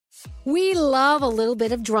We love a little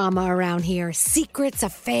bit of drama around here. Secrets,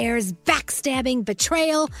 affairs, backstabbing,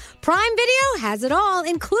 betrayal. Prime Video has it all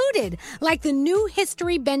included, like the new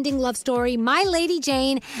history-bending love story, My Lady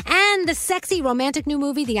Jane, and the sexy romantic new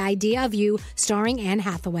movie, The Idea of You, starring Anne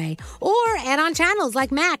Hathaway. Or add-on channels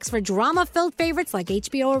like Max for drama-filled favorites like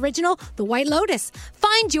HBO original, The White Lotus.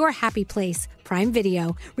 Find your happy place. Prime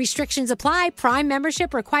Video. Restrictions apply. Prime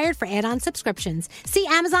membership required for add-on subscriptions. See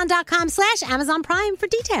Amazon.com/Amazon Prime for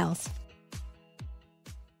details.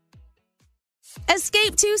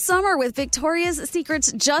 Escape to summer with Victoria's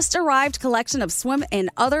Secret's just arrived collection of swim and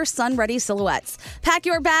other sun-ready silhouettes. Pack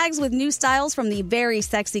your bags with new styles from the Very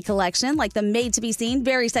Sexy collection, like the made-to-be-seen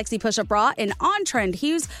Very Sexy push-up bra in on-trend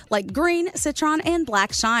hues like green, citron, and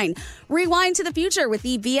black shine. Rewind to the future with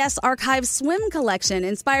the VS Archive swim collection,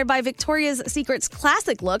 inspired by Victoria's Secret's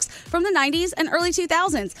classic looks from the 90s and early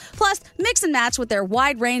 2000s. Plus, mix and match with their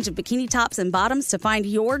wide range of bikini tops and bottoms to find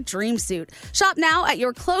your dream suit. Shop now at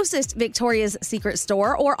your closest Victoria's Secret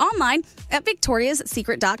store or online at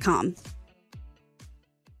victoriassecret.com.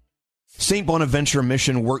 St. Bonaventure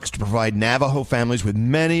Mission works to provide Navajo families with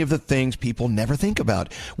many of the things people never think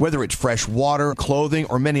about. Whether it's fresh water, clothing,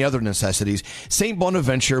 or many other necessities, St.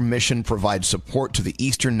 Bonaventure Mission provides support to the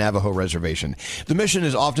Eastern Navajo Reservation. The mission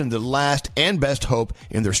is often the last and best hope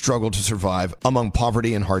in their struggle to survive among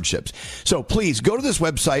poverty and hardships. So please go to this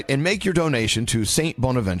website and make your donation to St.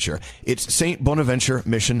 Bonaventure. It's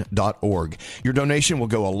stbonaventuremission.org. Your donation will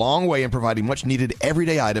go a long way in providing much needed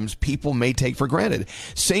everyday items people may take for granted.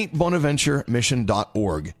 St. Bonaventuremission.org.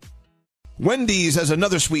 Wendy's has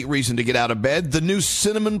another sweet reason to get out of bed, the new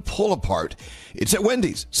Cinnamon Pull-Apart. It's at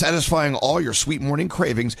Wendy's, satisfying all your sweet morning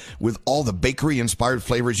cravings with all the bakery-inspired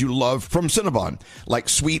flavors you love from Cinnabon, like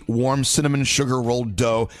sweet, warm cinnamon sugar rolled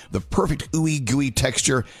dough, the perfect ooey gooey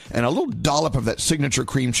texture, and a little dollop of that signature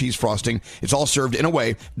cream cheese frosting. It's all served in a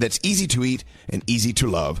way that's easy to eat and easy to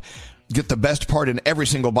love. Get the best part in every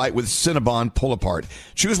single bite with Cinnabon Pull-Apart.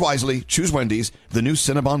 Choose wisely. Choose Wendy's, the new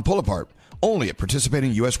Cinnabon Pull-Apart. Only at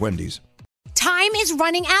participating U.S. Wendy's. Time is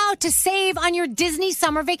running out to save on your Disney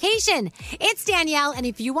summer vacation. It's Danielle, and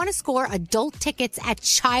if you want to score adult tickets at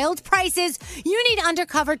child prices, you need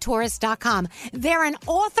UndercoverTourist.com. They're an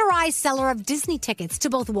authorized seller of Disney tickets to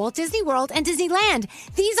both Walt Disney World and Disneyland.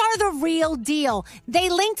 These are the real deal. They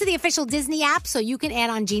link to the official Disney app so you can add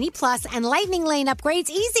on Genie Plus and Lightning Lane upgrades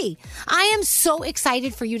easy. I am so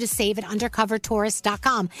excited for you to save at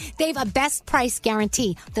UndercoverTourist.com. They've a best price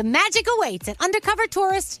guarantee. The magic awaits at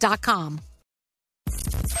UndercoverTourist.com.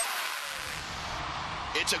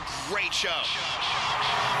 It's a great show.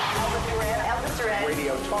 Elvis Duran.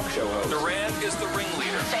 Radio talk show host. Duran is the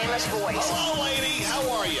ringleader. Famous voice. Hello, lady. How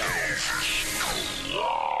are you?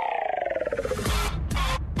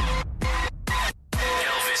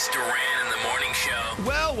 Elvis Duran in the morning show.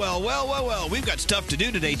 Well. We've got stuff to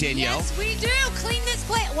do today, Danielle. Yes, we do. Clean this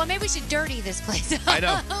place. Well, maybe we should dirty this place. I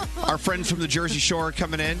know. Our friends from the Jersey Shore are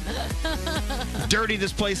coming in. Dirty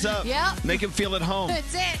this place up. Yep. Make them feel at home.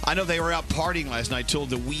 That's it. I know they were out partying last night till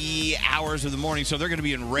the wee hours of the morning, so they're going to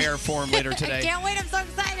be in rare form later today. I can't wait. I'm so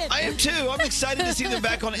excited. I am too. I'm excited to see them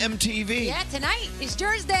back on MTV. Yeah, tonight is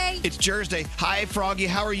Thursday. It's Thursday. Hi, Froggy.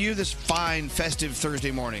 How are you this fine, festive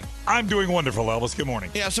Thursday morning? I'm doing wonderful, Elvis. Good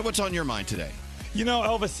morning. Yeah, so what's on your mind today? You know,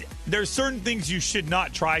 Elvis, there's certain things you should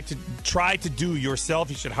not try to do yourself.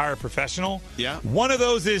 You should hire a professional. Yeah. One of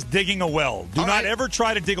those is digging a well. Do not ever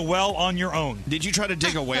try to dig a well on your own. Did you try to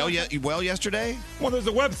dig a well yesterday? Well, there's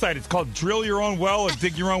a website. It's called Drill Your Own Well at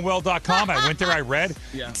digyourownwell.com. I went there. I read.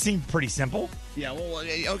 Yeah. It seemed pretty simple. Yeah, well, I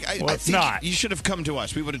it's think not. You should have come to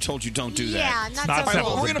us. We would have told you don't do that. Yeah, Not not so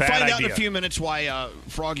simple. cool. We're It's a going to bad find out in idea. a few minutes why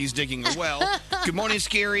Froggy's digging a well. Good morning,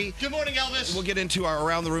 Scary. Good morning, Elvis. We'll get into our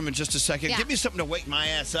Around the Room in just a second. Yeah. Give me something to wake my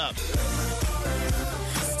ass up.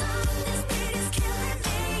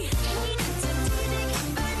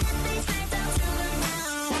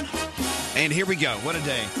 And here we go. What a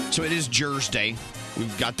day. So it is Thursday.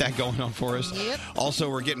 We've got that going on for us. Yep. Also,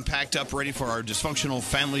 we're getting packed up, ready for our dysfunctional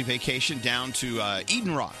family vacation down to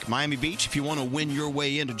Eden Rock, Miami Beach. If you want to win your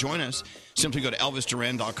way in to join us, simply go to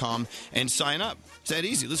ElvisDuran.com and sign up. It's that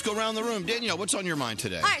easy. Let's go around the room. Danielle, what's on your mind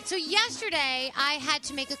today? All right, so yesterday I had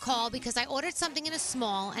to make a call because I ordered something in a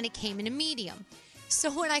small and it came in a medium. So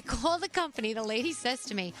when I call the company, the lady says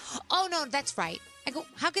to me, "Oh, no, that's right." I go,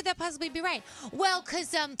 "How could that possibly be right?" "Well,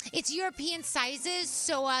 because it's European sizes,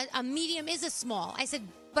 so a medium is a small." I said,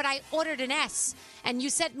 "But I ordered an S, and you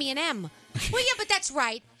sent me an M." "Well, yeah, but that's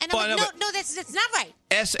right." And I'm Well, like, no, that's not right.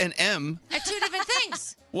 S and M. Are two different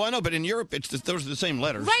things. Well, I know, but in Europe, those are the same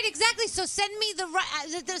letters. Right, exactly. So send me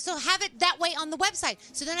so have it that way on the website.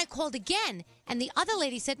 So then I called again, and the other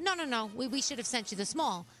lady said, "No, we should have sent you the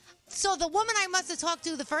small." So the woman I must have talked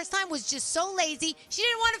to the first time was just so lazy, she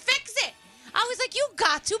didn't want to fix it. I was like, you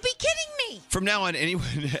got to be kidding me. From now on, anyone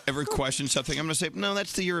ever questions something, I'm going to say, no,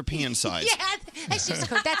 that's the European size. Yeah,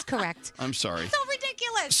 that's correct. I'm sorry. So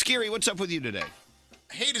ridiculous. Scary, what's up with you today?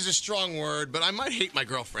 Hate is a strong word, but I might hate my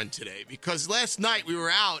girlfriend today because last night we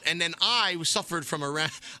were out and then I suffered from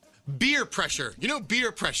beer pressure. You know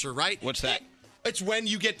beer pressure, right? What's that? It's when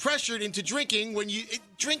you get pressured into drinking when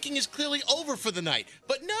drinking is clearly over for the night.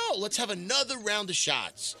 But no, let's have another round of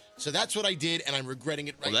shots. So that's what I did, and I'm regretting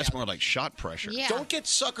it right now. Well, that's more like shot pressure. Yeah. Don't get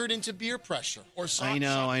suckered into beer pressure or I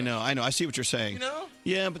know. I see what you're saying. You know?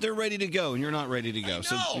 Yeah, but they're ready to go, and you're not ready to go.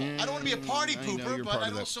 I don't want to be a party pooper, but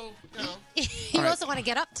I also, You also want to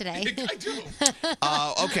get up today. I do.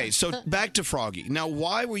 Okay, so back to Froggy. Now,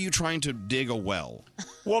 why were you trying to dig a well?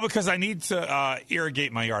 Well, because I need to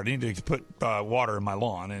irrigate my yard. I need to put water in my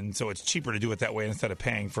lawn, and so it's cheaper to do it that way instead of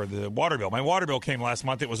paying for the water bill. My water bill came last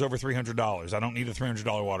month. It was over $300. I don't need a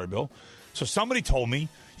 $300 water bill. So somebody told me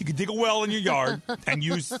you could dig a well in your yard and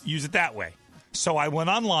use it that way. So I went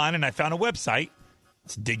online and I found a website.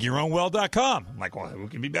 It's digyourownwell.com. I'm like, well, who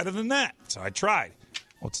can be better than that? So I tried.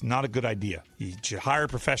 Well, it's not a good idea. You should hire a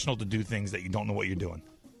professional to do things that you don't know what you're doing.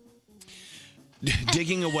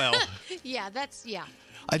 Digging a well. Yeah.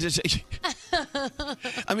 I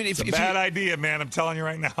mean, It's a bad idea, man. I'm telling you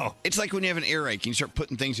right now. It's like when you have an earache and you start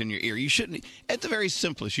putting things in your ear. You shouldn't, at the very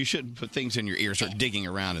simplest, you shouldn't put things in your ear, start digging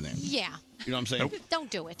around in there. Yeah. You know what I'm saying? Don't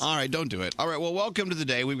do it. All right, don't do it. All right, well, welcome to the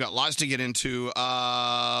day. We've got lots to get into.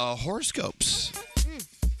 Horoscopes.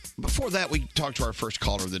 Before that, we talked to our first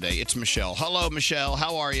caller of the day. It's Michelle. Hello, Michelle.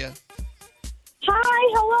 How are you?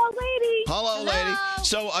 Hi. Hello, lady. Hello, lady.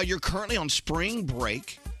 So you're currently on spring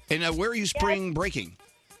break. And where are you spring breaking?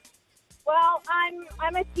 Well,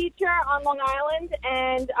 I'm a teacher on Long Island,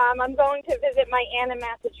 and I'm going to visit my aunt in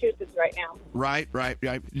Massachusetts right now. Right.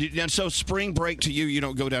 And so spring break to you, you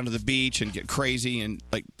don't go down to the beach and get crazy and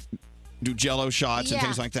like do Jello shots and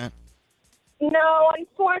things like that? No,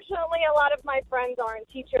 unfortunately, a lot of my friends aren't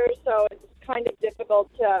teachers, so it's kind of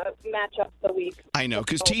difficult to match up the week. I know,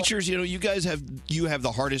 because teachers, you guys have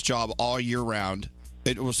the hardest job all year round.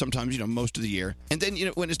 Well, sometimes, most of the year. And then,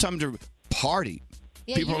 when it's time to party,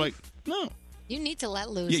 people are like, no. You need to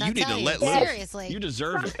let loose. Yeah, you need to let loose. Seriously. You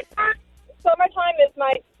deserve it. Summertime is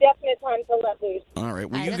my definite time to let loose. All right.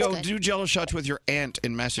 Well, you go do Jello shots with your aunt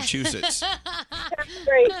in Massachusetts.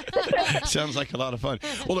 Great. Sounds like a lot of fun.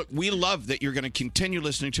 Well, look, we love that you're going to continue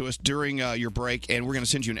listening to us during your break, and we're going to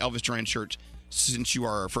send you an Elvis Duran shirt since you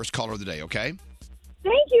are our first caller of the day, okay?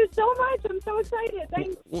 Thank you so much. I'm so excited.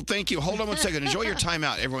 Thanks. Well, thank you. Hold on one second. Enjoy your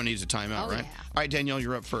timeout. Everyone needs a timeout, right? Yeah. All right, Danielle,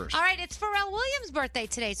 you're up first. All right, it's Pharrell Williams' birthday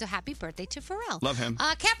today, so happy birthday to Pharrell. Love him.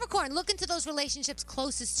 Capricorn, look into those relationships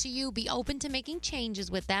closest to you. Be open to making changes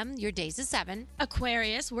with them. Your day's a 7.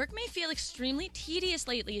 Aquarius, work may feel extremely tedious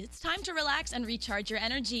lately. It's time to relax and recharge your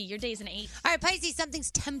energy. Your day's an 8. All right, Pisces, something's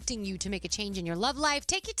tempting you to make a change in your love life.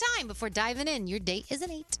 Take your time before diving in. Your date is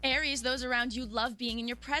an 8. Aries, those around you love being in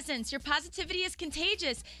your presence. Your positivity is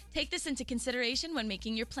contagious. Take this into consideration when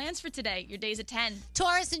making your plans for today. Your day's a 10.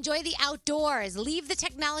 Taurus, enjoy the outdoors. Leave the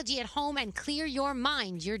technology at home and clear your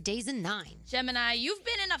mind. Your day's a 9. Gemini, you've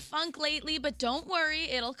been in a funk lately, but don't worry,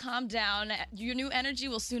 it'll calm down. Your new energy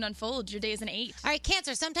will soon unfold. Your day's an 8. All right,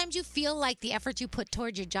 Cancer, sometimes you feel like the effort you put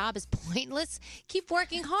towards your job is pointless. Keep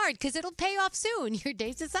working hard because it'll pay off soon. Your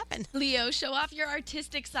day's a 7. Leo, show off your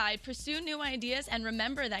artistic side. Pursue new ideas and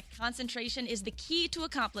remember that concentration is the key to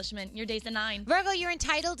accomplishment. Your day's a 9. Virgo, you're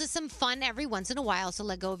entitled to some fun every once in a while, so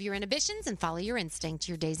let go of your inhibitions and follow your instinct.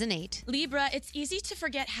 Your day's an 8. Libra, it's easy to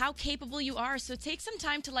forget how capable you are, so take some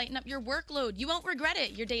time to lighten up your workload. You won't regret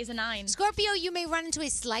it. Your day's a 9. Scorpio, you may run into a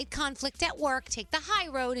slight conflict at work. Take the high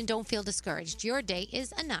road and don't feel discouraged. Your day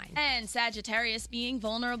is a 9. And Sagittarius, being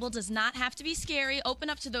vulnerable does not have to be scary. Open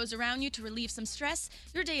up to those around you to relieve some stress.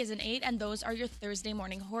 Your day is an 8, and those are your Thursday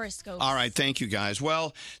morning horoscopes. All right, thank you, guys.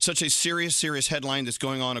 Well, such a serious headline that's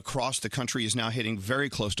going on across the country is now hitting very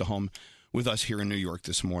close to home with us here in New York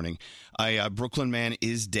this morning. A Brooklyn man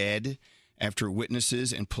is dead after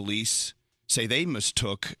witnesses and police say they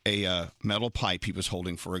mistook a metal pipe he was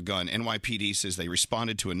holding for a gun. NYPD says they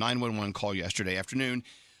responded to a 911 call yesterday afternoon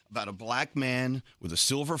about a black man with a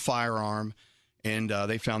silver firearm, and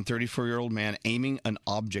they found 34-year-old man aiming an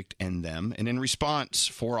object in them. And in response,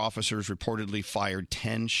 4 officers reportedly fired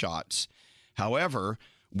 10 shots. However,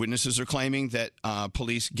 witnesses are claiming that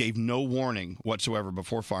police gave no warning whatsoever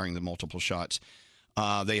before firing the multiple shots.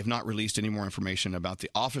 They have not released any more information about the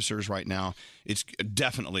officers right now. It's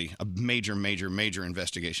definitely a major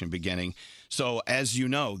investigation beginning. So, as you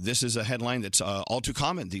know, this is a headline that's all too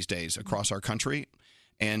common these days across our country.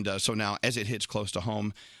 And so now, as it hits close to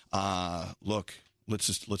home, look, let's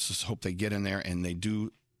just hope they get in there and they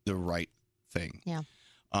do the right thing. Yeah.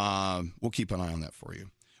 We'll keep an eye on that for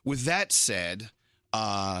you. With that said,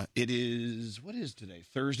 it is, what is today?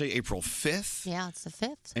 Thursday, April 5th. Yeah, it's the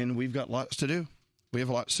 5th. And we've got lots to do. We have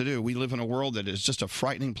lots to do. We live in a world that is just a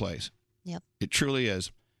frightening place. Yep. It truly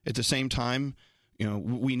is. At the same time,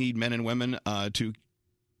 we need men and women to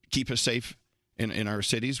keep us safe in our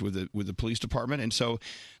cities with the police department. And so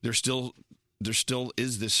there still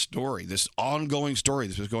is this story, this ongoing story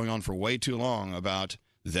that's been going on for way too long about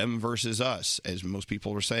them versus us, as most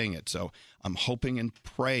people are saying it. So I'm hoping and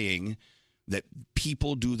praying that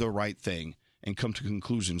people do the right thing and come to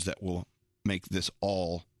conclusions that will make this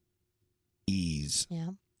all ease. Yeah.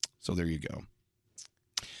 So there you go.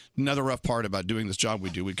 Another rough part about doing this job we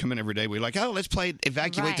do, we come in every day, we're like, let's play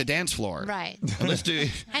evacuate the dance floor. Right. And let's do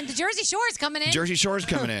And the Jersey Shore's coming in. Jersey Shore's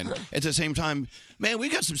coming in. At the same time, man,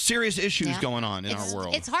 we've got some serious issues going on in our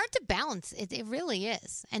world. It's hard to balance. It really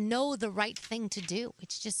is. And know the right thing to do.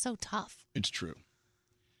 It's just so tough. It's true.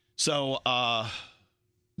 So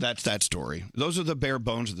that's that story. Those are the bare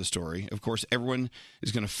bones of the story. Of course, everyone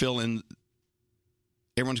is going to fill in.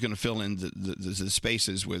 Everyone's going to fill in the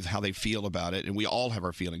spaces with how they feel about it, and we all have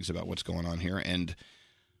our feelings about what's going on here, and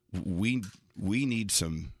we need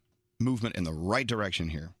some movement in the right direction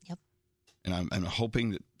here. Yep. And I'm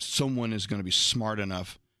hoping that someone is going to be smart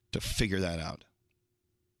enough to figure that out.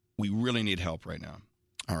 We really need help right now.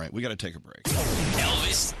 All right, we got to take a break.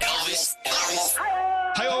 Elvis.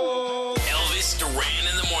 Hi-yo. Elvis Duran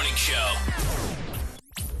in the Morning Show.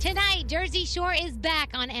 Tonight, Jersey Shore is back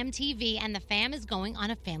on MTV, and the fam is going on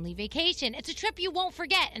a family vacation. It's a trip you won't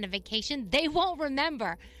forget and a vacation they won't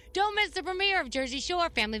remember. Don't miss the premiere of Jersey Shore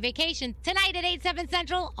Family Vacation tonight at 8, 7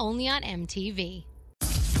 Central, only on MTV.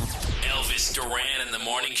 Elvis Duran in the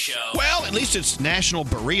Morning Show. Well, at least it's National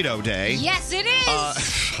Burrito Day. Yes, it is.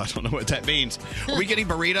 I don't know what that means. Are we getting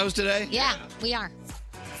burritos today? Yeah, we are.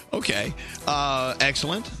 Okay.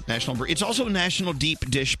 Excellent. It's also National Deep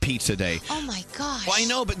Dish Pizza Day. Oh, my gosh. Well, I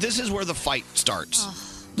know, but this is where the fight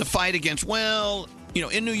starts. The fight against,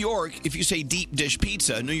 in New York, if you say deep dish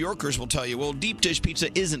pizza, New Yorkers will tell you, well, deep dish pizza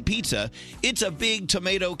isn't pizza. It's a big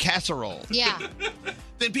tomato casserole. Yeah.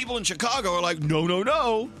 Then people in Chicago are like,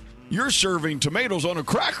 no. You're serving tomatoes on a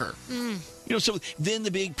cracker. So then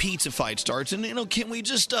the big pizza fight starts. And, can we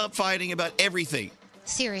just stop fighting about everything?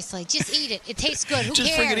 Seriously, just eat it. It tastes good. Who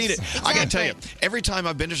just cares? Just freaking eat it. Exactly. I got to tell you, every time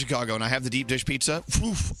I've been to Chicago and I have the deep dish pizza,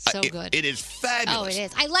 good. It is fabulous. Oh, it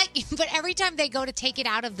is. But every time they go to take it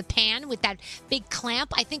out of the pan with that big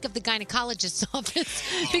clamp, I think of the gynecologist's office.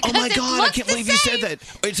 Oh my God, I can't believe you said that.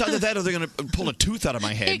 It's either that or they're going to pull a tooth out of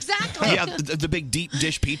my head. Exactly. Yeah, the big deep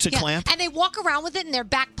dish pizza clamp. And they walk around with it in their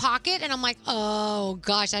back pocket, and I'm like, oh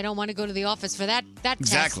gosh, I don't want to go to the office for that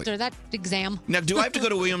test or that exam. Now, do I have to go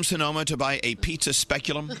to Williams-Sonoma to buy a pizza speculum?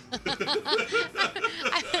 I'm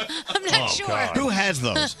not sure. God. Who has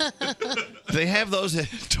those? They have those at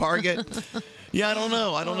Target. Yeah, I don't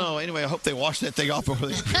know. Anyway, I hope they wash that thing off before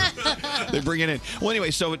they bring it in. Well, anyway,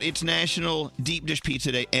 so it's National Deep Dish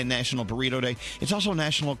Pizza Day and National Burrito Day. It's also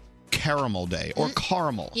National Caramel Day or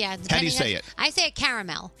caramel. Yeah. How do you say it? I say it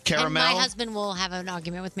caramel. Caramel? And my husband will have an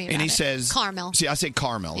argument with me about it. And he says caramel. See, I say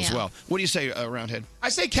caramel as well. What do you say, Roundhead? I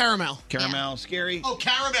say caramel. Caramel. Scary? Oh,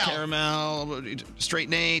 caramel. Caramel. Straight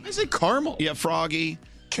Nate. I say caramel. Yeah, Froggy.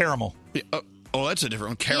 Caramel. Yeah, oh, that's a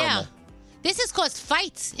different one. Caramel. Yeah. This has caused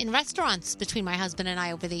fights in restaurants between my husband and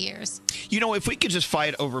I over the years. If we could just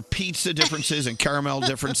fight over pizza differences and caramel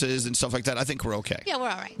differences and stuff like that, I think we're okay. Yeah, we're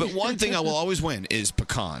all right. But one thing I will always win is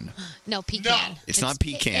pecan. No, pecan. No. It's not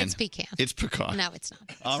pecan. It's pecan. It's pecan. No, it's not.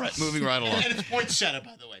 All right, moving right along. And it's poinsettia,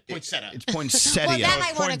 by the way. Poinsettia. It's poinsettia. Well,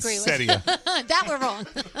 that I won't agree with. That we're wrong.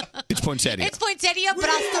 It's poinsettia. It's poinsettia, but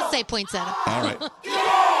I'll still say poinsettia. All right.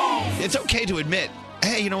 It's okay to admit,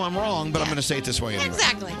 hey, I'm wrong, but I'm going to say it this way anyway.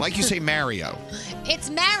 Exactly. Like you say Mario. It's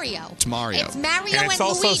Mario. It's Mario. It's Mario and it's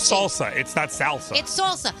also Luigi. salsa. It's not salsa. It's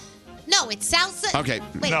salsa. No, it's salsa. Okay.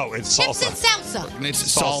 Wait, No, it's chips salsa. and salsa. And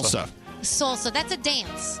it's salsa. Salsa. That's a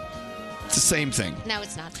dance. It's the same thing. No,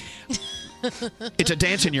 it's not. It's a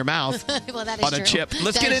dance in your mouth Well, that is on a true. chip.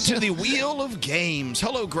 Let's That get is into true. the Wheel of Games.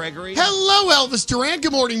 Hello, Gregory. Hello, Elvis Duran.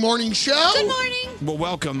 Good morning show. Good morning. Well,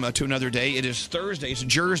 welcome to another day. It is Thursday. It's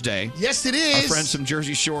Jersey Day. Yes, it Our is. friends from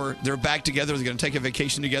Jersey Shore, they're back together. They're going to take a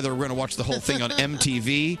vacation together. We're going to watch the whole thing on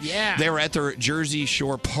MTV. Yeah. They were at their Jersey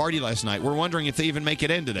Shore party last night. We're wondering if they even make it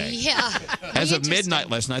in today. Yeah. As of Interesting. midnight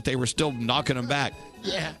last night, they were still knocking them back.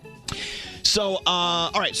 Yeah. So,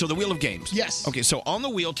 all right, so the Wheel of Games. Yes. Okay, so on the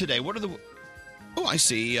wheel today, what are the... Oh, I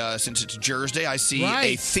see. Since it's Jersey Day, I see a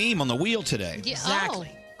Right. theme on the wheel today. Yeah,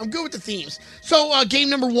 Exactly. I'm good with the themes. So game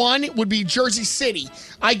number 1 would be Jersey City.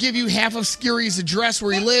 I give you half of Scary's address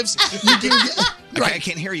where he lives. You give me, Okay, I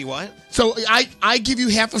can't hear you. What? So I give you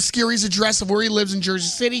half of Scary's address of where he lives in Jersey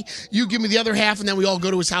City. You give me the other half, and then we all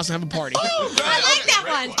go to his house and have a party. I like that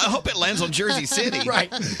one. I hope it lands on Jersey City.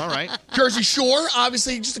 Right. All right. Jersey Shore,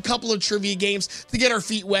 obviously, just a couple of trivia games to get our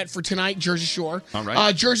feet wet for tonight. Jersey Shore. All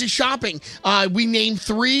right. Jersey Shopping. We named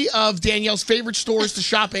 3 of Danielle's favorite stores to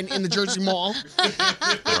shop in the Jersey Mall.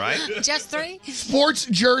 All right. Just 3? Sports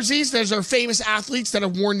jerseys. There's our famous athletes that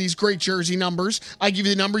have worn these great jersey numbers. I give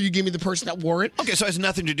you the number. You give me the person that wore it. Okay, so it has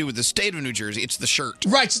nothing to do with the state of New Jersey. It's the shirt.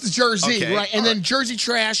 Right, it's the jersey, Okay, right? And then Jersey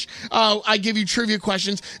Trash, I give you trivia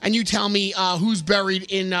questions, and you tell me who's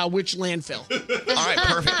buried in which landfill. All right,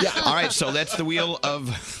 perfect. Yeah. All right, so that's the wheel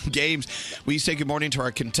of games. We say good morning to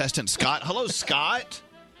our contestant, Scott. Hello, Scott.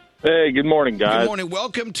 Hey, good morning, guys. Good morning.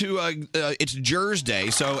 Welcome to it's Jersey Day,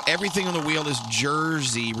 so everything on the wheel is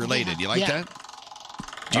Jersey related. You like that?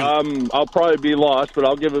 I'll probably be lost, but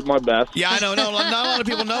I'll give it my best. Yeah, I know. No, not a lot of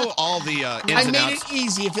people know all the ins I and made outs. it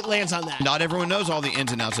easy if it lands on that. Not everyone knows all the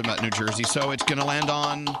ins and outs about New Jersey, so it's going to land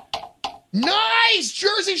on Nice!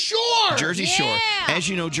 Jersey Shore! Jersey Shore. As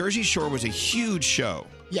you know, Jersey Shore was a huge show.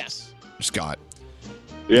 Yes. Scott.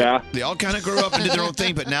 Yeah. They all kind of grew up and did their own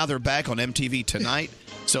thing, but now they're back on MTV tonight.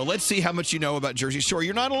 So let's see how much you know about Jersey Shore.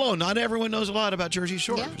 You're not alone. Not everyone knows a lot about Jersey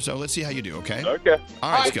Shore. So let's see how you do, okay? Okay.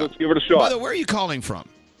 All right, Scott. Let's give it a shot. By the way, where are you calling from?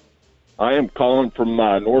 I am calling from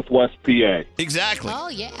Northwest PA. Exactly. Oh,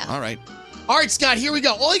 yeah. All right. All right, Scott, here we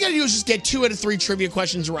go. All you got to do is just get 2 out of 3 trivia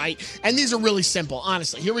questions right. And these are really simple,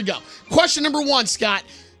 honestly. Here we go. Question number 1, Scott.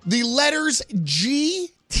 The letters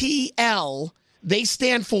GTL, they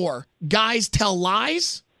stand for Guys Tell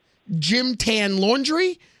Lies, Gym Tan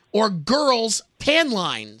Laundry, or Girls Tan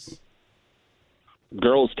Lines?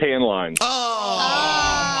 Girls Tan Lines.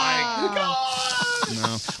 Oh my God.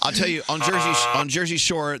 No, I'll tell you, on Jersey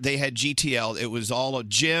Shore, they had GTL. It was all a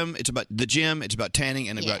gym. It's about the gym. It's about tanning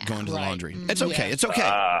and about going to the laundry. It's okay. Yeah. It's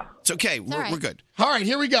okay. It's okay. We're good. All right,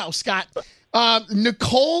 here we go, Scott.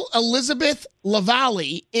 Nicole Elizabeth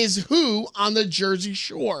LaValle is who on the Jersey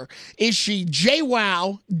Shore? Is she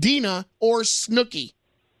JWoww, Dina, or Snooki?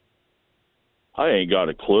 I ain't got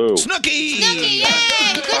a clue. Snooki!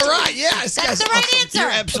 All right, yes. That's the right answer. You're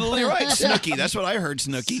absolutely right. Snooki. That's what I heard,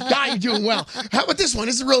 Snooki. God, you're doing well. How about this one?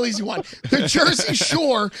 This is a real easy one. The Jersey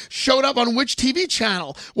Shore showed up on which TV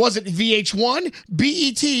channel? Was it VH1,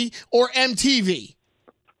 BET, or MTV?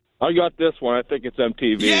 I got this one. I think it's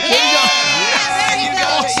MTV. You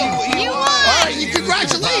got it. You won. All right,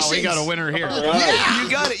 congratulations. Wow, we got a winner here. Yeah. You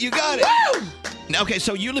got it. You got it. Woo! Okay,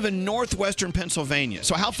 so you live in northwestern Pennsylvania.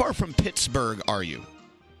 So how far from Pittsburgh are you?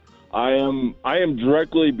 I am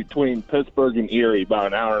directly between Pittsburgh and Erie, about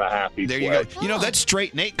an hour and a half each There you way. go. You know, that's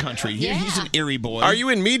straight Nate country. He's an Erie boy. Are you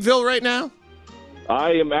in Meadville right now?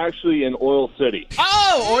 I am actually in Oil City.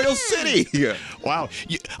 Oh, Oil City. Yeah. Wow.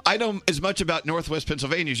 I know as much about Northwest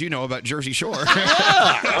Pennsylvania as you know about Jersey Shore.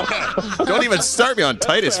 Don't even start me on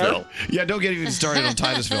Titusville. Yeah, don't get even started on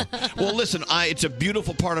Titusville. Well, listen, it's a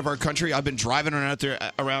beautiful part of our country. I've been driving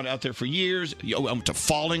around out there for years. I went to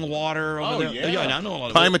Falling Water over there. Yeah, I know a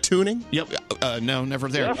lot of Pymatooning? Yep. No, never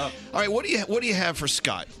there. Yeah. All right, what do you have for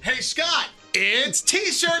Scott? Hey, Scott, it's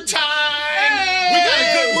T-shirt time! We got a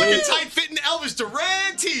good-looking, tight-fitting Elvis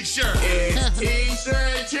Duran T-shirt. It's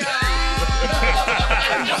T-shirt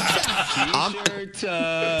time! T-shirt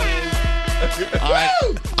time. All right,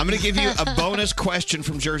 I'm going to give you a bonus question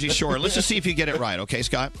from Jersey Shore. Let's just see if you get it right, okay,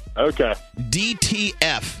 Scott? Okay.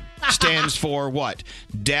 DTF stands for what?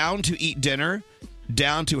 Down to eat dinner,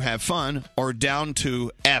 down to have fun, or down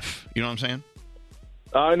to F? You know what I'm saying?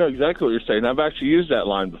 I know exactly what you're saying. I've actually used that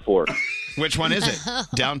line before. Which one is it?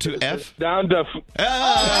 Down to F? Down to...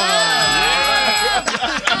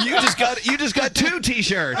 You just got 2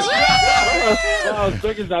 T-shirts. Well, as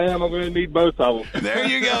big as I am, I'm going to need both of them. There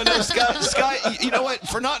you go. No, Scott, you know what?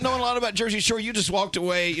 For not knowing a lot about Jersey Shore, you just walked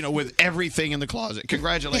away, with everything in the closet.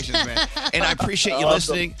 Congratulations, man. And I appreciate you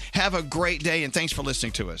listening. Have a great day, and thanks for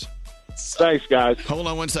listening to us. Thanks, guys. Hold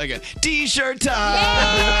on one second. T-shirt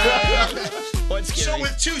time. What's So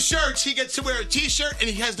with 2 shirts, he gets to wear a T-shirt, and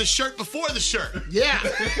he has the shirt before the shirt. Yeah.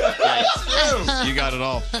 You got it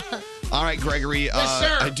all. All right, Gregory. Yes,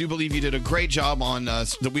 sir. I do believe you did a great job on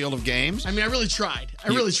the Wheel of Games. I mean, I really tried.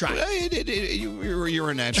 You're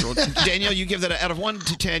a natural. Danielle, you give that out of 1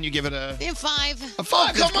 to 10. You give it a 5. a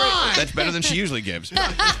 5. Come on. That's better than she usually gives.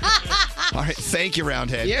 All right, thank you,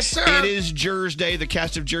 Roundhead. Yes, sir. It is Jersey Day. The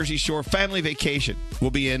cast of Jersey Shore Family Vacation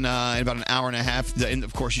will be in about an hour and a half. And,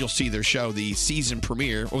 of course, you'll see their show, the season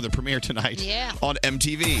premiere, or the premiere tonight on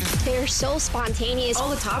MTV. They're so spontaneous. All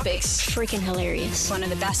the topics, freaking hilarious. One of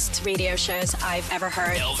the best radio shows I've ever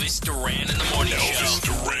heard. Elvis Duran in the morning show.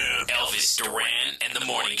 Elvis Duran and the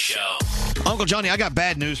morning show. Uncle Johnny, I got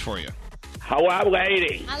bad news for you. Hello,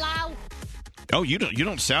 lady. Hello. Oh, you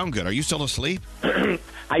don't sound good. Are you still asleep?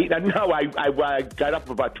 I got up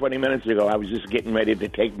about 20 minutes ago. I was just getting ready to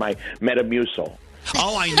take my Metamucil.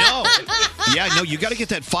 Oh, I know. Yeah, no, you got to get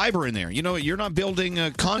that fiber in there. You know, you're not building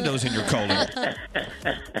condos in your colon.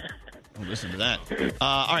 Listen to that.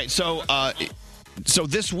 All right, so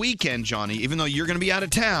this weekend, Johnny, even though you're going to be out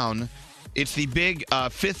of town, it's the big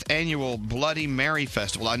 5th annual Bloody Mary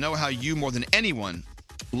Festival. I know how you, more than anyone,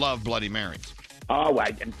 love Bloody Marys. Oh,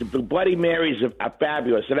 the Bloody Marys are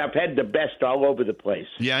fabulous, and I've had the best all over the place.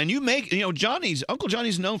 Yeah, and Uncle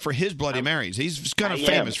Johnny's known for his Bloody Marys. He's kind of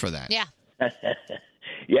famous for that. Yeah.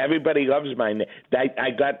 Yeah, everybody loves mine.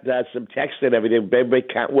 I got some text and everything. Everybody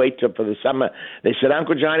can't wait for the summer. They said,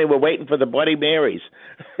 Uncle Johnny, we're waiting for the Bloody Marys.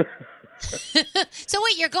 So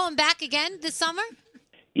wait, you're going back again this summer?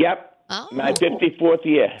 Yep. Oh. My 54th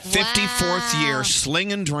year. 54th year,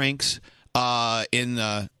 slinging drinks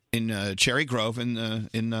in Cherry Grove on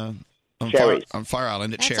Fire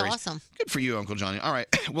Island at That's Cherries. awesome. Good for you, Uncle Johnny. All right.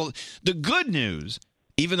 Well, the good news,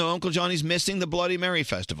 even though Uncle Johnny's missing the Bloody Mary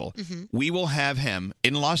Festival, we will have him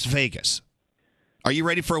in Las Vegas. Are you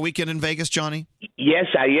ready for a weekend in Vegas, Johnny? Yes,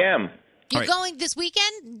 I am. You're going this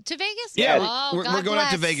weekend to Vegas? Yeah, Oh, we're God going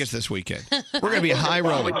out to bless. Vegas this weekend. We're going to be high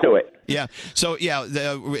rolling. Do it. Yeah. So,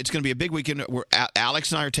 it's going to be a big weekend.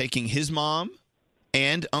 Alex and I are taking his mom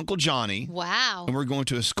and Uncle Johnny. Wow. And we're going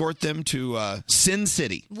to escort them to Sin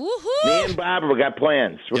City. Woohoo! Me and Barbara got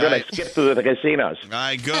plans. We're going to skip through the casinos. All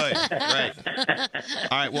right, good. Great.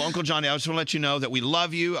 All right, well, Uncle Johnny, I just want to let you know that we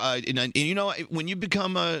love you. And you know, when you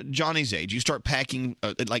become Johnny's age, you start packing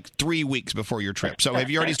like 3 weeks before your trip. So have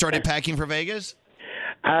you already started packing for Vegas?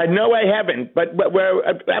 No, I haven't. But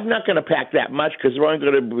I'm not going to pack that much because we're only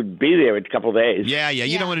going to be there in a couple of days. Yeah.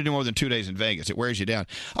 You don't want to do more than 2 days in Vegas. It wears you down.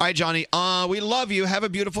 All right, Johnny, we love you. Have a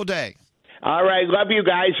beautiful day. All right. Love you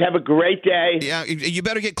guys. Have a great day. Yeah, you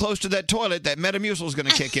better get close to that toilet. That Metamucil is going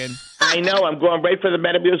to kick in. I know. I'm going right for the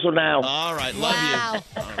Metamucil now. All right. Love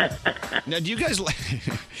you. All right. Now, do you guys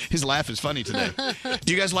his laugh is funny today.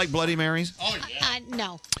 Do you guys like Bloody Marys? Oh, yeah.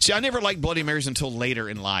 No. See, I never liked Bloody Marys until later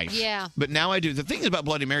in life. Yeah. But now I do. The thing about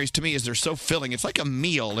Bloody Marys to me is they're so filling. It's like a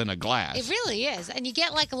meal in a glass. It really is. And you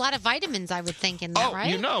get like a lot of vitamins, I would think, in that, right?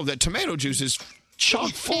 You know that tomato juice is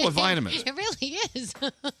chock full of vitamins. It really is.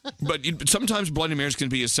 But sometimes Bloody Marys can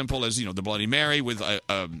be as simple as, the Bloody Mary with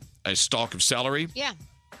a stalk of celery. Yeah.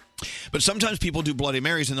 But sometimes people do Bloody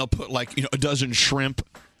Marys and they'll put a dozen shrimp.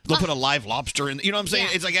 They'll put a live lobster in. You know what I'm saying?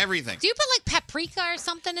 Yeah. It's like everything. Do you put like paprika or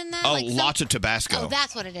something in that? Oh, like lots of Tabasco. Oh,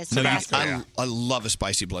 that's what it is. No, Tabasco. I love a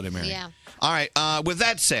spicy Bloody Mary. Yeah. All right. With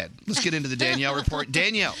that said, let's get into the Danielle report.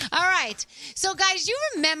 Danielle. All right. So, guys, you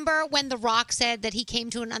remember when The Rock said that he came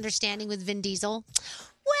to an understanding with Vin Diesel?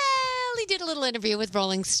 Well, he did a little interview with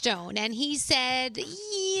Rolling Stone, and he said,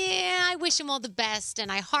 yeah, I wish him all the best,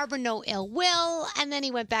 and I harbor no ill will. And then he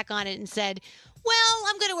went back on it and said, well,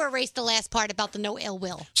 I'm going to erase the last part about the no ill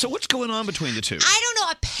will. So what's going on between the two? I don't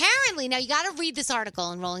know. Apparently, now you got to read this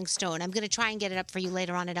article in Rolling Stone. I'm going to try and get it up for you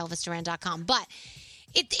later on at ElvisDuran.com. But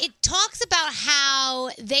it talks about how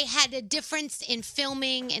they had a difference in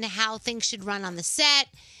filming and how things should run on the set.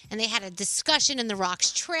 And they had a discussion in The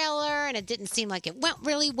Rock's trailer, and it didn't seem like it went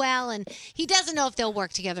really well. And he doesn't know if they'll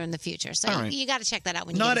work together in the future. So All right. you got to check that out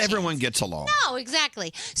when you Not get a chance. everyone gets along. No,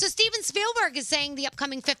 exactly. So Steven Spielberg is saying the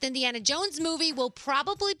upcoming 5th Indiana Jones movie will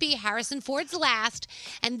probably be Harrison Ford's last.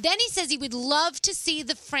 And then he says he would love to see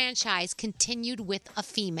the franchise continued with a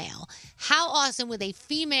female. How awesome would a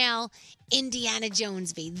female Indiana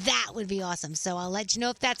Jones be? That would be awesome. So I'll let you know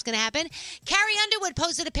if that's going to happen. Carrie Underwood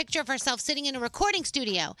posted a picture of herself sitting in a recording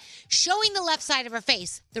studio showing the left side of her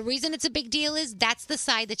face. The reason it's a big deal is that's the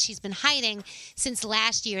side that she's been hiding since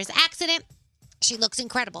last year's accident. She looks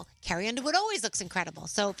incredible. Carrie Underwood always looks incredible.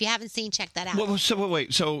 So if you haven't seen, check that out.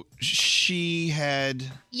 Wait. So she had...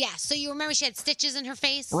 Yeah, so you remember she had stitches in her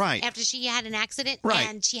face? Right. After she had an accident? Right.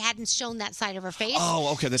 And she hadn't shown that side of her face?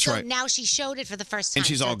 Oh, okay, that's so right. So now she showed it for the first time. And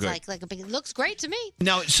she's so all it's good. Like a big, it looks great to me.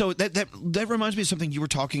 Now, so that reminds me of something you were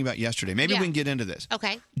talking about yesterday. Maybe Yeah. we can get into this.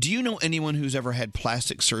 Okay. Do you know anyone who's ever had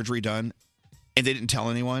plastic surgery done and they didn't tell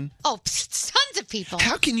anyone? Oh, tons of people.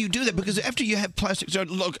 How can you do that? Because after you have plastic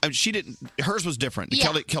surgery, look, she didn't. Hers was different.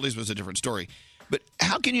 Yeah. Kelly's was a different story. But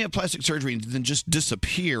how can you have plastic surgery and then just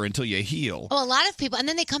disappear until you heal? Oh, a lot of people, and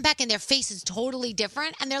then they come back and their face is totally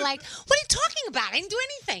different, and they're like, "What are you talking about? I didn't do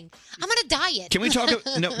anything. I'm on a diet." Can we talk?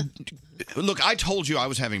 No, look, I told you I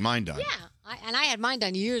was having mine done. Yeah, and I had mine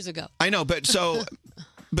done years ago. I know, but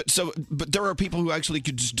there are people who actually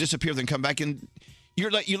could just disappear, then come back, and you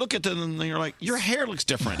look at them and you're like, your hair looks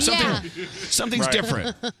different. Something's Right.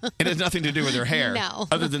 different. It has nothing to do with their hair. No.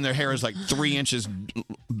 Other than their hair is like 3 inches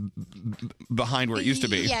behind where it used to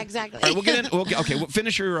be. Yeah, exactly. All right, we'll get in. We'll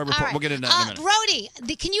finish your report. All right. We'll get into that in a minute.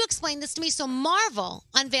 Brody, can you explain this to me? So Marvel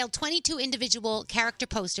unveiled 22 individual character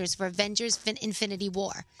posters for Avengers Infinity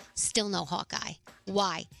War. Still no Hawkeye.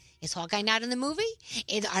 Why? Is Hawkeye not in the movie?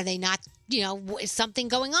 Are they not, is something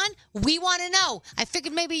going on? We want to know. I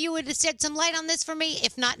figured maybe you would have shed some light on this for me.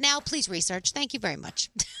 If not now, please research. Thank you very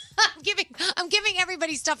much. I'm giving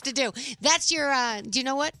everybody stuff to do. That's your, do you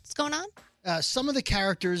know what's going on? Some of the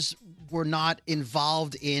characters were not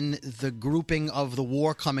involved in the grouping of the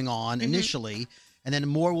war coming on initially, and then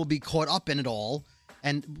more will be caught up in it all.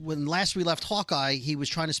 And when last we left Hawkeye, he was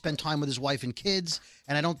trying to spend time with his wife and kids,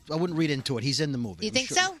 and I wouldn't read into it. He's in the movie. You think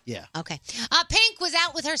so? Yeah. Okay. Pink was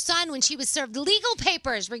out with her son when she was served legal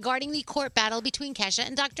papers regarding the court battle between Kesha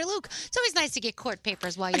and Dr. Luke. It's always nice to get court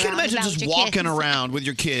papers while I you're can out and imagine about just with your walking kids. around with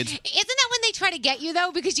your kids. Isn't that when they try to get you,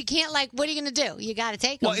 though? Because you can't, what are you going to do? You got to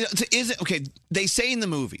take them. Well, is it okay? They say in the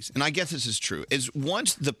movies, and I guess this is true, is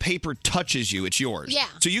once the paper touches you, it's yours. Yeah.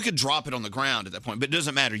 So you could drop it on the ground at that point, but it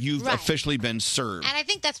doesn't matter. You've Right. officially been served. And I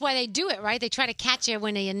think that's why they do it, right? They try to catch you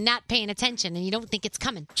when you're not paying attention and you don't think it's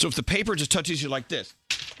coming. So if the paper just touches you like this,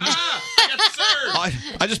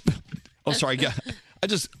 I just, oh sorry, yeah, I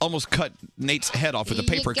just almost cut Nate's head off with a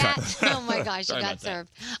paper cut. Oh my gosh, you Sorry got about that. served.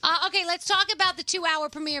 Okay, let's talk about the 2-hour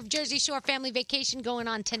premiere of Jersey Shore Family Vacation going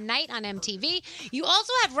on tonight on MTV. You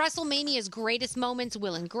also have WrestleMania's Greatest Moments.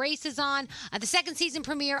 Will and Grace is on. The second season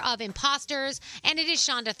premiere of Imposters, and it is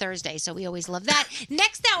Shonda Thursday, so we always love that.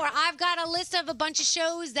 Next hour, I've got a list of a bunch of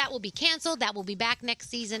shows that will be canceled, that will be back next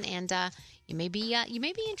season, and you may be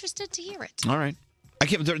interested to hear it. All right.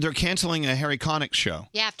 They're canceling a Harry Connick show.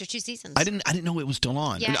 Yeah, after 2 seasons. I didn't know it was still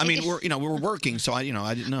on. Yeah, I mean, we're working, so I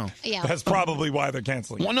didn't know. Yeah. That's probably why they're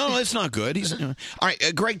canceling. Well, no, it's not good. He's all right.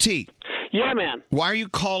 Greg T. Yeah, man. Why are you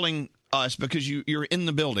calling us? Because you're in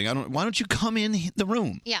the building. Why don't you come in the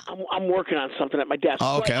room? Yeah. I'm working on something at my desk.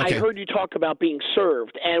 Oh, okay, But okay. I heard you talk about being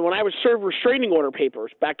served, and when I was served restraining order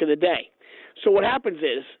papers back in the day. So what happens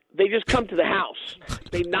is they just come to the house.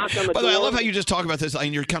 They knock on the By door. the way, I love how you just talk about this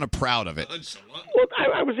and you're kind of proud of it. Well,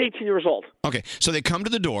 I was 18 years old. Okay, so they come to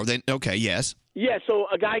the door. Yes. Yeah, so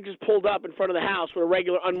a guy just pulled up in front of the house with a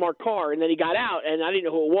regular unmarked car, and then he got out, and I didn't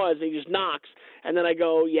know who it was, and he just knocks. And then I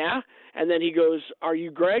go, yeah? And then he goes, are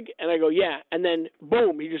you Greg? And I go, yeah. And then,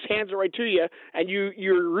 boom, he just hands it right to you, and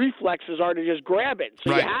your reflexes are to just grab it.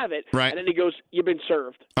 So Right. you have it. Right. And then he goes, you've been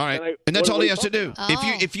served. All right, And, and that's what all are he we has to do. talking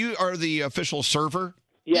about? If you are the official server,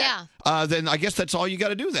 Yeah. then I guess that's all you got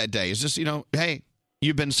to do that day. Is just hey,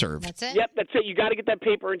 you've been served. That's it. Yep, that's it. You got to get that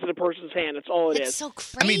paper into the person's hand. That's all it is. so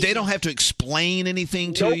crazy. I mean, they don't have to explain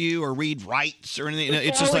anything to Nope. you or read rights or anything.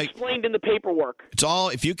 It's all just like explained in the paperwork. it's all.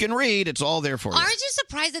 If you can read, it's all there for you. Aren't you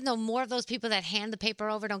surprised that no more of those people that hand the paper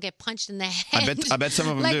over don't get punched in the head? I bet some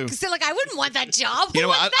of them do. So, I wouldn't want that job. You know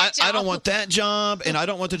Who what? wants that I don't job? want that job, and I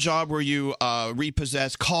don't want the job where you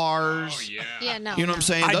repossess cars. Oh, yeah. Yeah, no. You know what I'm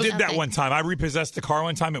saying? I Those- did that one time. I repossessed the car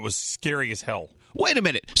one time. It was scary as hell. Wait a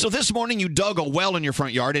minute. So this morning you dug a well in your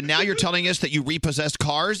front yard, and now you're telling us that you repossessed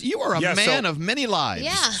cars? You are a Yeah, man so- of many lives.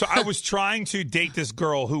 So I was trying to date this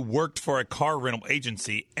girl who worked for a car rental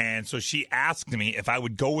agency, and so she asked me if I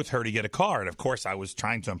would go with her to get a car. And of course, I was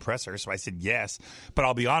trying to impress her, so I said yes. But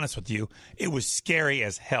I'll be honest with you, it was scary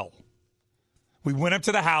as hell. We went up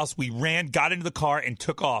to the house, we ran, got into the car, and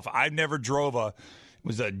took off. I've never drove a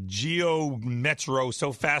Geo Metro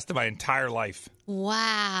so fast in my entire life.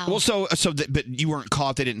 Wow. Well, but you weren't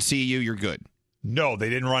caught. They didn't see you. You're good. No, they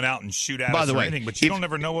didn't run out and shoot at By us the or way, anything, but you don't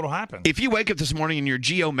ever know what'll happen. If you wake up this morning and your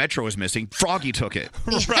Geo Metro is missing, Froggy took it.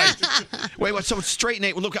 Right. Wait, what? So it's straight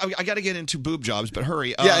Nate. Look, I got to get into boob jobs, but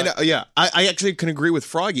hurry. Yeah, I know, yeah. I actually can agree with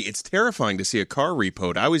Froggy. It's terrifying to see a car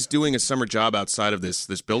repoed. I was doing a summer job outside of this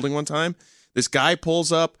building one time. This guy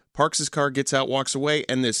pulls up, parks his car, gets out, walks away,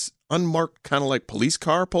 and this unmarked kind of like police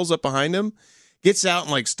car pulls up behind him, gets out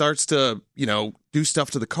and starts to, do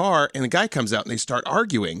stuff to the car, and the guy comes out and they start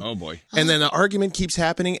arguing. Oh boy. And then the argument keeps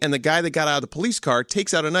happening, and the guy that got out of the police car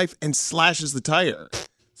takes out a knife and slashes the tire.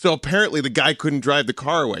 So apparently the guy couldn't drive the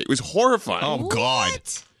car away. It was horrifying. Oh God.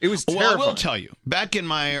 It was Well, I terrifying. will tell you, back in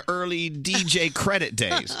my early DJ credit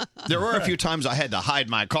days, there were a few times I had to hide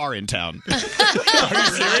my car in town. Are you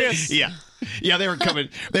serious? Yeah. Yeah, they were coming.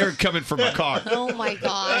 They were coming for my car. Oh my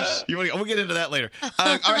gosh. We'll get into that later.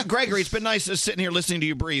 All right, Gregory, it's been nice sitting here listening to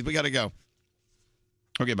you breathe. We got to go.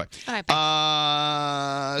 Okay, bye. All right,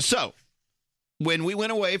 bye. So when we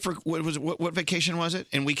went away for what vacation was it?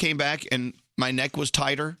 And we came back and my neck was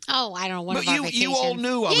tighter. Oh, I don't know. One But of our you vacations. all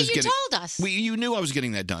knew I was you getting. told us. You knew I was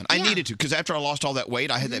getting that done. I Yeah. needed to because after I lost all that weight,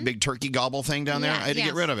 I had that big turkey gobble thing down there. I had to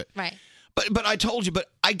get rid of it. Right. But I told you. But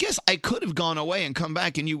I guess I could have gone away and come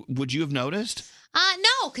back, and would you have noticed?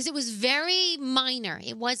 No, because it was very minor.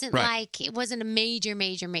 It wasn't Right. it wasn't a major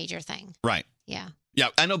thing. Right. Yeah. Yeah,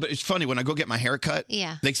 I know, but it's funny when I go get my hair cut.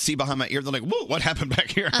 Yeah. They see behind my ear. They're like, "Whoa, what happened back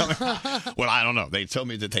here?" I'm like, well, I don't know. They told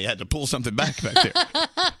me that they had to pull something back there.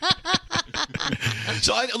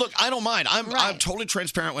 So I don't mind. I'm totally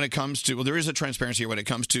transparent when it comes to. Well, there is a transparency here when it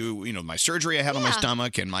comes to my surgery I had on my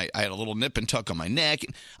stomach and I had a little nip and tuck on my neck.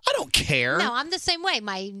 I don't care. No, I'm the same way.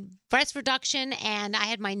 My breast reduction and I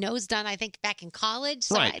had my nose done. I think back in college.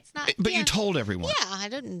 So Right. It's not. But you told everyone. Yeah, I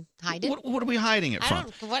didn't hide it. What are we hiding it from?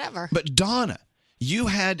 Whatever. But Donna, you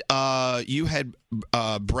had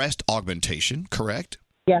breast augmentation, correct?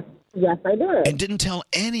 Yes, I did. And didn't tell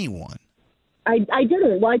anyone. I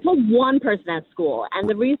didn't. Well, I told one person at school, and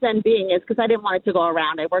the reason being is because I didn't want it to go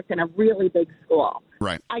around. I worked in a really big school.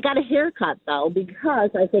 Right. I got a haircut, though,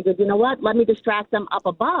 because I figured, you know what, let me distract them up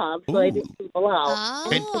above so they didn't see below.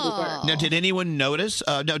 And- now, did anyone notice?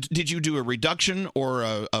 Now, did you do a reduction or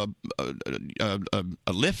a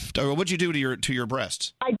lift, or what'd you do to your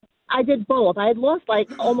breasts? I did both. I had lost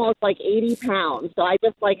almost 80 pounds, so I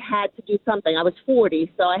just had to do something. I was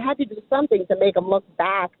 40, so I had to do something to make them look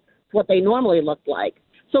back to what they normally looked like.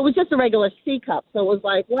 So it was just a regular C cup. So it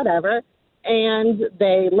was whatever. And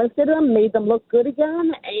they lifted them, made them look good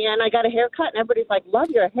again, and I got a haircut, and everybody's like, "Love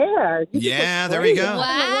your hair." Yeah, there we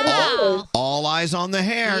go. All eyes on the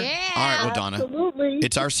hair. Yeah, all right, well, Donna, absolutely.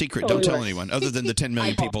 it's our secret. Don't tell anyone other than the 10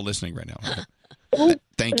 million people listening right now. Okay.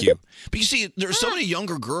 Thank you. But you see, there's so many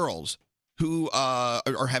younger girls who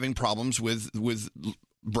are having problems with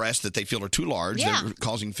breasts that they feel are too large. Yeah. They're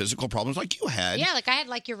causing physical problems like you had. Yeah, I had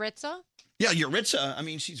Yuritsa. Yeah, Yuritsa. I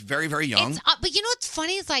mean, she's very, very young. But you know what's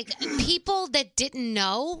funny is people that didn't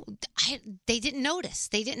know, they didn't notice.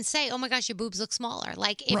 They didn't say, "Oh my gosh, your boobs look smaller."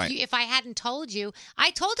 If I hadn't told you, I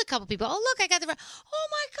told a couple people, "Oh look, I got the." Oh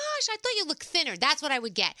my gosh, I thought you looked thinner. That's what I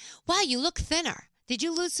would get. Wow, you look thinner. Did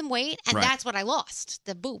you lose some weight? And Right. that's what I lost.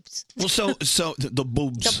 The boobs. Well, so the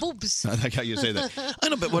boobs. The boobs. I like how you say that. I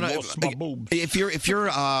know, but if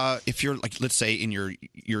you're like, let's say in your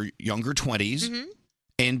younger 20s, Mm-hmm.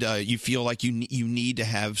 and you feel like you need to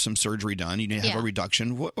have some surgery done, you need to have a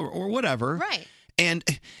reduction or whatever, Right. And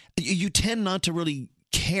you tend not to really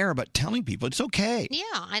care about telling people. It's okay. Yeah,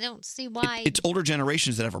 I don't see why. It's older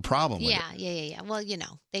generations that have a problem with it. Yeah. Well,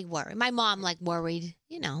 they worry. My mom worried.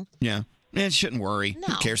 Yeah. It shouldn't worry. No.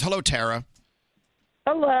 Who cares? Hello, Tara.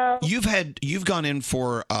 Hello. You've gone in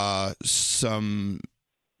for some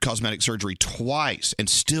cosmetic surgery twice, and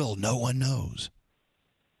still no one knows.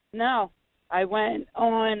 No. I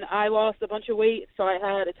lost a bunch of weight, so I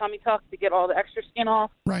had a tummy tuck to get all the extra skin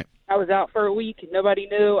off. Right. I was out for a week, and nobody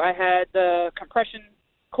knew. I had the compression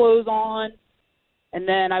clothes on, and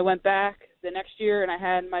then I went back the next year, and I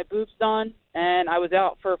had my boobs done, and I was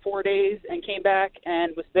out for 4 days and came back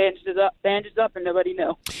and was bandaged up, and nobody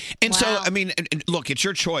knew. And so, I mean, and look, it's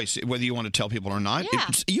your choice whether you want to tell people or not. Yeah.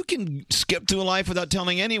 You can skip through life without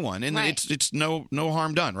telling anyone, and Right. it's no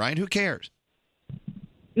harm done, right? Who cares?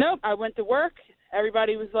 Nope. I went to work.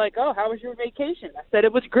 Everybody was like, "Oh, how was your vacation?" I said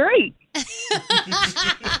it was great.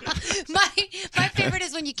 My favorite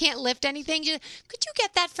is when you can't lift anything. Could you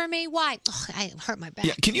get that for me? Why? Oh, I hurt my back.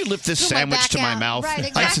 Yeah, can you lift this Threw my sandwich back to my out. mouth?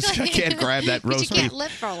 Right, I exactly. can't grab that But roast you can't beef.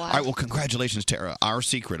 lift for a while. All right, well, congratulations, Tara. Our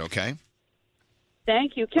secret, okay?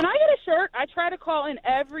 Thank you. Can I get a shirt? I try to call in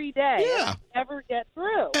every day. Yeah. I never get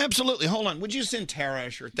through. Absolutely. Hold on. Would you send Tara a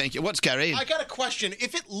shirt? Thank you. What's Gary? I got a question.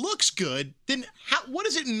 If it looks good, then what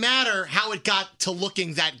does it matter how it got to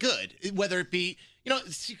looking that good? Whether it be,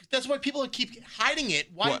 that's why people keep hiding it.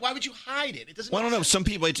 Why would you hide it? It doesn't. Well, I don't know. Some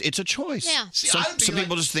people, it's a choice. Yeah. See, Some I'd be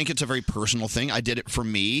people just think it's a very personal thing. I did it for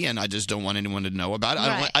me, and I just don't want anyone to know about it.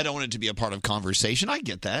 Right. I don't want it to be a part of conversation. I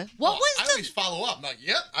get that. What was I always follow up. I'm like,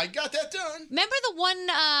 yep, I got that done. Remember the one,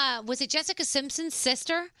 was it Jessica Simpson's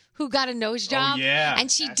sister who got a nose job? yeah.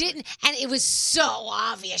 And she didn't, and it was so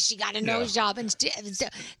obvious she got a nose job. And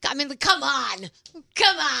come on. And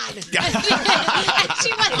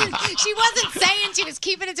she she wasn't saying, she was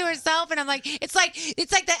keeping it to herself, and I'm like, it's like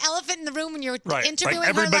the elephant in the room when you're Right. interviewing Like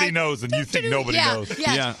her. everybody Like, knows, and you think nobody knows.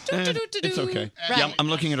 Yeah. It's okay. Right. Yeah, I'm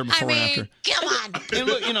looking at her before I mean, and after. come on. And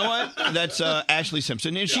look, you know what? That's Ashley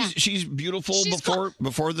Simpson, and she's beautiful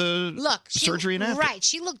before the surgery and after. Right.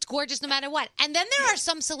 She looked gorgeous no matter what. And then there are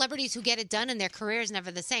some celebrities who get it done and their career is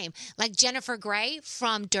never the same. Like Jennifer Grey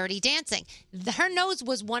from Dirty Dancing. Her nose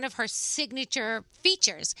was one of her signature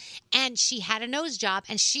features. And she had a nose job,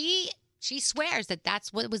 and she swears that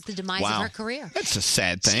that's what was the demise of her career. That's a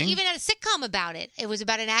sad thing. She even had a sitcom about it. It was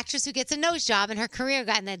about an actress who gets a nose job and her career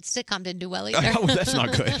got, and the sitcom didn't do well either. Oh, that's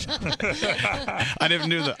not good. I didn't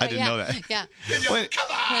know that. I didn't know that. Yeah. Wait, come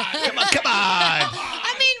on.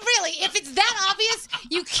 I mean, really, if it's that obvious,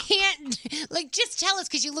 you can't, just tell us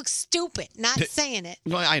because you look stupid not saying it.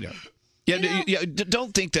 Well, I know. Yeah,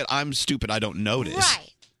 don't think that I'm stupid. I don't notice.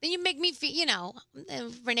 Right. Then you make me feel,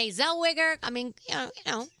 Renee Zellweger. I mean, you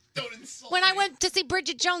know. When I went to see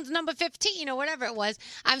Bridget Jones number 15 or whatever it was,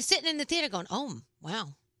 I'm sitting in the theater going, oh, wow,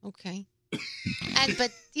 okay.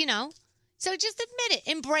 But, so just admit it.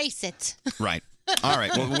 Embrace it. Right. All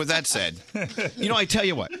right. Well, with that said, I tell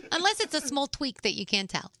you what. Unless it's a small tweak that you can't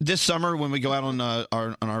tell. This summer, when we go out on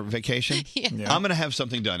our vacation, I'm going to have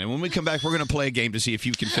something done. And when we come back, we're going to play a game to see if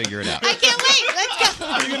you can figure it out. I can't wait. Let's go.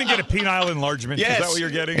 Are you going to get a penile enlargement? Yes. Is that what you're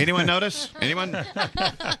getting? Anyone notice? Anyone?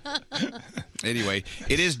 Anyway,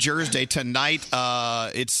 it is Jersey Day tonight.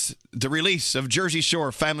 It's the release of Jersey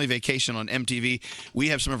Shore Family Vacation on MTV. We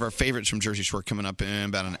have some of our favorites from Jersey Shore coming up in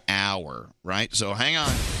about an hour, right? So hang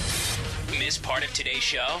on. Miss part of today's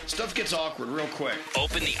show? Stuff gets awkward real quick.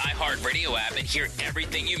 Open the iHeartRadio app and hear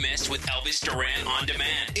everything you missed with Elvis Duran on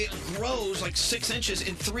demand. It grows like 6 inches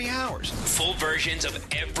in 3 hours. Full versions of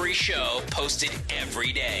every show posted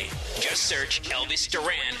every day. Just search Elvis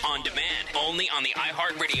Duran on demand. Only on the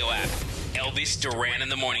iHeartRadio app. Elvis Duran in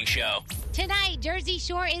the Morning Show. Tonight, Jersey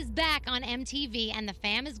Shore is back on MTV, and the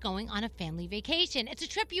fam is going on a family vacation. It's a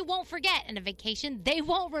trip you won't forget and a vacation they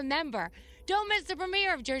won't remember. Don't miss the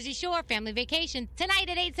premiere of Jersey Shore Family Vacation tonight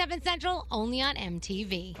at 8, 7 Central, only on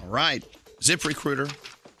MTV. All right. ZipRecruiter,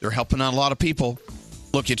 they're helping out a lot of people.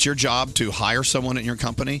 Look, it's your job to hire someone in your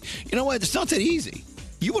company. You know what? It's not that easy.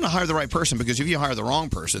 You want to hire the right person, because if you hire the wrong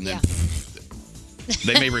person, then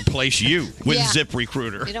they may replace you with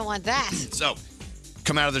ZipRecruiter. You don't want that. So,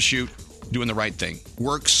 come out of the chute doing the right thing.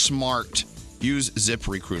 Work smart. Use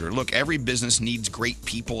ZipRecruiter. Look, every business needs great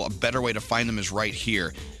people. A better way to find them is right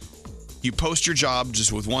here. You post your job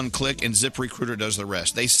just with one click, and ZipRecruiter does the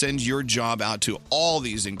rest. They send your job out to all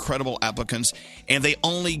these incredible applicants, and they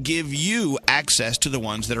only give you access to the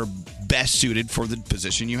ones that are best suited for the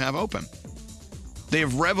position you have open. They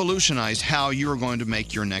have revolutionized how you are going to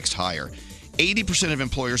make your next hire. 80% of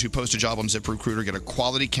employers who post a job on ZipRecruiter get a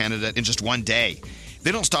quality candidate in just one day.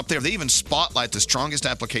 They don't stop there. They even spotlight the strongest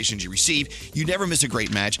applications you receive. You never miss a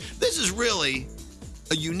great match. This is really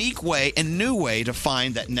a unique way and new way to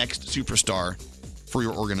find that next superstar for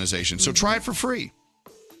your organization. So try it for free.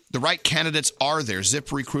 The right candidates are there.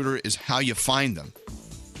 ZipRecruiter is how you find them.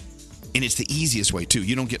 And it's the easiest way, too.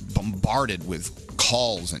 You don't get bombarded with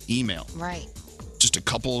calls and email. Right. Just a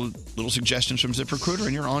couple little suggestions from ZipRecruiter,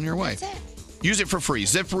 and you're on your way. That's it. Use it for free.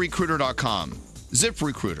 ZipRecruiter.com.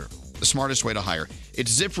 ZipRecruiter, the smartest way to hire.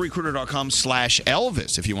 It's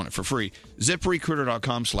ZipRecruiter.com/Elvis if you want it for free.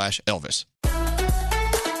 ZipRecruiter.com/Elvis.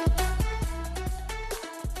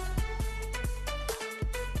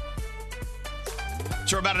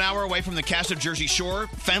 So we're about an hour away from the cast of Jersey Shore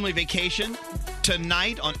Family Vacation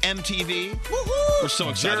tonight on MTV. Woohoo! We're so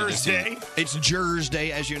excited to see it. It's Jersey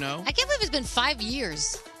Day, as you know. I can't believe it's been 5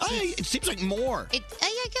 years. It seems like more. I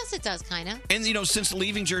guess it does, kind of. And since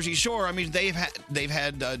leaving Jersey Shore, I mean, they've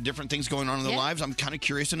had different things going on in their lives. I'm kind of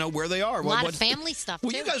curious to know where they are. A lot of family stuff.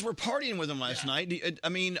 Well, you guys were partying with them last night. I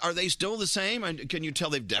mean, are they still the same? Can you tell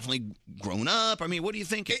they've definitely grown up? I mean, what do you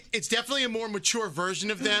think? It's definitely a more mature version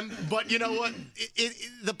of them. But you know what?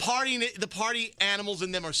 The party animals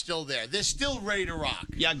in them are still there. They're still ready to rock.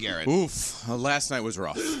 Yeah, Garrett. Oof. Last night was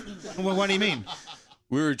rough. Well, what do you mean?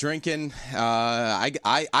 We were drinking.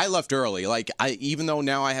 I left early. Even though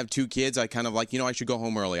now I have 2 kids, I kind of I should go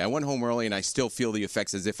home early. I went home early, and I still feel the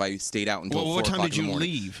effects as if I stayed out until 4 o'clock in the morning. What time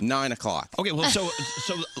did you leave? 9 o'clock. Okay, well, so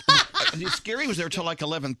Scary was there till like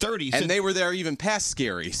 11:30. And they were there even past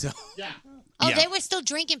Scary. So yeah. Oh, they were still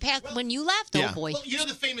drinking past when you left? Yeah. Oh, boy. Well, you know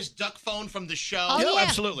the famous duck phone from the show? Oh, yeah.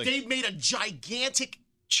 Absolutely. They made a gigantic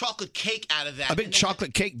chocolate cake out of that. A big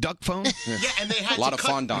chocolate cake duck phone? Yeah, and they had a lot of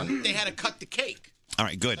fondant. They had to cut the cake. All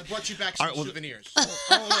right, good. I brought you back some souvenirs.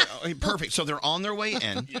 Perfect. So they're on their way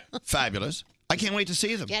in. Fabulous. I can't wait to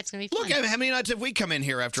see them. Yeah, it's going to be fun. Look, how many nights have we come in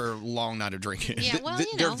here after a long night of drinking? Yeah, well, you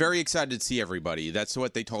They're know. very excited to see everybody. That's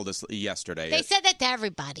what they told us yesterday. They said that to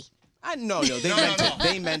everybody. No,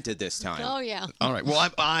 they meant it this time. Oh, yeah. All right. Well,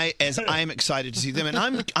 I'm excited to see them,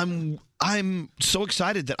 and I'm so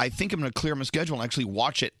excited that I think I'm going to clear my schedule and actually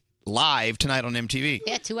watch it live tonight on MTV.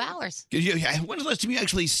 Yeah, 2 hours. When's the last time you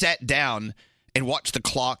actually sat down and watched the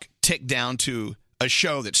clock tick down to a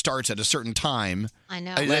show that starts at a certain time? I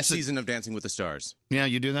know. Last season of Dancing with the Stars. Yeah,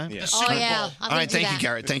 you do that? Yeah. Oh, yeah. All right, thank you,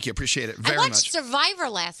 Garrett. Thank you. Appreciate it very I watched much. Survivor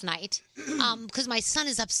last night because my son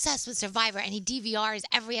is obsessed with Survivor and he DVRs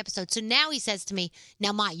every episode. So now he says to me,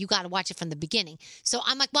 now, Ma, you got to watch it from the beginning. So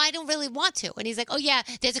I'm like, well, I don't really want to. And he's like, oh, yeah,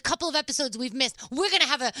 there's a couple of episodes we've missed. We're going to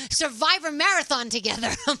have a Survivor marathon together.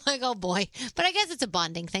 I'm like, oh, boy. But I guess it's a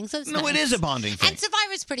bonding thing. So it's No, nice. it is a bonding thing. And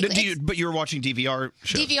Survivor's pretty good. But you were watching DVR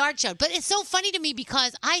shows. DVR show. But it's so funny to me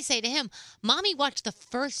because I say to him, Mommy watched the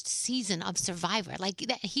first season of Survivor. Like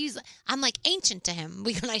that, I'm like ancient to him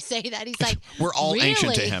when I say that. He's like, We're all really?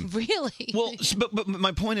 ancient to him. Really? Well, but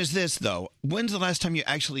my point is this, though. When's the last time you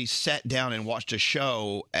actually sat down and watched a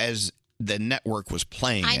show as the network was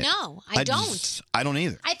playing I it? know. I don't. I don't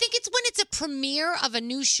either. I think it's when it's a premiere of a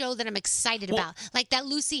new show that I'm excited about. Like that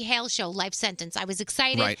Lucy Hale show, Life Sentence. I was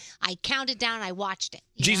excited. Right. I counted down. I watched it.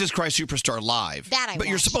 Jesus Christ Superstar live. That I But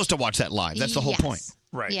you're watched. supposed to watch that live. That's the whole Yes. point.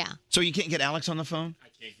 Right. Yeah. So you can't get Alex on the phone? I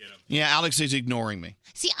can't get him. Yeah, Alex is ignoring me.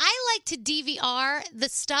 See, I like to DVR the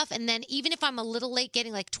stuff, and then even if I'm a little late,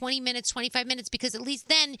 getting like 20 minutes, 25 minutes, because at least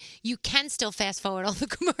then you can still fast forward all the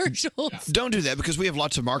commercials. Don't do that because we have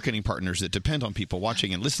lots of marketing partners that depend on people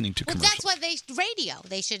watching and listening to Well, commercials. that's why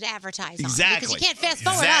they should advertise on. Exactly. Because you can't fast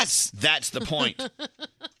forward us. That's the point.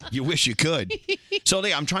 You wish you could. So,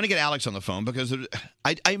 Leah, I'm trying to get Alex on the phone because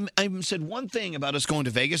I said one thing about us going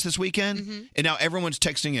to Vegas this weekend, Mm-hmm. and now everyone's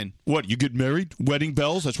texting in. What, you get married? Wedding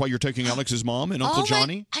bells? That's why you're taking Alex's mom and Uncle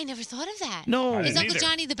Johnny? I never thought of that. No. I Is didn't Uncle either.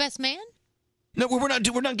 Johnny the best man? No, we're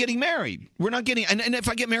not getting married. We're not getting, and if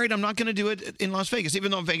I get married, I'm not going to do it in Las Vegas, even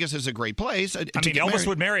though Vegas is a great place. I mean, Elvis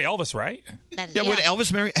would marry Elvis, right? Yeah, would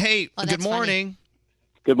Elvis marry? Hey, Oh, good that's funny. morning.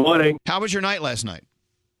 Good morning. How was your night last night?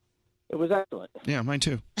 It was excellent. Yeah, mine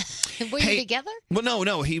too. Were you together? Well,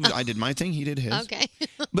 no. I did my thing. He did his. Okay.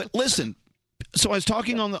 But listen, so I was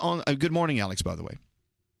talking on good morning, Alex, by the way.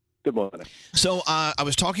 Good morning. So I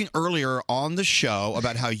was talking earlier on the show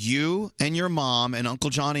about how you and your mom and Uncle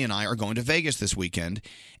Johnny and I are going to Vegas this weekend,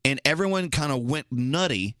 and everyone kind of went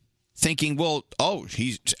nutty thinking, well,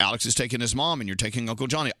 Alex is taking his mom and you're taking Uncle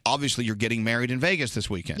Johnny. Obviously, you're getting married in Vegas this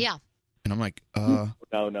weekend. Yeah. And I'm like, No.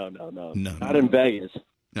 No. Not in Vegas.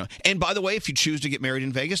 No. And by the way, if you choose to get married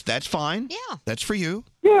in Vegas, that's fine. Yeah. That's for you.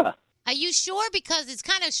 Yeah. Are you sure? Because it's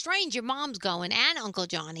kind of strange your mom's going and Uncle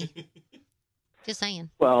Johnny. Just saying.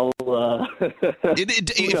 Well,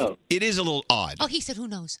 it is a little odd. Oh, he said, who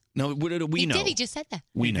knows? No, we He know. did. He just said that.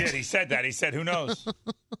 We know. He did. He said that. He said, who knows?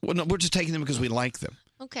 Well, no, we're just taking them because we like them.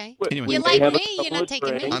 Okay. Anyway. You like me? You're not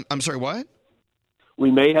taking me? I'm sorry, what?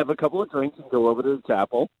 We may have a couple of drinks and go over to the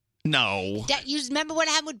chapel. No. That, you remember what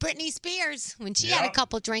happened with Britney Spears when she had a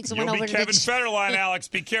couple drinks and You'll went be over Kevin to the. Federline, Alex.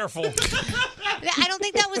 Be careful. I don't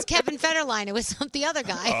think that was Kevin Federline. It was the other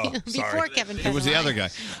guy Oh, before sorry. Kevin Federline. It was the other guy.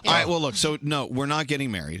 All right. Well, look. So no, we're not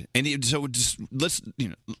getting married, and so just let's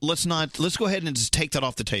go ahead and just take that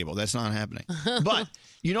off the table. That's not happening. But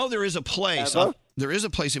there is a place. There is a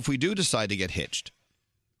place if we do decide to get hitched.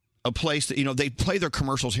 A place that they play their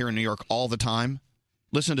commercials here in New York all the time.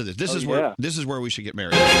 Listen to this. This is where we should get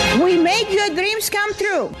married. We make your dreams come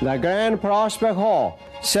true. The Grand Prospect Hall,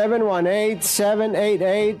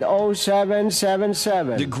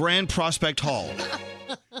 718-788-0777. The Grand Prospect Hall.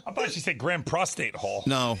 I thought you said Grand Prostate Hall.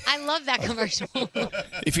 No. I love that commercial.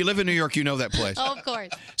 If you live in New York, you know that place. Oh, of course.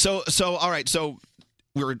 So all right. So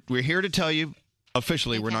we're here to tell you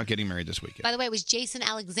officially we're not getting married this weekend. By the way, it was Jason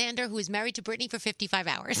Alexander who was married to Britney for 55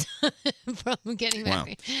 hours from getting Wow.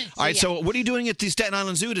 married. All right. So what are you doing at the Staten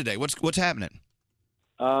Island Zoo today? What's happening?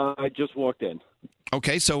 I just walked in.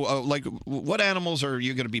 Okay. So what animals are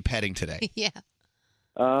you going to be petting today? Yeah.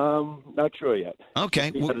 Not sure yet.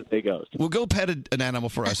 Okay. See how the day goes. We'll go pet an animal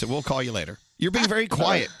for us, and we'll call you later. You're being very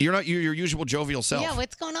quiet. You're not your usual jovial self. Yeah,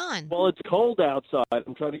 what's going on? Well, it's cold outside.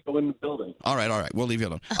 I'm trying to go in the building. All right. We'll leave you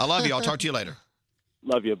alone. I love you. I'll talk to you later.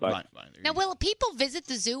 Love you. Bye. Now, will people visit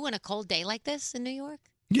the zoo on a cold day like this in New York?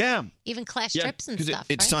 Yeah. Even class Yeah, trips and 'cause stuff,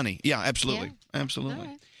 it's right? sunny. Yeah, absolutely. Yeah. Absolutely. All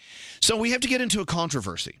right. So we have to get into a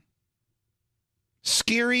controversy.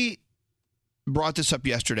 Scary brought this up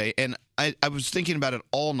yesterday, and I was thinking about it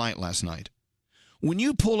all night last night. When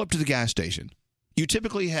you pull up to the gas station, you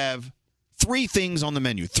typically have 3 things on the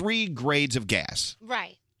menu, 3 grades of gas.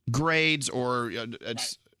 Right. Grades or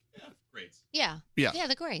it's Yeah. Yeah.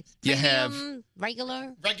 The grades. You have- Premium,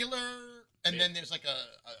 regular. And then there's like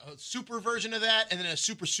a super version of that, and then a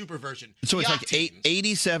super version. So it's The like Octane.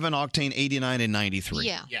 87, Octane, 89, and 93.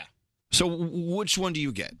 Yeah. Yeah. So which one do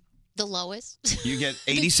you get? The lowest. You get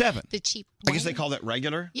 87. The cheap I guess they call that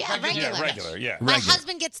regular? Yeah, regular. Yeah. My Regular.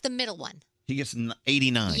 husband gets the middle one. He gets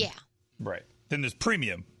 89. Yeah. Right. Then there's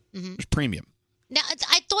premium. There's premium. Now,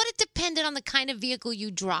 I thought it depended on the kind of vehicle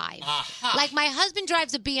you drive. Like, my husband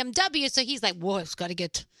drives a BMW, so he's like, whoa, it's got to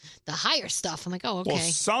get the higher stuff. I'm like, oh, okay. Well,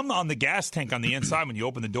 some on the gas tank on the inside, when you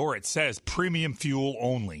open the door, it says premium fuel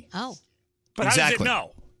only. Oh. But how does Exactly. it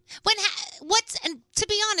know? And to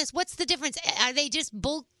be honest, what's the difference? Are they just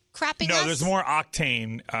bull crapping No, us? there's more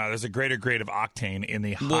octane. There's a greater grade of octane in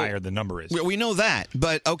the higher the number is. We know that,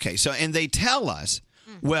 but okay. So, and they tell us,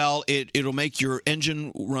 well, it'll make your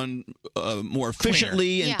engine run more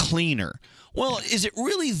efficiently and cleaner. Well, is it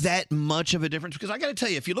really that much of a difference? Because I got to tell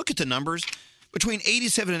you, if you look at the numbers between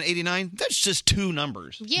 87 and 89, that's just two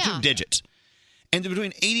numbers, two digits. And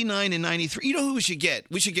between 89 and 93, you know who we should get?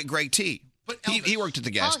 We should get Greg T. He worked at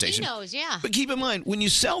the gas station. He knows, yeah. But keep in mind, when you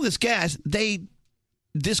sell this gas,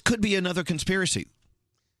 this could be another conspiracy.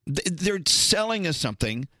 They're selling us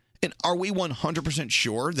something, and are we 100%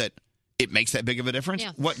 sure that it makes that big of a difference?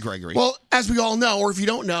 Yeah. What, Gregory? Well, as we all know, or if you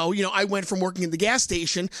don't know, I went from working at the gas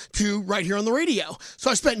station to right here on the radio.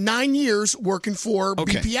 So I spent 9 years working for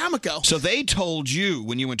BP Amoco. So they told you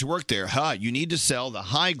when you went to work there, you need to sell the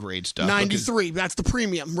high grade stuff. 93, that's the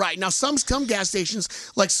premium, right? Now some gas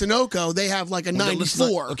stations like Sunoco, they have like a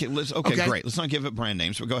 94. Okay, great. Let's not give it brand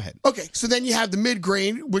names, but go ahead. Okay, so then you have the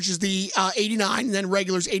mid-grade, which is the 89, and then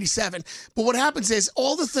regular's 87. But what happens is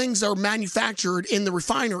all the things are manufactured in the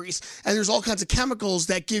refineries, and there's all kinds of chemicals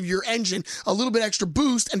that give your engine a little bit extra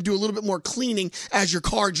boost and do a little bit more cleaning as your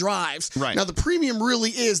car drives. Right. Now, the premium really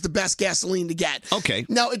is the best gasoline to get. Okay.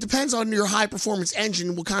 Now, it depends on your high-performance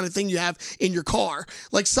engine, what kind of thing you have in your car.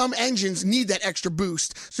 Like some engines need that extra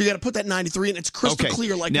boost, so you got to put that 93 in. It's crystal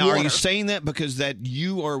clear like now, water. are you saying that because that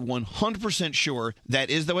you are 100% sure that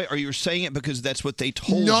is the way, or you're saying it because that's what they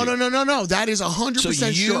told you? No. That is 100% So sure.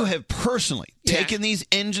 you have personally taken these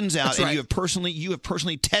engines out, That's and right. you have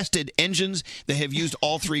personally tested engines that have used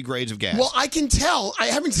all three grades of gas. Well, I can tell. I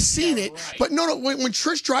haven't seen it, but no. When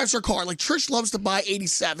Trish drives her car, like Trish loves to buy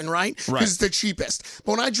 87, right? Because Right. it's the cheapest.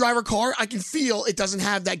 But when I drive her car, I can feel it doesn't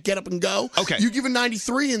have that get up and go. Okay. You give a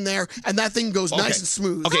 93 in there, and that thing goes nice and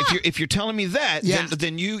smooth. Okay, if you're telling me that, Yeah.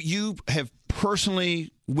 then you have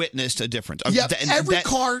personally witnessed a difference. Yep, every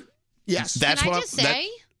car. Yes. That's Can I what just say?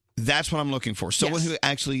 that's what I'm looking for. Someone Yes. who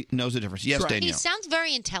actually knows the difference. Yes, He Danielle. sounds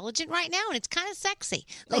very intelligent right now, and it's kind of sexy.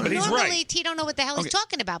 Like, but he's normally, right. T don't know what the hell he's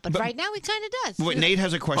talking about, but right now he kind of does. Wait, Nate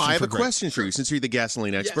has a question I have for a Greg. question for you, since you're the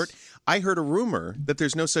gasoline expert. I heard a rumor that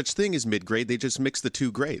there's no such thing as mid-grade. They just mix the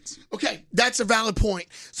two grades. Okay, that's a valid point.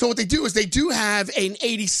 So what they do is they do have an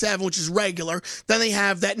 87, which is regular. Then they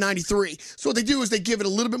have that 93. So what they do is they give it a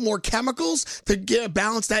little bit more chemicals to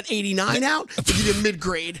balance that 89 out to give you a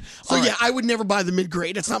mid-grade. So All right. I would never buy the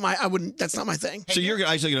mid-grade. That's not my. That's not my thing. So you're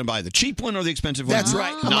actually going to buy the cheap one or the expensive one? That's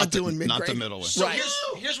right. I'm not the, doing Not the mid-grade. middle one. So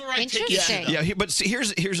here's where I take issue. Yeah, but see,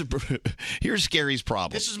 here's Scary's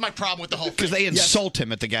problem. This is my problem with the whole thing. Because they insult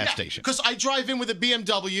him at the gas station. Because I drive in with a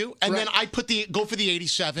BMW, and then I go for the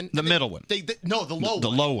 87. The middle one. No, the low one. The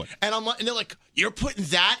low one. And and they're like, you're putting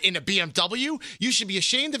that in a BMW? You should be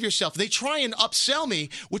ashamed of yourself. They try and upsell me,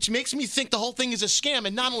 which makes me think the whole thing is a scam.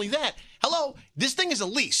 And not only that, hello, this thing is a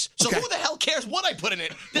lease. So who the hell cares what I put in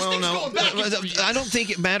it? This thing's going back. I don't think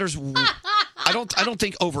it matters. I don't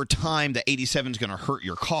think over time the 87 is going to hurt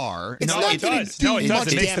your car. It does. No, it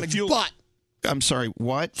does. It makes the fuel. I'm sorry.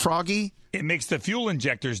 What, Froggy? It makes the fuel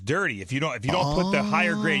injectors dirty. If you don't put the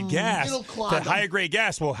higher grade gas, It'll clog the them. higher grade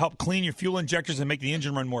gas will help clean your fuel injectors and make the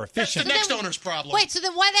engine run more efficient. That's the next owner's problem. Wait, so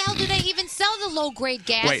then why the hell do they even sell the low grade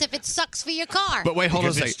gas Wait. if it sucks for your car? But wait, hold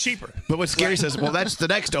on a Because second. it's cheaper. But what Scary says, well, that's the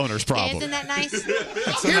next owner's problem. Isn't that nice?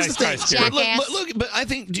 That's a Here's nice the guy, thing, Scary. Jackass. Look, but I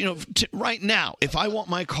think right now, if I want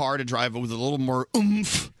my car to drive with a little more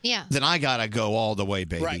oomph, Yeah. then I gotta go all the way,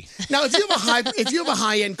 baby. Right. Now, if you have a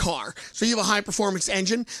high end car, so you have a high performance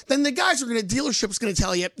engine, then the guys are going to dealership's going to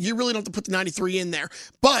tell you really don't have to put the 93 in there.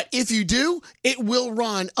 But if you do, it will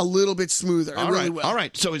run a little bit smoother. It All really right. will. All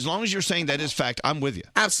right. So as long as you're saying that is fact, I'm with you.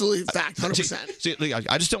 Absolutely fact, 100%. See,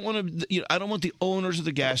 I just don't want to. I don't want the owners of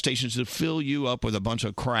the gas stations to fill you up with a bunch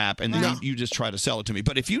of crap, and then you just try to sell it to me.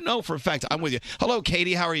 But if you know for a fact, I'm with you. Hello,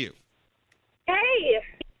 Katie. How are you? Hey.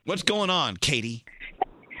 What's going on, Katie?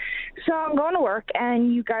 So I'm going to work,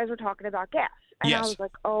 and you guys were talking about gas. And Yes. I was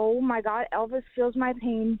like, oh, my God, Elvis feels my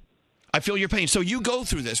pain. I feel your pain. So you go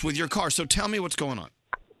through this with your car. So tell me what's going on.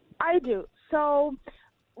 I do. So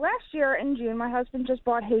last year in June, my husband just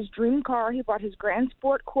bought his dream car. He bought his Grand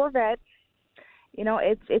Sport Corvette. You know,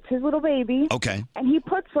 it's his little baby. Okay. And he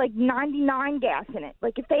puts like 99 gas in it.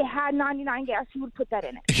 Like if they had 99 gas, he would put that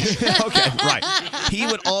in it. Okay, right. He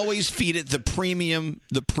would always feed it the premium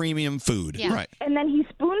food. Yeah. Right. And then he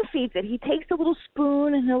spoon feeds it. He takes a little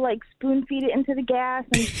spoon and he'll like spoon feed it into the gas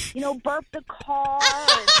and, you know, burp the car.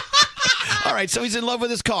 All right, so he's in love with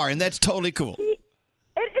his car, and that's totally cool.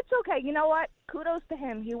 It's okay. You know what? Kudos to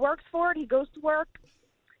him. He works for it. He goes to work.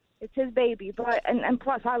 It's his baby. But and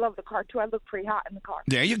plus, I love the car, too. I look pretty hot in the car.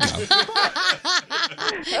 There you go.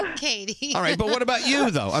 Katie. All right, but what about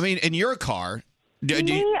you, though? I mean, in your car, do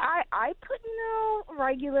Me, you, I put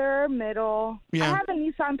regular, middle. Yeah. I have a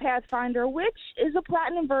Nissan Pathfinder, which is a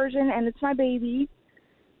platinum version, and it's my baby.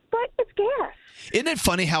 But it's gas. isn't it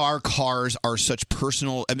funny how our cars are such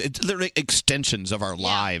personal, I mean, they're like extensions of our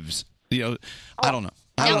lives? You know, I don't know.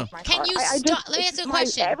 I don't know. Can you I start? just- Let me ask you a my-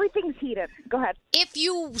 question. Everything's heated. Go ahead. If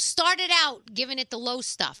you started out giving it the low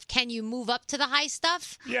stuff, can you move up to the high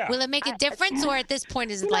stuff? Yeah. Will it make a difference, or at this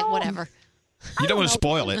point is it like whatever? You don't want to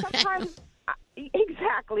spoil it. Sometimes,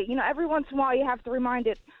 exactly. You know, every once in a while you have to remind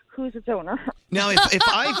it who's its owner. Now, if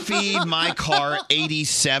I feed my car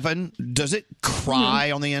 87, does it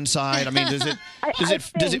cry on the inside? I mean, does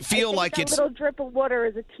it feel like that it's? little drip of water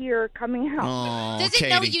is a tear coming out. Oh, Does it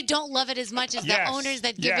know Katie. you don't love it as much as Yes, the owners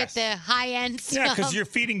that give yes. it the high end stuff? Yeah, because you're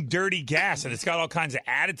feeding dirty gas, and it's got all kinds of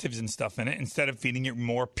additives and stuff in it instead of feeding it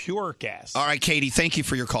more pure gas. All right, Katie, thank you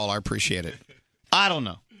for your call. I appreciate it. I don't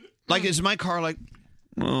know. Like, is my car like,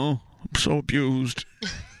 oh, I'm so abused.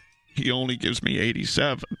 He only gives me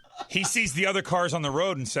 87. He sees the other cars on the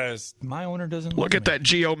road and says, "My owner doesn't Look at that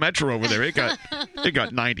Geo Metro over there. It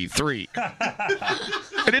got 93.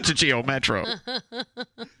 And it's a Geo Metro.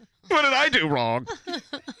 What did I do wrong?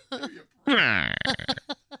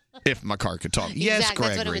 If my car could talk. Yes,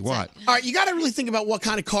 Gregory, what? All right, you got to really think about what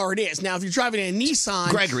kind of car it is. Now, if you're driving a Nissan,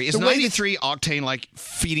 Gregory, is the way 93 octane like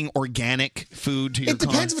feeding organic food to your it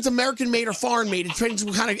depends car? if it's American made or foreign made. It depends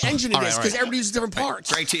what kind of engine it All right, is all because right. everybody uses different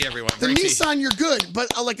parts. Great tea, everyone. The Great tea. Nissan, you're good,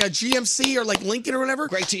 but like a GMC or like Lincoln or whatever.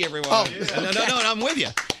 Great tea, everyone. Oh, No, I'm with you.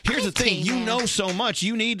 Here's the thing. You know so much.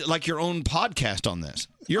 You need like your own podcast on this.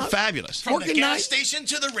 You're fabulous. From the gas station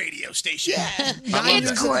to the radio station. Yeah.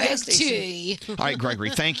 It's Greg T. All right,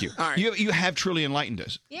 Gregory, thank you. All right. You have truly enlightened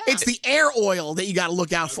us. It's the air oil that you got to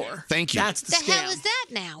look out for. Thank you. That's the The scam. hell is that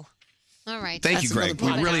now? All right. Thank you, That's Greg.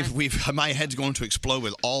 another My head's going to explode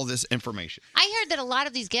with all this information. I heard that a lot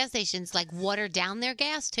of these gas stations like water down their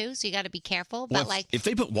gas too, so you got to be careful. But Well, like, if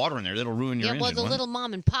they put water in there, that'll ruin your yeah, engine. well, the won't it? little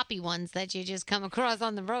mom and poppy ones that you just come across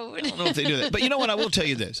on the road. I don't know if they do that. But you know what? I will tell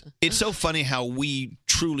you this. It's so funny how we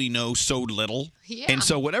truly know so little. Yeah. And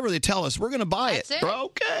so whatever they tell us, we're going to buy That's it. We're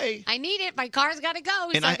okay. I need it. My car's got to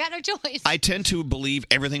go, And so I I- got no choice. I tend to believe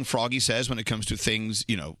everything Froggy says when it comes to things,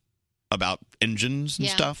 about engines and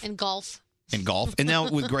yeah, stuff. and golf. And golf. And now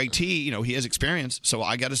with Greg T, he has experience. So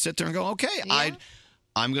I got to sit there and go, okay,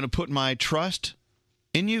 I'm going to put my trust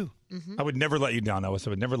in you. I would never let you down, Elvis. I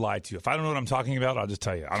would never lie to you. If I don't know what I'm talking about, I'll just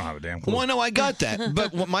tell you. I don't have a damn clue. Well, no, I got that.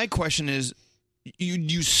 But what my question is,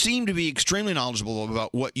 you seem to be extremely knowledgeable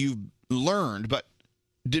about what you've learned, but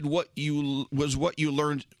was what you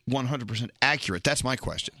learned 100% accurate? That's my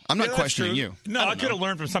question. I'm not Yeah, that's questioning true. you. No, I could have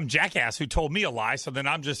learned from some jackass who told me a lie, so then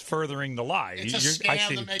I'm just furthering the lie. It's a I scam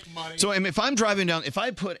see. to make money. So if I'm driving down, if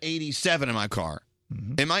I put 87 in my car,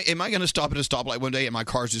 am I going to stop at a stoplight one day and my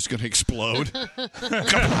car's just going to explode?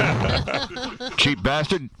 Cheap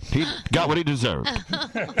bastard. He got what he deserved.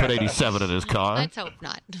 Put 87 in his car. Let's hope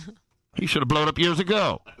not. He should have blown up years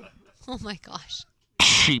ago. Oh my gosh.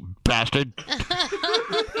 Cheap bastard.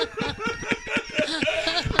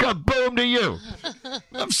 Kaboom to you.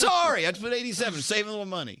 I'm sorry. I put 87, save a little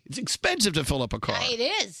money. It's expensive to fill up a car. It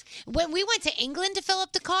is. When we went to England to fill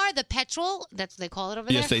up the car, the petrol, that's what they call it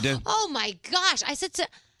over Yes, there. they do. Oh my gosh. I said,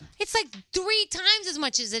 it's like 3 times as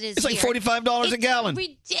much as it is It's like here. $45 a It's gallon.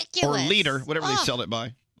 ridiculous. Or liter, whatever they Oh, sell it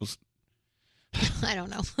by. I don't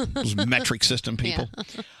know. Those metric system people.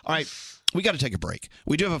 Yeah. All right, we got to take a break.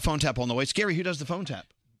 We do have a phone tap on the way. Scary, who does the phone tap?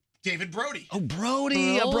 David Brody. Oh,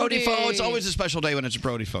 Brody. A Brody phone. It's always a special day when it's a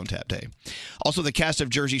Brody phone tap day. Also, the cast of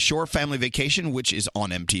Jersey Shore Family Vacation, which is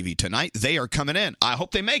on MTV tonight, they are coming in. I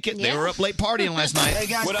hope they make it. They Yeah. were up late partying last night. Hey,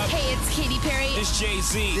 guys. What up? Hey, it's Katy Perry. It's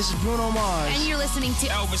Jay-Z. This is Bruno Mars. And you're listening to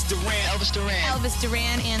Elvis Duran. Elvis Duran. Elvis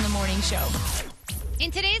Duran and the Morning Show. In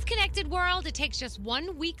today's connected world, it takes just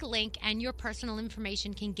one weak link and your personal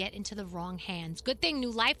information can get into the wrong hands. Good thing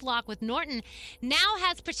new LifeLock with Norton now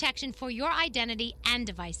has protection for your identity and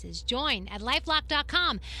devices. Join at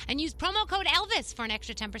LifeLock.com and use promo code Elvis for an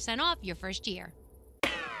extra 10% off your first year.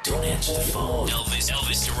 Don't answer the phone.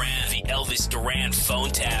 Elvis Duran, the Elvis Duran phone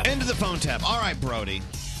tap. Into the phone tap. All right, Brody.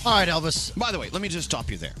 All right, Elvis. By the way, let me just stop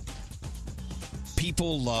you there.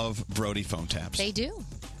 People love Brody phone taps. They do.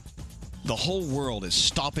 The whole world is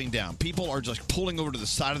stopping down. People are just pulling over to the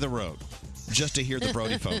side of the road just to hear the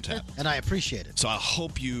Brody phone tap. And I appreciate it. So I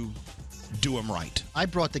hope you do them right. I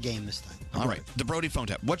brought the game this time. All right, the Brody phone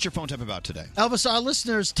tap. What's your phone tap about today? Elvis, our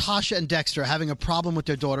listeners, Tasha and Dexter, are having a problem with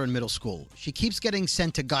their daughter in middle school. She keeps getting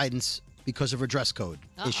sent to guidance because of her dress code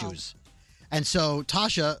issues. And so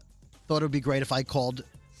Tasha thought it would be great if I called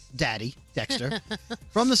Daddy, Dexter,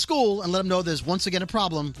 from the school and let him know there's once again a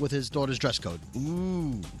problem with his daughter's dress code.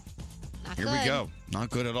 Ooh. Here we go. Not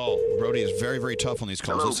good at all. Brody is very, very tough on these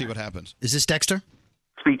calls. Let's see what happens. Is this Dexter?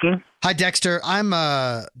 Speaking. Hi, Dexter. I'm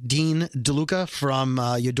Dean DeLuca from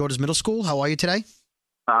your daughter's middle school. How are you today?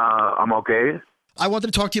 I'm okay. I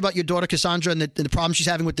wanted to talk to you about your daughter, Cassandra, and the problem she's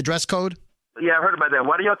having with the dress code. Yeah, I heard about that.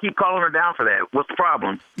 Why do y'all keep calling her down for that? What's the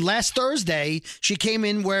problem? Last Thursday, she came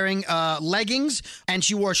in wearing leggings, and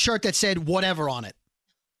she wore a shirt that said whatever on it.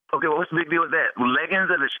 Okay, well, what's the big deal with that? Leggings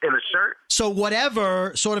and a shirt? So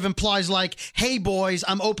whatever sort of implies like, hey, boys,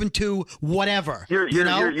 I'm open to whatever. You're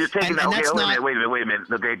taking that. Okay, wait a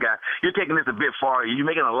minute. Okay, guy. You're taking this a bit far. You're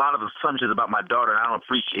making a lot of assumptions about my daughter, and I don't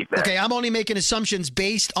appreciate that. Okay, I'm only making assumptions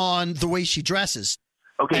based on the way she dresses.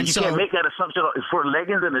 Okay, and you can't make that assumption for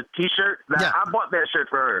leggings and a T-shirt. Now, I bought that shirt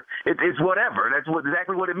for her. It's whatever. That's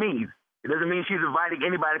exactly what it means. It doesn't mean she's inviting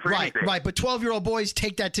anybody for anything. Right, but 12-year-old boys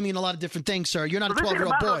take that to mean a lot of different things, sir. You're not a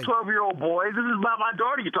 12-year-old boy. This is about 12-year-old boys. This is about my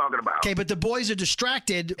daughter you're talking about. Okay, but the boys are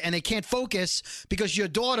distracted and they can't focus because your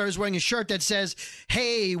daughter is wearing a shirt that says,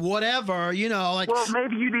 hey, whatever, you know. Like. Well,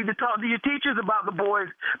 maybe you need to talk to your teachers about the boys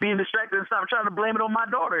being distracted and stop trying to blame it on my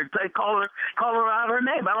daughter. Call her out her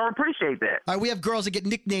name. I don't appreciate that. All right, we have girls that get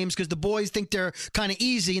nicknames because the boys think they're kind of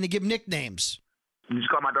easy and they give nicknames. You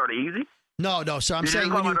just call my daughter easy? No, sir. I'm saying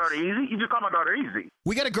you just call my daughter easy. You just call my daughter easy.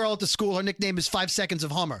 We got a girl at the school. Her nickname is 5 Seconds of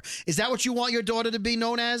Hummer. Is that what you want your daughter to be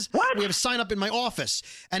known as? What? We have a sign up in my office,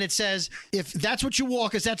 and it says, if that's what you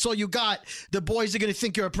want, because that's all you got, the boys are going to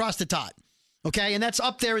think you're a prostitute. Okay, and that's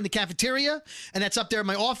up there in the cafeteria, and that's up there in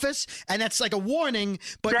my office, and that's like a warning.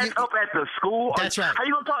 But that's up at the school? That's right. How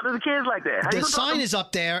you going to talk to the kids like that? The sign is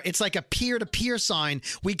up there. It's like a peer-to-peer sign.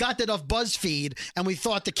 We got that off BuzzFeed, and we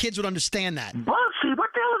thought the kids would understand that. BuzzFeed? What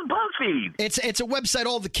the hell is BuzzFeed? It's a website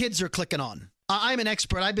all the kids are clicking on. I'm an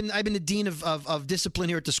expert. I've been the dean of discipline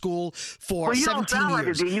here at the school for 17 years. You don't sound like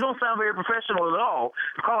a dean. You don't sound very professional at all.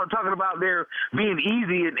 Talking about their being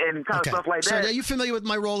easy and kind of stuff like that. So are you familiar with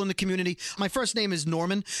my role in the community? My first name is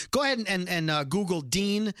Norman. Go ahead and Google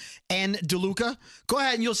Dean and DeLuca. Go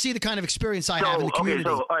ahead and you'll see the kind of experience I have in the community.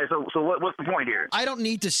 Okay, all right, so what's the point here? I don't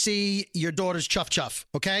need to see your daughter's chuff,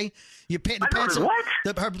 okay?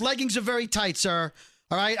 Her leggings are very tight, sir.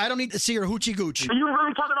 All right, I don't need to see her hoochie gooch. Are you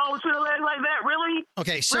really talking all the legs like that? Really?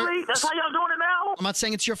 Okay, sir. Really? That's how y'all doing it now? I'm not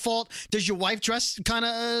saying it's your fault. Does your wife dress kind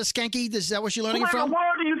of skanky? Is that where she's learning it from? Who in the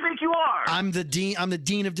world do you think you are? I'm the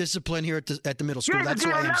dean of discipline here at the middle school. That's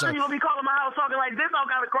who I am, sir. You're gonna be calling my house talking like this, all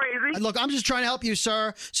kind of crazy. Look, I'm just trying to help you,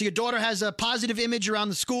 sir. So your daughter has a positive image around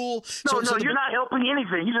the school. No, you're not helping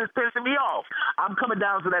anything. You're just pissing me off. I'm coming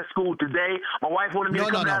down to that school today. My wife wanted me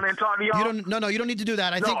to come down there and talk to y'all. You don't need to do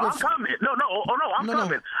that. I'm coming. I'm coming.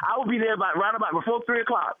 I will be there round about before 3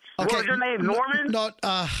 o'clock. Okay. What is your name, Norman? No,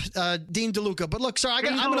 Dean DeLuca. But look, sir, I'm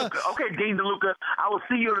gonna. Okay, Dean DeLuca. I will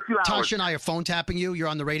see you in a few hours. Tasha and I are phone tapping you. You're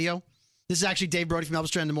on the radio. This is actually Dave Brody from Elvis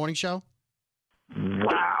Duran in the Morning Show.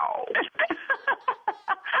 Wow.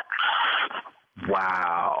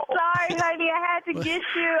 Wow. Sorry, honey, I had to get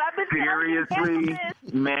you. I've been seriously,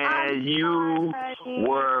 man, you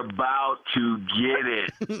were about to get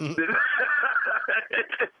it.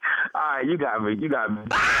 All right, you got me.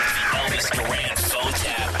 Elvis Duran phone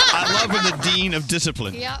tap. I love when the dean of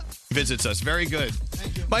discipline visits us. Very good.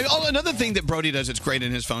 Another thing that Brody does that's great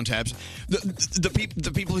in his phone taps,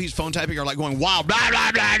 the people he's phone tapping are like going, wow, blah,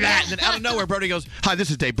 blah, blah, blah. And then out of nowhere, Brody goes, hi, this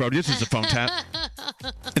is Dave Brody. This is a phone tap.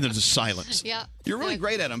 And there's a silence. Yeah. You're really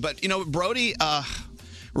great at them. But, Brody,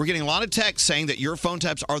 we're getting a lot of texts saying that your phone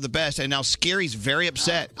taps are the best, and now Scary's very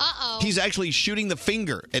upset. Uh-oh. He's actually shooting the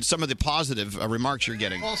finger at some of the positive remarks you're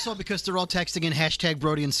getting. Also, because they're all texting in hashtag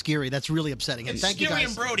Brody and Scary. That's really upsetting him. Thank you, guys.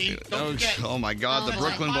 and Brody. Don't forget. Oh, my God, the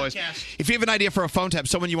Brooklyn boys. Podcast. If you have an idea for a phone tap,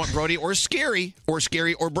 someone you want Brody or Scary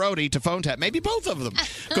or Brody to phone tap, maybe both of them,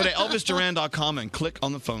 go to ElvisDuran.com and click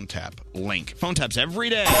on the phone tap link. Phone taps every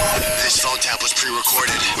day. This phone tap was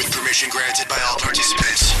pre-recorded with permission granted by all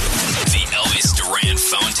participants. The Elvis Duran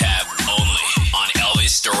phone tap only on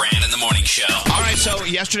Elvis Duran in the Morning Show. All right, so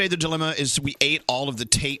yesterday the dilemma is we ate all of the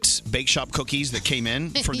Tate's Bake Shop cookies that came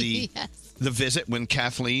in for the the visit when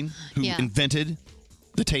Kathleen, who Yeah. invented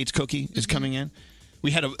the Tate's cookie, is Mm-hmm. coming in.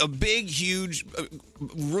 We had a big, huge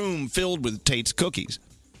room filled with Tate's cookies,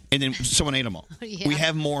 and then someone ate them all. Yeah. We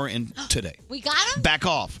have more in today. We got him? Back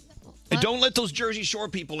off. And don't let those Jersey Shore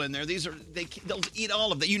people in there. They'll eat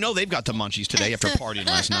all of that. You know they've got the munchies today after partying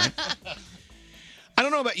last night. I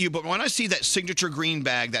don't know about you, but when I see that signature green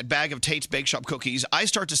bag, that bag of Tate's Bake Shop cookies, I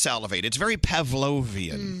start to salivate. It's very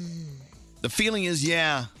Pavlovian. The feeling is,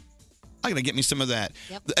 I gotta get me some of that.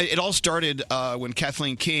 Yep. It all started when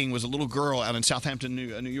Kathleen King was a little girl out in Southampton,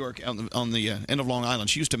 New York, on the end of Long Island.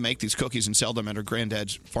 She used to make these cookies and sell them at her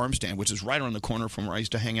granddad's farm stand, which is right around the corner from where I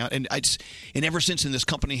used to hang out. And ever since then, this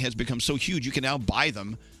company has become so huge, you can now buy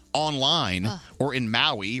them online or in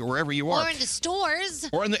Maui or wherever you are. Or in the stores.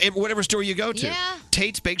 Or in whatever store you go to. Yeah.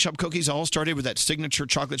 Tate's Bake Shop cookies all started with that signature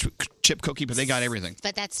chocolate chip cookie, but they got everything.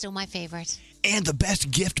 But that's still my favorite. And the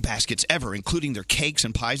best gift baskets ever, including their cakes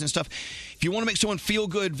and pies and stuff. If you want to make someone feel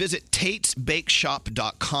good, visit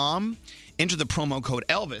Tate'sBakeShop.com. Enter the promo code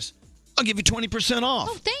Elvis. I'll give you 20% off.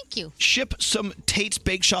 Oh, thank you. Ship some Tate's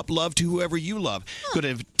Bake Shop love to whoever you love. Go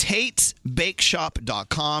to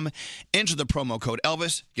Tate'sBakeShop.com. Enter the promo code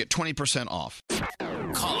Elvis. Get 20% off.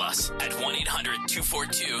 Call us at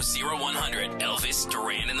 1-800-242-0100. Elvis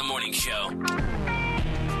Duran in the Morning Show.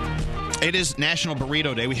 It is National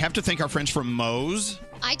Burrito Day. We have to thank our friends from Moe's.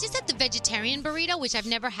 I just had the vegetarian burrito, which I've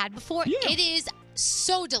never had before. It is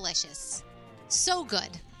so delicious. So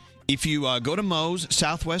good. If you go to Moe's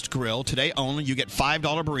Southwest Grill, today only, you get $5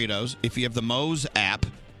 burritos. If you have the Moe's app,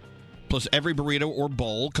 plus every burrito or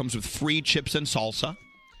bowl comes with free chips and salsa.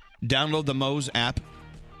 Download the Moe's app.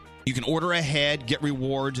 You can order ahead, get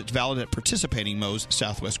rewards. It's valid at participating Moe's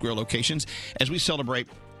Southwest Grill locations as we celebrate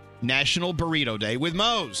National Burrito Day with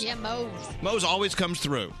Moe's. Yeah, Moe's. Moe's always comes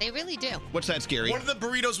through. They really do. What's that, Scary? One of the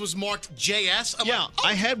burritos was marked JS. I'm like,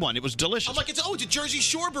 I had one. It was delicious. I'm like, it's a Jersey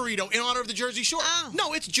Shore burrito in honor of the Jersey Shore.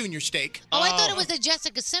 No, it's Junior Steak. Oh, I thought it was a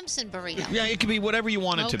Jessica Simpson burrito. Yeah, it could be whatever you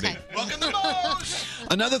want it to be. Okay. Welcome to Moe's.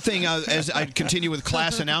 Another thing, as I continue with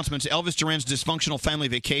class announcements, Elvis Duran's Dysfunctional Family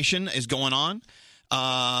Vacation is going on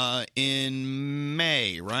in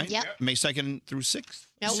May, right? Yep. May 2nd through 6th?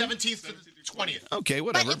 No, 17th to the 20th. Okay,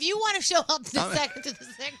 whatever. But if you want to show up the second to the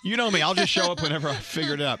sixth. You know me. I'll just show up whenever I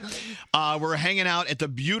figure it out. We're hanging out at the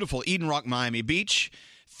beautiful Eden Rock, Miami Beach.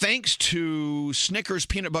 Thanks to Snickers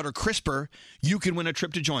Peanut Butter Crisper, you can win a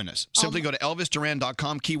trip to join us. Simply go to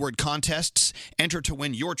ElvisDuran.com, keyword contests, enter to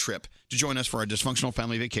win your trip to join us for our dysfunctional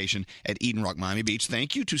family vacation at Eden Rock, Miami Beach.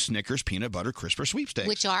 Thank you to Snickers Peanut Butter Crisper sweepstakes.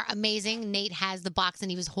 Which are amazing. Nate has the box and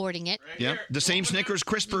he was hoarding it. Yeah, the same Snickers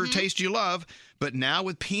Crisper taste you love, but now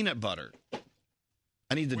with peanut butter.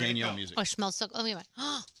 I need the Danielle music. Oh, it smells so good. Oh, wait a minute.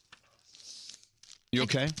 You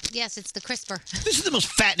okay? Yes, it's the crisper. This is the most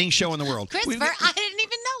fattening show in the world. Crisper? I didn't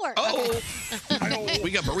even know her. Oh,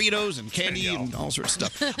 we got burritos and candy and all sorts of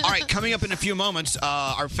stuff. All right, coming up in a few moments,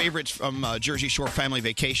 our favorites from Jersey Shore Family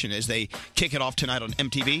Vacation as they kick it off tonight on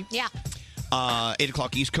MTV. Yeah. 8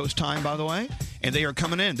 o'clock East Coast time, by the way. And they are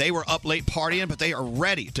coming in. They were up late partying, but they are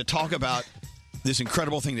ready to talk about this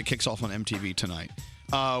incredible thing that kicks off on MTV tonight.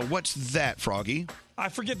 What's that, Froggy? I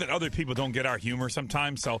forget that other people don't get our humor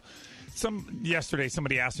sometimes, so... Yesterday,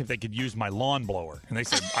 somebody asked me if they could use my lawn blower, and I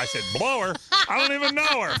said, blower? I don't even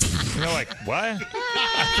know her. And they're like, what?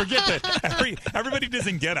 I forget that everybody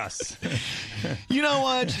doesn't get us. You know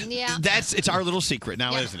what? Yeah. It's our little secret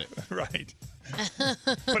now, isn't it? Right.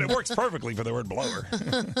 But it works perfectly for the word blower.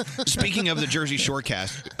 Speaking of the Jersey Shore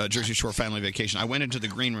cast, Jersey Shore Family Vacation, I went into the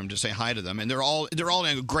green room to say hi to them, and they're all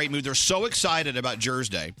in a great mood. They're so excited about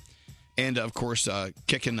Jersey Day, and of course,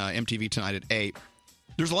 kicking MTV tonight at 8.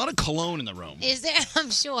 There's a lot of cologne in the room. Is there?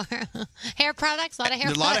 I'm sure. Hair products? A lot of hair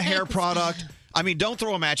There's products. a lot of hair product. I mean, don't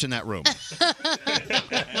throw a match in that room.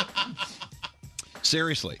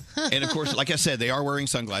 Seriously. And, of course, like I said, they are wearing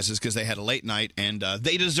sunglasses because they had a late night, and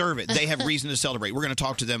they deserve it. They have reason to celebrate. We're going to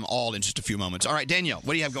talk to them all in just a few moments. All right, Danielle,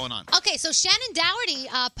 what do you have going on? Okay, so Shannon Dougherty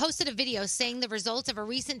posted a video saying the results of a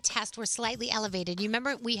recent test were slightly elevated. You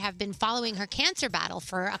remember we have been following her cancer battle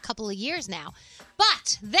for a couple of years now.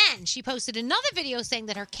 But then she posted another video saying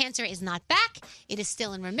that her cancer is not back. It is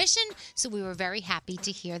still in remission. So we were very happy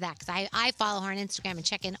to hear that because I follow her on Instagram and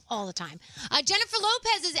check in all the time. Jennifer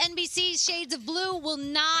Lopez's NBC's Shades of Blue will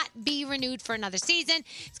not be renewed for another season.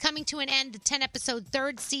 It's coming to an end, the 10-episode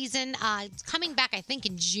third season. It's coming back, I think,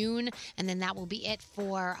 in June, and then that will be it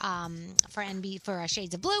for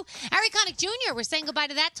Shades of Blue. Eric Connick Jr., we're saying goodbye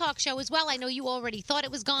to that talk show as well. I know you already thought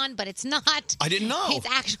it was gone, but it's not. I didn't know. It's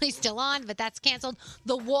actually still on, but that's canceled. Seinfeld.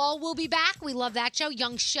 The Wall will be back. We love that show.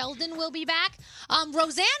 Young Sheldon will be back.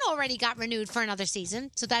 Roseanne already got renewed for another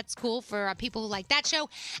season, so that's cool for people who like that show.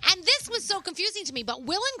 And this was so confusing to me, but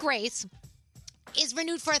Will and Grace is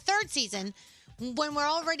renewed for a third season when we're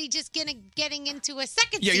already just getting into a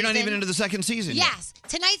second season. Yeah, you're not even into the second season yet. Yes.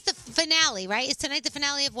 Tonight's the finale, right? Is tonight the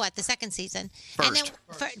finale of what? The second season? First.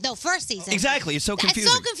 First season. Exactly. It's so confusing.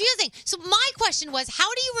 It's so confusing. So my question was, how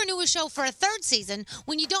do you renew a show for a third season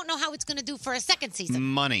when you don't know how it's going to do for a second season?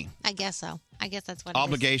 Money. I guess so. I guess that's what it is.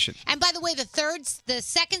 Obligation. And by the way, the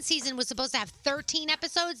second season was supposed to have 13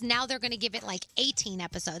 episodes. Now they're going to give it like 18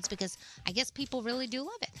 episodes because I guess people really do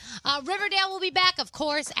love it. Riverdale will be back, of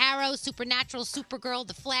course. Arrow, Supernatural, Supergirl,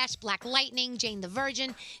 The Flash, Black Lightning, Jane the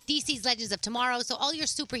Virgin, DC's Legends of Tomorrow. So all your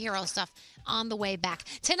superhero stuff on the way back.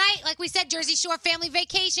 Tonight, like we said, Jersey Shore Family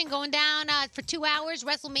Vacation going down for 2 hours.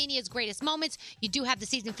 WrestleMania's greatest moments. You do have the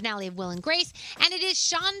season finale of Will and Grace. And it is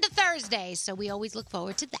Shonda Thursday, so we always look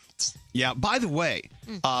forward to that. Yeah, by the way,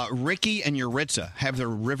 Ricky and Yuritsa have their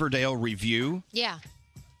Riverdale review. Yeah.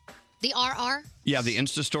 The RR? Yeah, the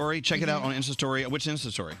Insta story. Check it out on Insta story. Which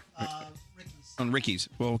Insta story? Ricky's. On Ricky's.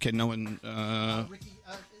 Well, okay, no one.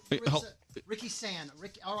 Ricky San.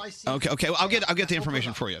 R-I-C. Okay. Well, I'll get the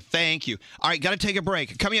information for you. Thank you. All right, got to take a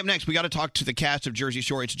break. Coming up next, we got to talk to the cast of Jersey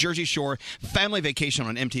Shore. It's Jersey Shore Family Vacation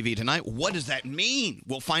on MTV tonight. What does that mean?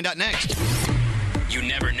 We'll find out next. You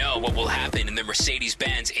never know what will happen in the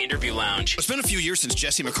Mercedes-Benz interview lounge. It's been a few years since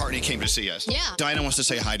Jesse McCartney came to see us. Yeah. Diana wants to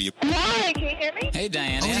say hi to you. Hi, can you hear me? Hey,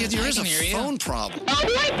 Diana. Oh, yeah, there I is a can hear you. phone problem. Oh,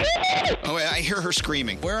 my goodness! Oh, I hear her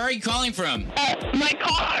screaming. Where are you calling from? My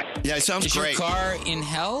car! Yeah, it sounds Is great. your car in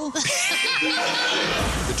hell? The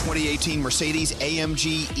 2018 Mercedes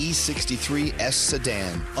AMG E63 S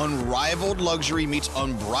sedan. Unrivaled luxury meets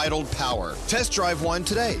unbridled power. Test drive one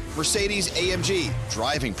today. Mercedes AMG.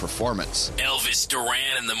 Driving performance. Elvis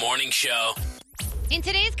Duran in the Morning Show. In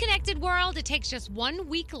today's connected world, it takes just one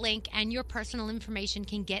weak link and your personal information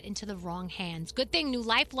can get into the wrong hands. Good thing new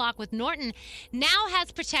LifeLock with Norton now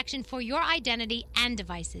has protection for your identity and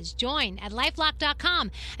devices. Join at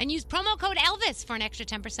LifeLock.com and use promo code Elvis for an extra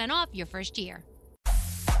 10% off your first year.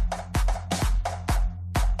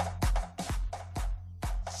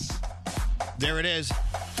 There it is.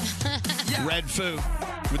 Red Foo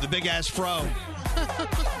with the big ass fro.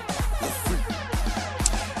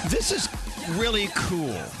 This is really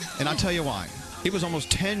cool, and I'll tell you why. It was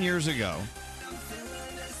almost 10 years ago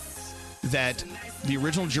that the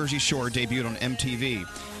original Jersey Shore debuted on MTV.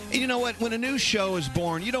 And you know what? When a new show is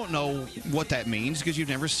born, you don't know what that means because you've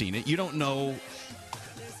never seen it. You don't know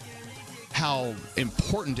how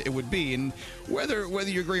important it would be, and whether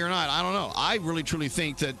you agree or not, I don't know. I really truly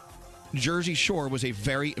think that Jersey Shore was a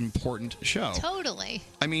very important show. Totally.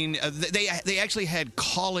 I mean, they actually had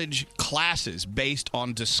college classes based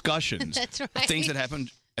on discussions. That's right. Things that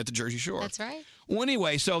happened at the Jersey Shore. That's right. Well,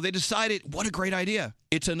 anyway, so they decided, what a great idea.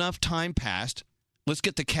 It's enough time passed. Let's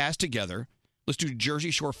get the cast together. Let's do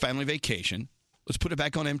Jersey Shore Family Vacation. Let's put it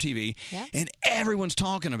back on MTV. Yeah. And everyone's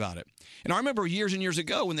talking about it. And I remember years and years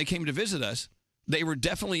ago when they came to visit us, they were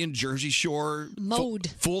definitely in Jersey Shore mode.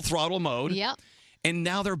 Full throttle mode. Yep. And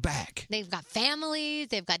now they're back. They've got families.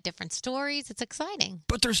 They've got different stories. It's exciting.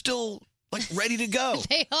 But they're still like ready to go.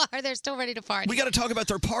 They are. They're still ready to party. We got to talk about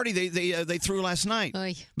their party they threw last night.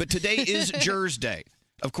 Oy. But today is Jersey Day.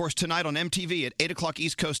 Of course, tonight on MTV at 8 o'clock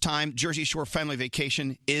East Coast time, Jersey Shore Family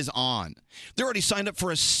Vacation is on. They're already signed up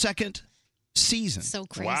for a second season. So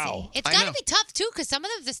crazy. Wow. It's got to be tough, too, because some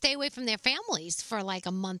of them have to stay away from their families for like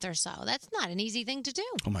a month or so. That's not an easy thing to do.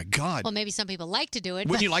 Oh, my God. Well, maybe some people like to do it.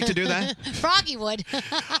 Wouldn't you like to do that? Froggy would.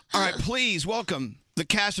 All right, please welcome the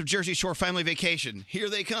cast of Jersey Shore Family Vacation. Here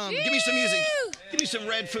they come. Give me some music. Give me some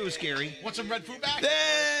Red Foo, Scary. Want some Red Foo back?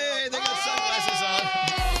 Hey, they got sunglasses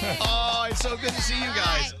on. Oh, it's so good to see you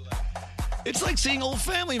guys. It's like seeing old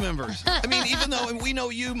family members. I mean, even though we know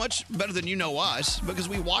you much better than you know us because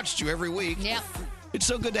we watched you every week. Yep. It's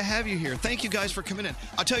so good to have you here. Thank you guys for coming in.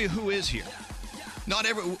 I'll tell you who is here. Not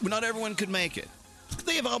everyone could make it.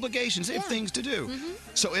 They have obligations. They have things to do. Mm-hmm.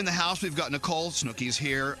 So in the house, we've got Nicole. Snooki's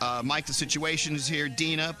here. Mike, the Situation is here.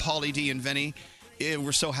 Dina, Paulie D, and Vinny.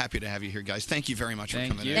 We're so happy to have you here, guys. Thank you very much for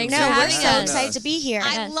coming in. Thanks for having us. So excited to be here.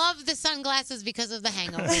 I love the sunglasses because of the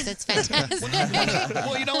hangovers. It's fantastic.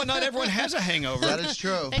 Well, you know what? Not everyone has a hangover. That is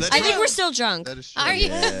true. I think we're still drunk. That is true. Are you?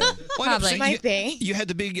 Well, Probably. so Might be. You had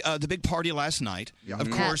the big party last night. Yeah. Of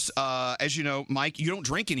Yes. course, as you know, Mike, you don't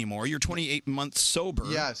drink anymore. You're 28 months sober.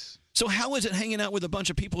 Yes. So how is it hanging out with a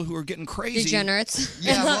bunch of people who are getting crazy? Degenerates.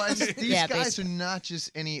 Yeah, well, and these Yeah, guys basically. are not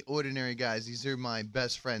just any ordinary guys. These are my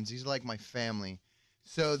best friends. These are like my family.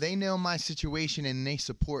 So they know my situation and they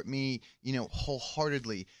support me,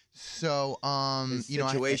 wholeheartedly. So, His you know,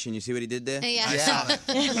 situation. You see what he did there? Yeah.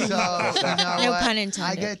 So, you know No what? pun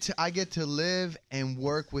intended. I get to live and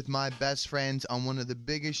work with my best friends on one of the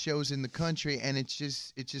biggest shows in the country, and it's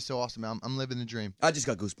just so awesome. I'm living the dream. I just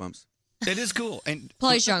got goosebumps. It is cool. And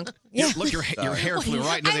Paulie's drunk. Look, your hair flew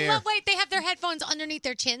right into the I air. love, wait, they have their headphones underneath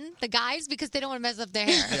their chin, the guys, because they don't want to mess up their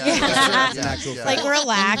hair. Like,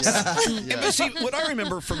 relax. But see, what I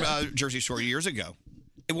remember from Jersey Shore years ago,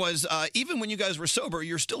 it was even when you guys were sober,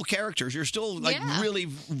 you're still characters. You're still really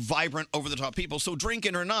vibrant, over-the-top people. So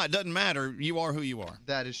drinking or not, doesn't matter. You are who you are.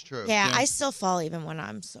 That is true. Yeah, I still fall even when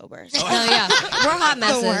I'm sober. Oh, yeah. We're hot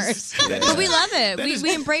messes. The worst. But we love it.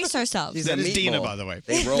 We embrace ourselves. That is Dina, by the way.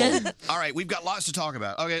 They roll. All right, we've got lots to talk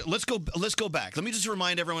about. Okay, let's go back. Let me just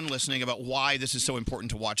remind everyone listening about why this is so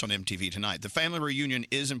important to watch on MTV tonight. The family reunion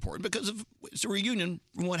is important because it's a reunion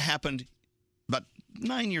from what happened about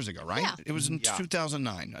 9 years ago, right? Yeah. It was in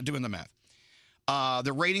 2009. I'm doing the math.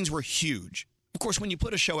 The ratings were huge. Of course, when you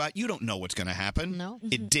put a show out, you don't know what's going to happen. No.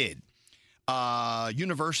 It did.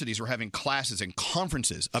 Universities were having classes and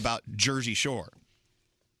conferences about Jersey Shore.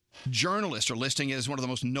 Journalists are listing it as one of the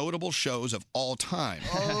most notable shows of all time.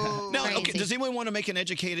 Now, okay, does anyone want to make an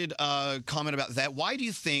educated comment about that? Why do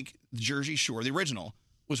you think Jersey Shore, the original,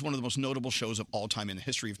 was one of the most notable shows of all time in the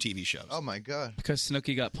history of TV shows? Oh, my God. Because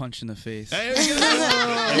Snooki got punched in the face. No, but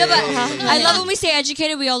I love when we say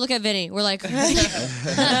educated, we all look at Vinny. We're like, we need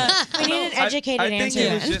an educated I think answer.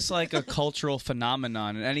 it was just like a cultural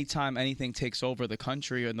phenomenon. And anytime anything takes over the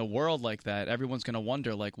country and the world like that, everyone's going to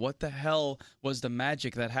wonder, like, what the hell was the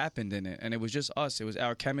magic that happened in it? And it was just us. It was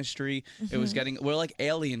our chemistry. It was we're like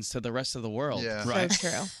aliens to the rest of the world. Yeah. Right. So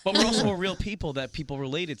true. But we're also real people that people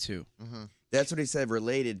related to. That's what he said,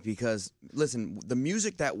 related, because, listen, the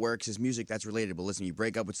music that works is music that's relatable. Listen, you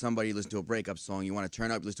break up with somebody, you listen to a breakup song. You want to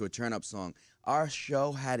turn up, listen to a turn-up song. Our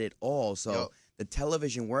show had it all. So the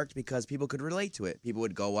television worked because people could relate to it. People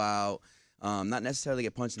would go out, not necessarily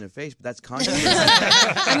get punched in the face, but that's content.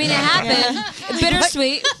 I mean, it happened.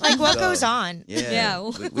 Bittersweet. Like, what goes on? Yeah.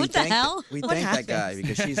 What the hell? We What thank that happened? guy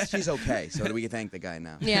because she's okay. So we can thank the guy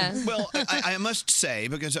now. Yeah. Well, I must say,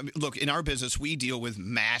 because, look, in our business, we deal with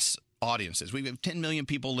mass audiences. We have 10 million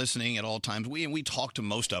people listening at all times. We talk to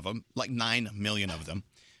most of them, like 9 million of them.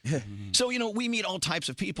 So, we meet all types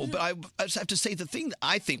of people. But I just have to say, the thing that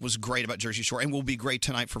I think was great about Jersey Shore and will be great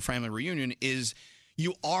tonight for Family Reunion is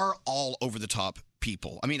you are all over the top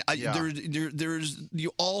people. I mean,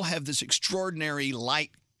 you all have this extraordinary light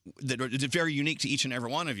that is very unique to each and every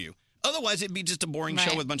one of you. Otherwise, it'd be just a boring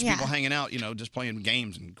show with a bunch of people hanging out, just playing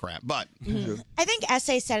games and crap. But I think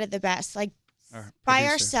S.A. said it the best. Like, by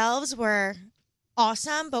ourselves, we're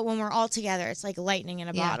awesome, but when we're all together, it's like lightning in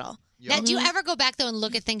a bottle. Now, do you ever go back, though, and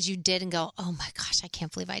look at things you did and go, oh, my gosh, I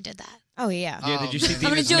can't believe I did that? Oh, yeah. Yeah, did you see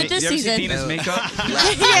I'm going to do it this season. Dina's makeup?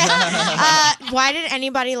 Why did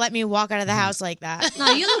anybody let me walk out of the house like that?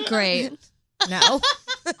 No, you look great. No.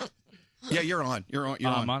 yeah, you're on. You're on.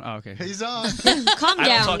 I'm on? Oh, okay. He's on. Calm I don't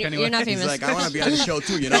down. talk anyway. You're not famous. He's like, I want to be on the show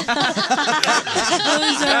too,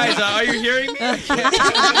 Guys, are you hearing me?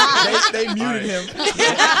 they muted him.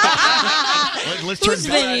 Let's Who's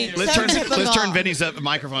Vinny? let's turn Vinny's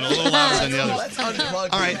microphone a little louder than the others. Let's unplug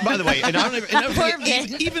All right. By the way, and Poor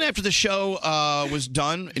Vin. even after the show was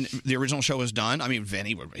done, and the original show was done. I mean,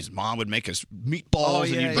 his mom would make us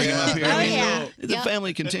meatballs, and you bring them up here. I mean, the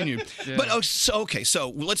family continued. But so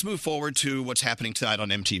let's move forward to what's happening tonight on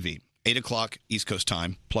MTV. 8:00 East Coast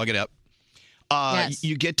time. Plug it up. Yes.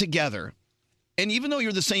 You get together, and even though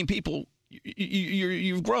you're the same people,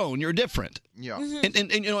 you've grown. You're different. Yeah.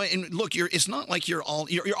 And look, it's not like you're all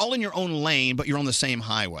in your own lane, but you're on the same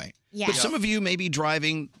highway. Yeah. But some of you may be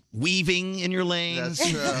driving, weaving in your lanes. That's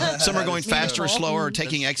true. Some are going faster or slower, or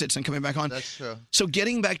taking exits and coming back on. That's true. So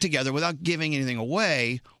getting back together without giving anything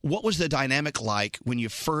away, what was the dynamic like when you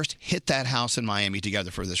first hit that house in Miami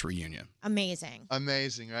together for this reunion? Amazing.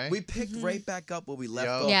 Amazing, right? We picked right back up where we left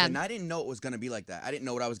off, and I didn't know it was going to be like that. I didn't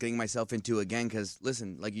know what I was getting myself into again because,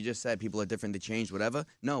 listen, like you just said, people are different, they change, whatever.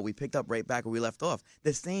 No, we picked up right back where we left off.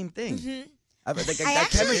 The same thing. I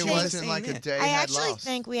actually think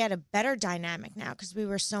think we had a better dynamic now because we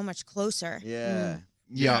were so much closer. Yeah.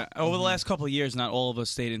 Over the last couple of years, not all of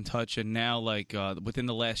us stayed in touch, and now, like within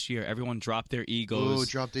the last year, everyone dropped their egos. Ooh,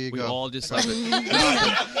 drop the ego. We all just like Wait,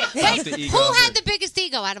 who had the biggest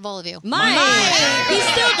ego out of all of you? Mine. He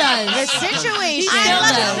still does. The situation. He still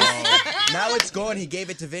does. Now it's gone. He gave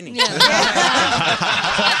it to Vinny.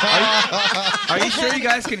 Are you sure you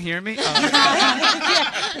guys can hear me?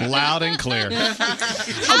 Loud and clear. How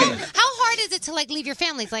hard hard is it to like leave your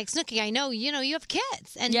family? It's like, Snooki, I know you have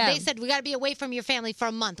kids, and Yeah. they said we got to be away from your family for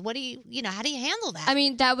a month. What do you how do you handle that? I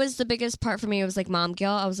mean, that was the biggest part for me. It was like mom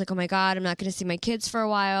guilt. I was like, oh my God, I'm not going to see my kids for a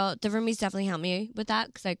while. The roomies definitely helped me with that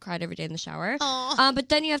because I cried every day in the shower. But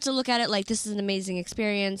then you have to look at it like this is an amazing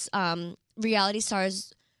experience. Reality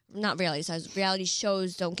shows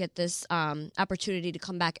don't get this opportunity to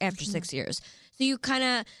come back after 6 years. So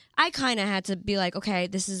I kind of had to be like, okay,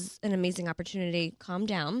 this is an amazing opportunity. Calm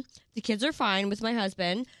down. The kids are fine with my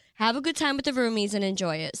husband. Have a good time with the roomies and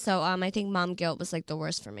enjoy it. So I think mom guilt was like the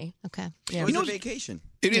worst for me. Okay. Yeah. It was a vacation.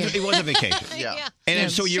 It was a vacation. Yeah.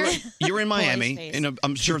 And so you're in Miami, face. and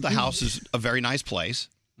I'm sure the house is a very nice place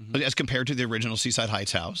as compared to the original Seaside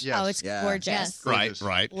Heights house. Oh, it's gorgeous.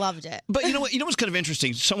 Right. Loved it. But you know what's kind of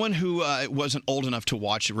interesting? Someone who wasn't old enough to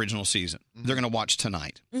watch the original season, they're going to watch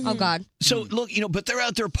tonight. Oh God. So look, but they're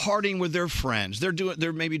out there partying with their friends.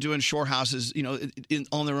 They're maybe doing shore houses,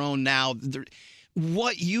 on their own now.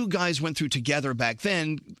 What you guys went through together back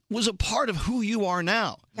then was a part of who you are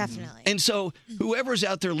now. Definitely. And so whoever's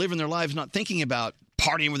out there living their lives not thinking about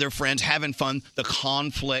partying with their friends, having fun, the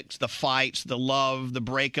conflict, the fights, the love, the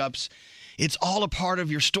breakups, it's all a part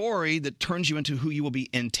of your story that turns you into who you will be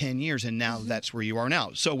in 10 years. And now that's where you are now.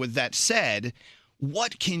 So with that said,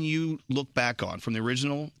 what can you look back on from the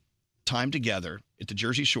original time together at the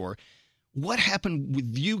Jersey Shore? What happened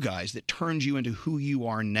with you guys that turned you into who you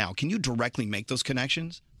are now? Can you directly make those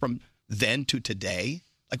connections from then to today?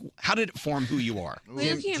 Like, how did it form who you are?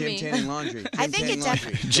 Gym, tanning, laundry. I think it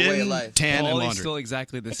definitely. Gym, tan, and Paulie's laundry. still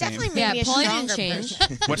exactly the same. Definitely made me a Paulie didn't stronger change.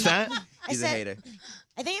 person. What's that? He's a hater.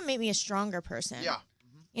 I think it made me a stronger person. Yeah.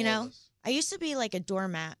 You know, I used to be like a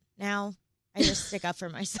doormat. Now I just stick up for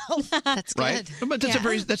myself. That's Right, but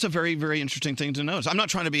that's a very, very interesting thing to know. So I'm not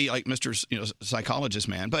trying to be like Mr. Psychologist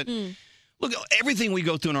man, but look, everything we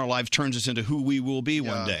go through in our lives turns us into who we will be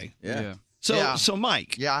one day. Yeah. So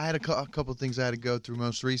Mike. Yeah, I had a couple of things I had to go through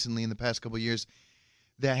most recently in the past couple of years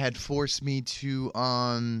that had forced me to,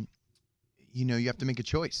 you have to make a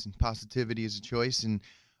choice. And positivity is a choice. And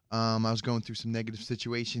I was going through some negative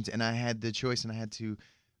situations, and I had the choice, and I had to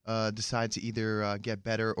decide to either get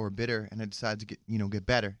better or bitter. And I decided to get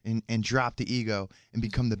better and drop the ego and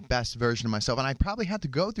become the best version of myself. And I probably had to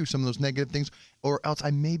go through some of those negative things, or else I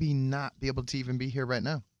maybe not be able to even be here right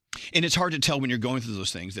now. And it's hard to tell when you're going through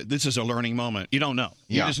those things that this is a learning moment. You don't know.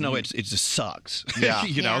 You just know it just sucks. Yeah.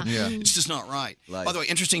 It's just not right. By the way,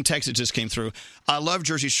 interesting text that just came through. I love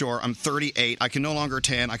Jersey Shore. I'm 38. I can no longer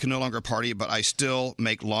tan. I can no longer party, but I still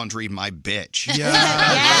make laundry my bitch. That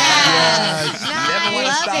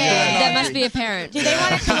must be apparent. Do they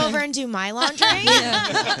want to come over and do my laundry?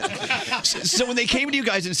 So when they came to you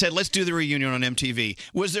guys and said, let's do the reunion on MTV,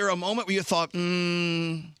 was there a moment where you thought,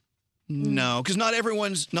 no, because not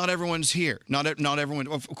everyone's here. Not everyone.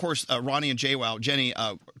 Of course, Ronnie and Jenny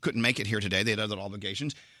couldn't make it here today. They had other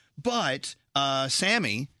obligations. But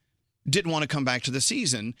Sammy didn't want to come back to the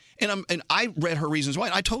season, and I read her reasons why.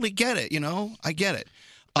 I totally get it. I get it.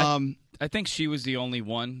 I think she was the only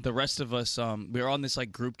one. The rest of us, we were on this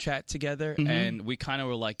like group chat together, and we kind of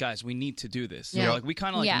were like, guys, we need to do this. Yeah. So, like we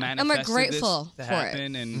kind of like manifested and we're grateful this to for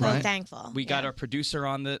happen, it. and So thankful. we got our producer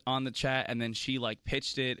on the chat, and then she like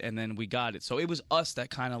pitched it, and then we got it. So it was us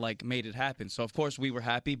that kind of like made it happen. So of course we were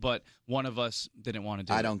happy, but one of us didn't want to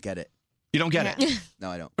do it. I don't get it. You don't get it?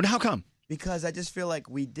 No, I don't. But how come? Because I just feel like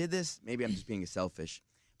we did this. Maybe I'm just being selfish.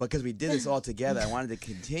 Because we did this all together, I wanted to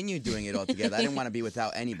continue doing it all together. I didn't want to be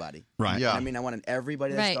without anybody. Right. Yeah. I mean, I wanted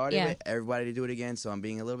everybody that started yeah. it, everybody to do it again. So I'm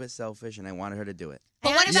being a little bit selfish, and I wanted her to do it.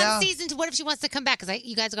 But what about season 2? What if she wants to come back? Because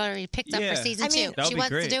you guys got already picked up for season 2. That would She be wants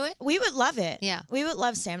great. to do it? We would love it. Yeah. We would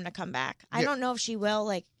love Sam to come back. I don't know if she will.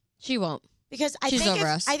 Like, she won't. Because I She's think over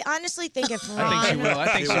if, us. I honestly think if Ron, I think she will. I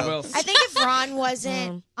think she will. I think if Ron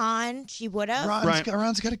wasn't on, she would have.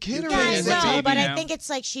 Ron's got a kid Yeah, already. I He's a know, baby but I now. think it's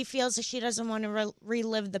like she feels that she doesn't want to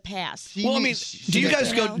relive the past. Well, I mean, do you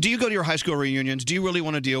guys go? Do you go to your high school reunions? Do you really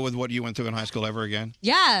want to deal with what you went through in high school ever again?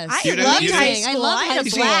 Yes. I You do? loved You do? high school. I love I had high a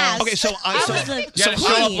school. blast. Okay, so You gotta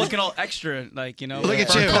show up looking all extra, like Look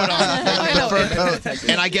at you. I know.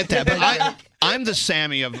 And I get that, but I'm the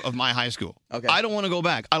Sammy of my high school. Okay. I don't want to go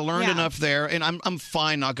back. I learned Yeah. enough there, and I'm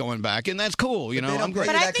fine not going back, and that's cool. They don't I'm pay great.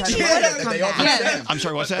 you But I that think kind she of would money. have come They back. offer Yeah. Sam. I'm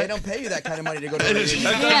sorry, what's They that? don't pay you that kind of money to go to a reunion.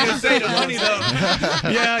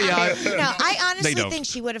 Yeah. No, I honestly don't. think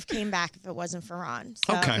she would have came back if it wasn't for Ron.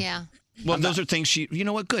 So. Okay. Yeah. Well, those are things you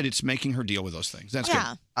know what? Good. It's making her deal with those things. That's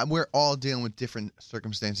Yeah. We're all dealing with different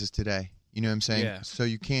circumstances today. You know what I'm saying? Yeah. So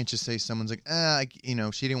you can't just say someone's like,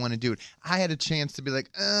 she didn't want to do it. I had a chance to be like,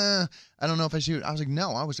 I don't know if I should. I was like,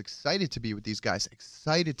 no, I was excited to be with these guys,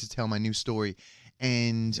 excited to tell my new story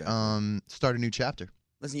and start a new chapter.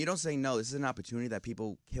 Listen, you don't say no. This is an opportunity that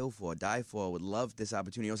people kill for, die for, would love this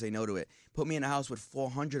opportunity. You don't say no to it. Put me in a house with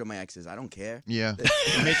 400 of my exes. I don't care. Yeah.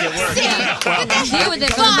 Make it work. Deal with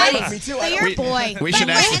it. Me too. But you're a boy. We should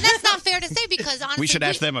ask. And that's not fair to say because honestly, We should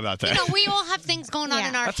ask them about that. You know, we all have things going on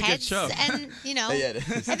in our That's a good heads, show. and you know, Yeah, it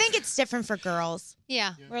is. I think it's different for girls.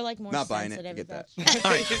 yeah. We're like more Not buying it. sensitive. Get about that.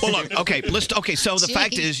 All right. Well, look. Okay. So the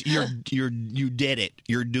fact is, you did it.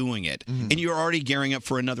 You're doing it, and you're already gearing up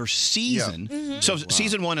for another season. So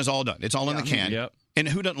season 1 is all done. It's all in the can. Yep. And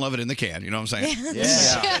who doesn't love it in the can? You know what I'm saying?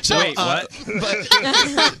 Yeah. So, Wait, what?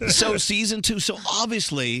 But so season 2. So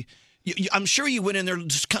obviously, I'm sure you went in there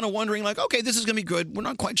just kind of wondering, like, okay, this is going to be good. We're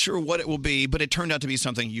not quite sure what it will be, but it turned out to be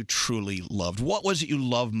something you truly loved. What was it you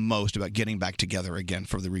loved most about getting back together again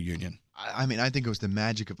for the reunion? I mean, I think it was the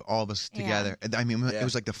magic of all of us together. I mean, it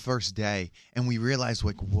was like the first day, and we realized,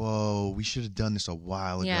 like, whoa, we should have done this a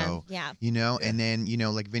while ago. Yeah. You know, and then, you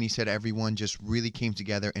know, like Vinny said, everyone just really came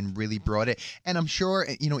together and really brought it. And I'm sure,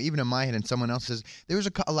 you know, even in my head and someone else's, there was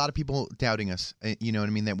a lot of people doubting us, you know what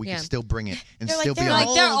I mean, that we could still bring it and They're still like, be they're on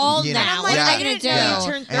like, They're old you know, now. What yeah. are they going to do?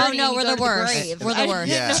 Yeah. Oh, no, we're the worst. We're the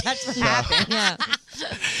worst. Yeah. That's what happened. Yeah.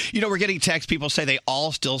 You know, we're getting texts. People say they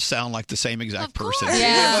all still sound like the same exact person.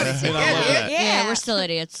 Yeah. And I love that. Yeah, we're still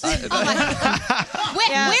idiots. Where's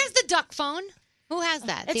the duck phone? Who has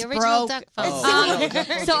that? It's the original broke. duck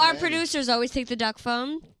phone. So our producers always take the duck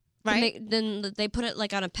phone. Right. Then they put it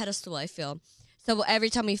like on a pedestal, I feel. So every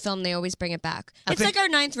time we film, they always bring it back. It's like our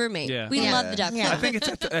 9th roommate. Yeah. We love the duck phone. I think it's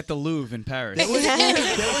at the Louvre in Paris. There was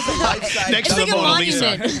a life-size Next duck to the phone. Mona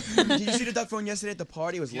Lisa. Did you see the duck phone yesterday at the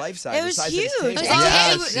party? It was life-size. It was the size of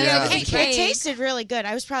this huge. table. It tasted really good.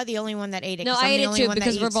 I was probably the only one that ate it. No, 'cause I I'm ate the it only too one that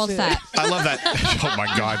because we're eats both food. fat. I love that. Oh, my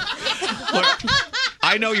God. Look,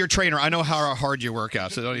 I know your trainer. I know how hard you work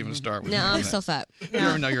out, so don't even start with No, me. I'm still fat.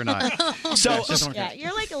 No, you're not. So, Yeah,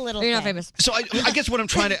 you're like a little. You're not thing. famous. So I guess what I'm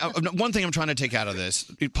trying to one thing I'm trying to take out of this,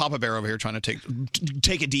 Papa Bear over here trying to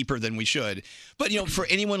take it deeper than we should. But you know, for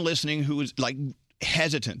anyone listening who is like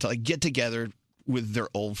hesitant to like get together with their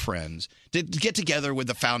old friends, to get together with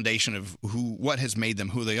the foundation of what has made them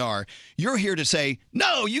who they are, you're here to say,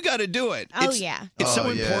 no, you got to do it. Oh, It's yeah. so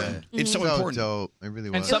yeah. important. It's so important. Dope. It really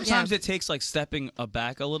was. And sometimes it takes like stepping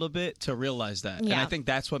back a little bit to realize that. And Yeah. I think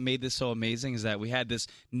that's what made this so amazing is that we had this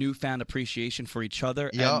newfound appreciation for each other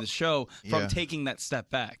Yep. and the show from Yeah. taking that step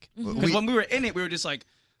back. Mhm. Because when we were in it, we were just like,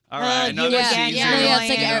 all right, another yeah, season. yeah, it's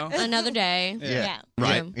like you know? another day. Yeah.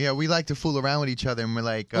 Right. Yeah, we like to fool around with each other, and we're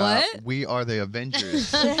like, What? we are the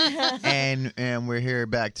Avengers, and we're here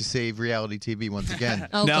back to save reality TV once again.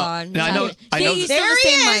 Oh, Now- God. now I know- I know- He's still the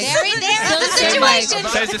same mic. There's the Same mic. situation.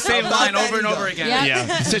 Says the same line over and over again. Yep. Yeah,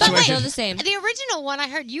 But situation. Still the same. The original one, I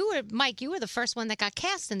heard you were, Mike, you were the first one that got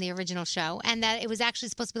cast in the original show, and that it was actually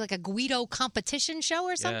supposed to be like a Guido competition show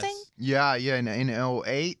or something. Yeah, in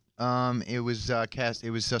 2008, it was cast.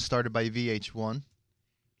 It was started by VH1,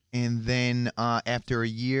 and then after a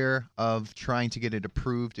year of trying to get it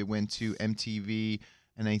approved, it went to MTV,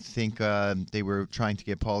 and I think they were trying to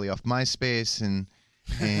get Paulie off MySpace and.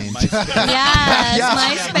 Yes,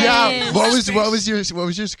 MySpace. Yeah. What was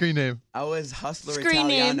your screen name? I was Hustler Screen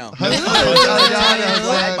name. Italiano.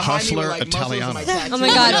 Hustler Italiano. Oh my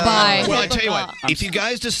God, bye. Well, I tell you what, if you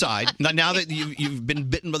guys decide now that you've been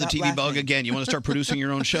bitten by the TV bug again, you want to start producing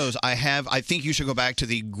your own shows. I think you should go back to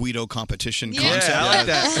the Guido competition concept. I like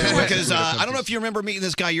that. Because I don't know if you remember meeting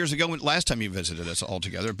this guy years ago, last time you visited us all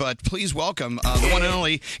together, but please welcome the one and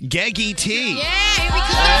only Geggy T. Yeah, here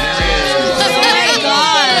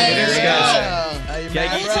we go. Oh my God.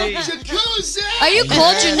 Are you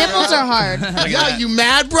cold? Your nipples are hard. Yo, you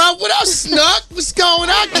mad, bro? What up, Snook? What's going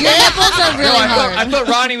on, kid? Your nipples are really hard. I thought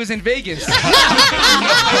Ronnie was in Vegas.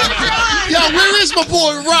 Yo, where is my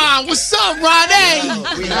boy Ron? What's up, Ronnie?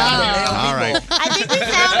 All right. I think we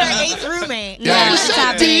found our 8th roommate. Yeah, What's it's up,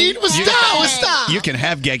 happening. dude? What's up? What's up? You can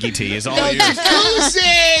have Geggy T. Is all Yo, yours.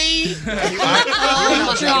 jacuzzi.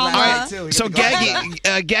 Oh, drama. All right. So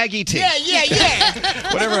Gaggy T.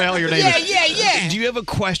 Yeah. Whatever the hell your name is. Yeah. Do you have a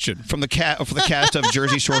question for the cast of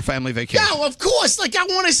Jersey Shore Family Vacation? Yo, of course. Like I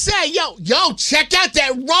want to say, yo, check out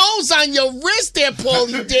that rose on your wrist there,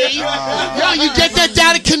 Paulie D. Yo, you get that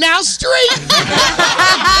down at Canal Street?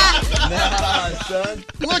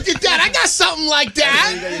 Look at that. I got something like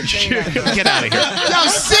that. Get out of here. Yo,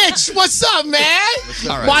 Sitch, what's up, man?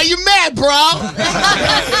 All right. Why you mad, bro?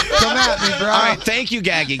 Come at me, bro. All right, thank you,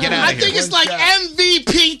 Gaggy. Get out I of here. think it's like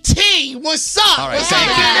MVPT. What's up? All right, What's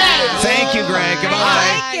thank up, you. man? Thank you, Greg. Goodbye. I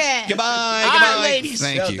like it. Goodbye. All Goodbye. right, ladies.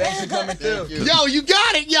 Thank Yo, you. thanks for coming through. Yo, you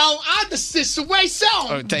got it, yo. I'm the sister way so.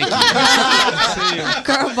 Oh, thank you.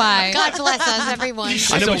 Girl, bye. God bless us, everyone.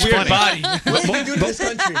 I know it's weird funny. body. What do we do to this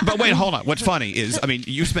country? But wait, hold on. What's funny is, I mean,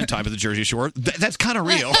 you spent time at the Jersey Shore. That's kind of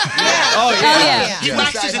real. Oh, yeah. He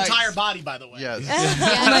waxed his entire body, by the way. Yes.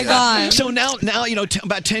 Oh my God. So now,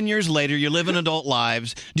 about 10 years later, you live in adult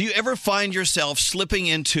lives. Do you ever find yourself slipping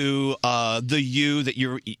into the you that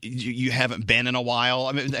you haven't been in a while?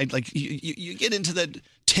 I mean, like you get into the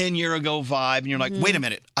 10-year ago vibe, and you're like, wait a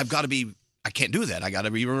minute, I can't do that. I got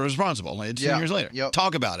to be responsible. It's 10 years later. Yep.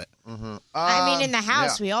 Talk about it. I mean, in the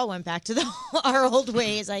house, we all went back to our old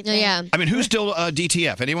ways, I think. Yeah. I mean, who's still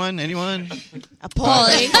DTF? Anyone?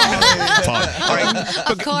 Paulie. All right.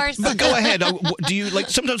 Of course. But go ahead. Do you, like,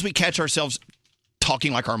 sometimes we catch ourselves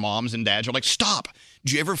talking like our moms and dads are like, stop.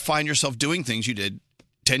 Do you ever find yourself doing things you did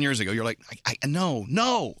 10 years ago? You're like,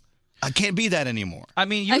 no, I can't be that anymore. I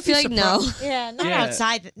mean, I feel like no. Yeah, not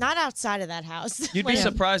outside of that house. You'd be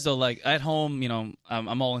surprised though. Like at home,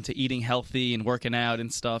 I'm all into eating healthy and working out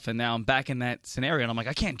and stuff. And now I'm back in that scenario, and I'm like,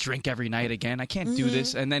 I can't drink every night again. I can't do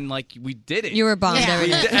this. And then like we did it. You were bombed every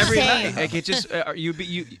We night. did every night. Like it just a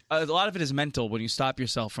lot of it is mental when you stop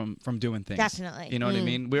yourself from doing things. Definitely. You know what I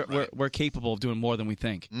mean? We're capable of doing more than we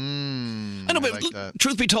think. I know, but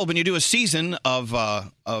truth be told, when you do a season of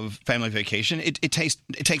Family Vacation, it takes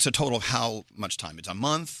a total of how much time? It's a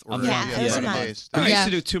month? Or We used to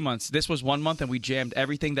do 2 months. This was 1 month, and we jammed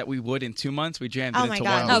everything that we would in 2 months. We jammed it Oh into my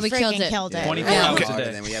 1 God, month. we freaking killed it. 24 hours a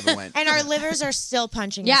day. Then we ever went. And our livers are still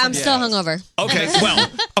punching. Yeah, us I'm in the still face. hungover.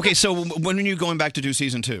 Okay, so when are you going back to do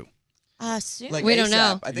season 2? Soon. We don't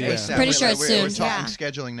know. I think ASAP. Pretty sure it's We're soon. talking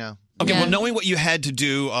scheduling now. Okay, Yeah. well, knowing what you had to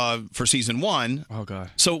do for season 1, oh god.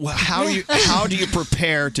 So how do you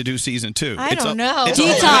prepare to do season 2? I don't know.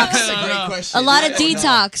 Detox. That's a great question. A lot of I don't know.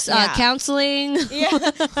 detox. Yeah. Counseling.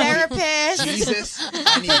 Therapist. Jesus.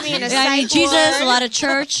 I need Jesus. A lot of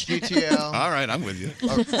church. GTL. All right, I'm with you.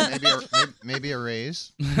 Maybe a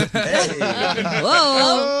raise.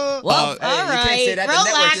 Whoa. All right.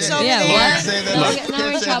 Relax over Yeah, there. what? Say that. Now Can't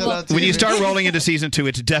we're in say trouble. that on When you TV. start rolling into season 2,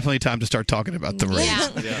 it's definitely time to start talking about the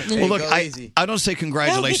raise. Well, look, I don't say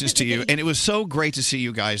congratulations to you, and it was so great to see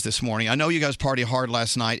you guys this morning. I know you guys party hard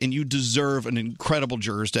last night, and you deserve an incredible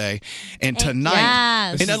Jersey Day. And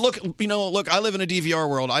tonight, Yes. and look, I live in a DVR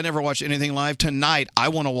world. I never watch anything live. Tonight, I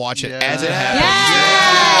want to watch it as it happens.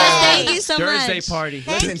 Yes. Thank you so Thursday much. party.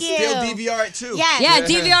 Thank Listen, you. still DVR it too. Yes. Yeah,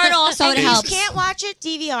 DVR it also. And It if helps. you can't watch it,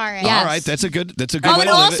 DVR it. Yeah. All right, that's a good Oh, way and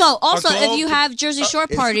to live it. also, Our if globe- you have Jersey Shore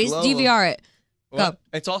it's parties, global. DVR it. Well, Go.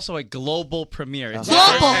 it's also a global premiere. It's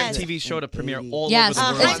Global. the first TV show to premiere all Yes.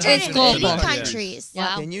 over the world. It's global. 180 countries.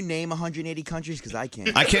 Wow. Can you name 180 countries? Because I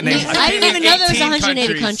can't. I can't name. I didn't even know there was 18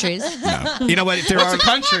 180 countries. You know what? If there What's are a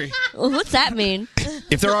country? What's that mean?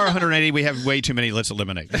 If there are 180, we have way too many. Let's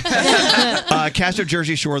eliminate. Cast of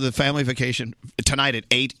Jersey Shore, the Family Vacation, tonight at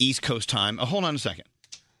 8 East Coast time. Hold on a second.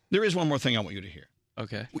 There is one more thing I want you to hear.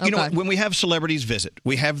 Okay. You know what? When we have celebrities visit,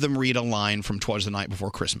 we have them read a line from 'Twas the Night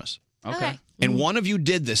Before Christmas. Okay. And one of you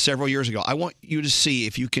did this several years ago. I want you to see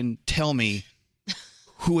if you can tell me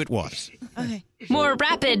who it was. Okay. More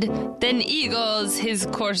rapid than eagles, his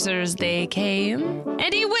coursers they came,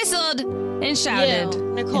 and he whistled and shouted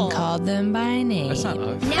Nicole. and called them by name. That's not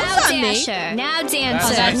us. Now That's not me. Dasher, now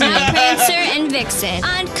Dancer, That's now Prancer and Vixen,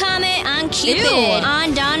 on Comet, on Cupid, Ew.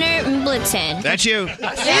 on Donner and Blitzen. That's you. Ew,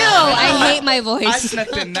 I hate my I voice.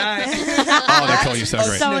 slept at night. Oh, Nicole, you sound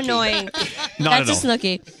great. So annoying. Not That's at a all.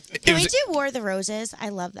 snooki. Can we do War of the Roses? I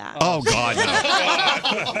love that. Oh, God,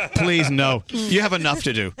 no. Please, no. You have enough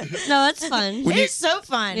to do. No, that's fun. When you- It's so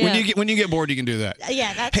fun. When you get bored, you can do that.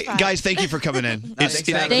 Yeah, that's Hey, fun. guys, thank you for coming in. thanks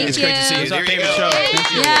for having It's me. great to see you. It's our There you favorite go. show.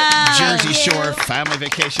 Thank you. Yeah. Jersey Shore Family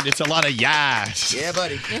Vacation. It's a lot of yas. Yeah,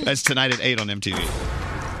 buddy. That's tonight at 8 on MTV.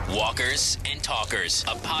 Walkers and Talkers,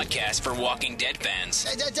 a podcast for Walking Dead fans.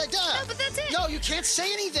 No, but that's it. No, you can't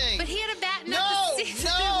say anything. But he had a bat in No,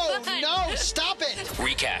 stop it.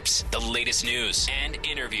 Recaps, the latest news, and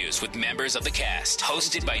interviews with members of the cast.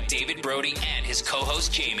 Hosted by David Brody and his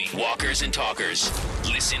co-host Jamie. Walkers and Talkers.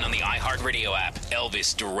 Listen on the iHeartRadio app.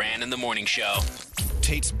 Elvis Duran in the Morning Show.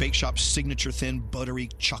 Tate's Bake Shop's signature thin, buttery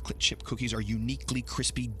chocolate chip cookies are uniquely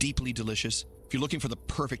crispy, deeply delicious. If you're looking for the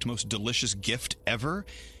perfect, most delicious gift ever,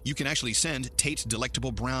 you can actually send Tate's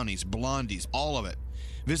Delectable Brownies, Blondies, all of it.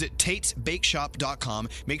 Visit Tate'sBakeShop.com.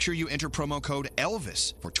 Make sure you enter promo code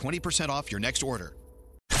ELVIS for 20% off your next order.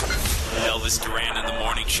 Elvis Duran in the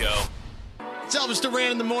Morning Show. It's Elvis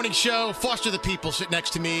Duran in the morning show. Foster the People sit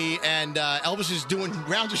next to me, and Elvis is doing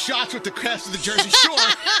rounds of shots with the crest of the Jersey Shore.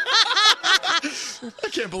 I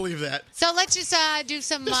can't believe that. So let's just do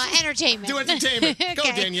some entertainment. Do entertainment. Go,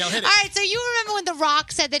 Danielle, hit it. All right, so you remember when The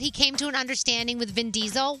Rock said that he came to an understanding with Vin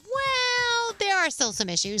Diesel? Well, there are still some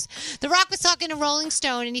issues. The Rock was talking to Rolling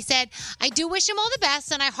Stone, and he said, I do wish him all the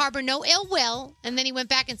best, and I harbor no ill will. And then he went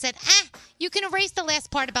back and said, you can erase the last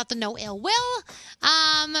part about the no ill will,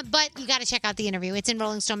 but you got to check out the interview. It's in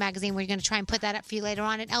Rolling Stone magazine. We're going to try and put that up for you later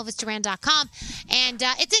on at ElvisDuran.com. And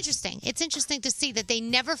it's interesting. It's interesting to see that they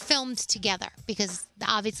never filmed together because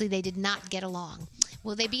obviously they did not get along.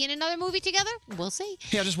 Will they be in another movie together? We'll see.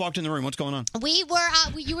 Hey, I just walked in the room. What's going on? We were,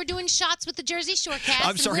 you were doing shots with the Jersey Shore cast.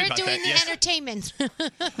 I'm sorry We're about doing that, the yes. entertainment.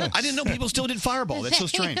 I didn't know people still did Fireball. That's so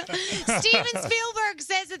strange. Steven Spielberg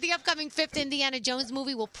says that the upcoming fifth Indiana Jones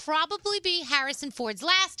movie will probably be Harrison Ford's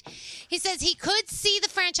last. He says he could see the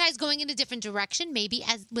franchise going in a different direction, maybe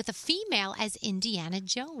as with a female as Indiana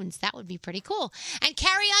Jones. That would be pretty cool. And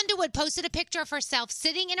Carrie Underwood posted a picture of herself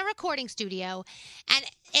sitting in a recording studio, and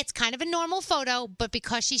it's kind of a normal photo, but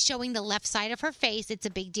because she's showing the left side of her face, it's a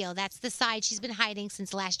big deal. That's the side she's been hiding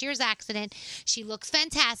since last year's accident. She looks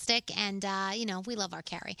fantastic, and, we love our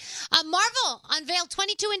Carrie. Marvel unveiled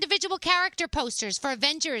 22 individual character posters for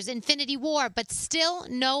Avengers Infinity War, but still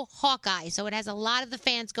no Hawkeye. So it has a lot of the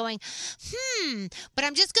fans going, But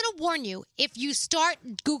I'm just going to warn you, if you start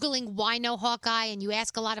Googling why no Hawkeye and you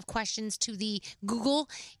ask a lot of questions to the Google,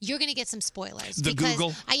 you're going to get some spoilers.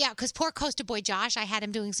 Google? Because poor Coaster Boy Josh, I had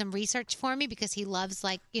him doing some research for me because he loves,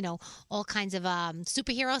 all kinds of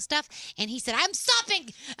superhero stuff. And he said, I'm stopping.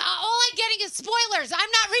 All I'm getting is spoilers. I'm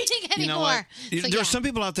not reading anymore. You know what? So, There are some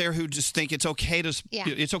people out there who just think it's okay to. Yeah.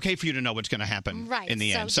 It's okay for you to know what's going to happen in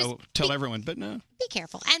the end. So tell everyone, but no. Be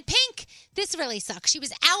careful. And Pink, this really sucks. She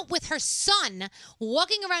was out with her son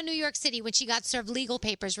walking around New York City when she got served legal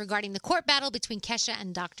papers regarding the court battle between Kesha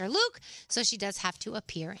and Dr. Luke. So she does have to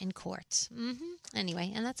appear in court.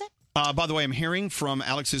 Anyway, and that's it. By the way, I'm hearing from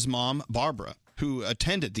Alex's mom, Barbara, who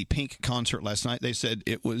attended the Pink concert last night. They said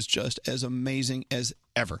it was just as amazing as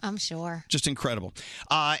ever. I'm sure. Just incredible.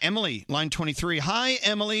 Emily, line 23. Hi,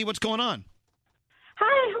 Emily. What's going on?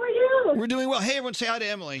 Hi, how are you? We're doing well. Hey, everyone, say hi to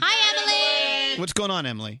Emily. Hi, Emily. What's going on,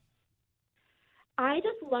 Emily? I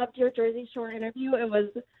just loved your Jersey Shore interview. It was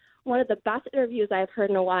one of the best interviews I've heard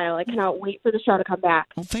in a while. I cannot wait for the show to come back.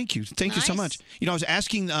 Well, thank you. Thank you so much. I was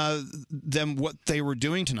asking them what they were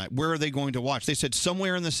doing tonight. Where are they going to watch? They said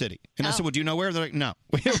somewhere in the city. And I said, well, do you know where? They're like, no.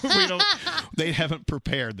 we don't. They haven't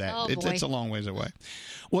prepared that. Oh, it's a long ways away.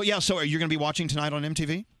 Well, yeah, so you're going to be watching tonight on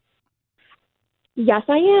MTV? Yes,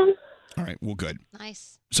 I am. All right. Well, good.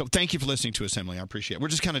 Nice. So thank you for listening to us, Emily. I appreciate it. We're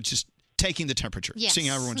just kind of taking the temperature, Yes. seeing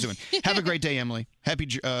how everyone's doing. Have a great day, Emily. Happy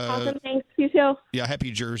Awesome, thanks. You too. Yeah,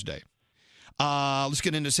 happy Jers Day. Let's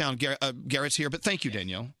get into sound. Garrett's here, but thank you,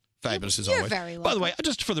 Danielle. Fabulous as You're always. very By the way,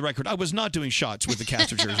 just for the record, I was not doing shots with the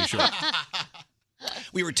cast of Jersey Shore.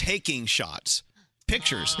 We were taking shots.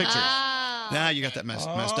 Pictures. Now you got that messed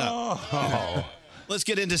up. Let's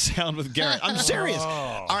get into sound with Garrett. I'm serious.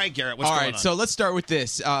 All right, Garrett, what's All going right, on? so let's start with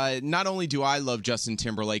this. Not only do I love Justin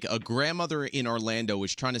Timberlake, a grandmother in Orlando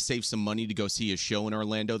was trying to save some money to go see a show in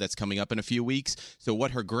Orlando that's coming up in a few weeks. So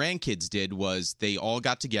what her grandkids did was they all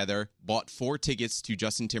got together, bought 4 tickets to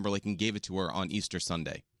Justin Timberlake, and gave it to her on Easter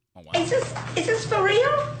Sunday. Oh, wow. Is this for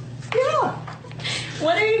real? Yeah.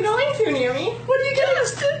 What are you going to, Naomi? What are you going to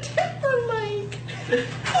Justin Timberlake?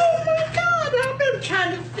 Oh my God! I've been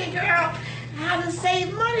trying to figure out how to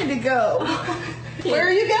save money to go. Where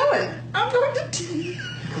are you going? I'm going to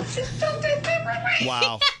Justin Timberlake.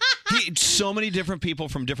 Wow. So many different people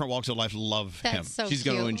from different walks of life love him. She's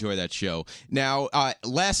going to enjoy that show. Now,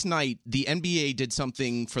 last night, the NBA did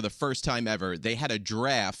something for the first time ever. They had a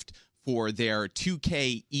draft for their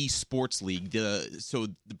 2K eSports League, so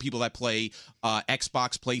the people that play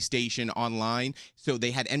Xbox, PlayStation, online. So they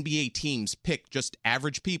had NBA teams pick just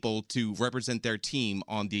average people to represent their team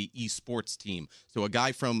on the eSports team. So a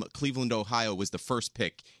guy from Cleveland, Ohio was the first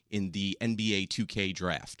pick in the NBA 2K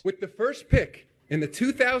draft. With the first pick in the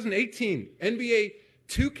 2018 NBA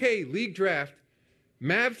 2K League Draft,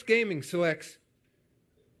 Mavs Gaming selects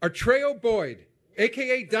Artreo Boyd,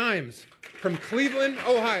 a.k.a. Dimes, from Cleveland,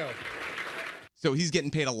 Ohio. So he's getting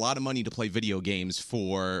paid a lot of money to play video games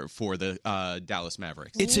for the Dallas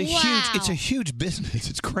Mavericks. It's a huge business.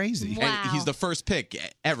 It's crazy. And he's the first pick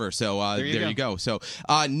ever. So there you go. So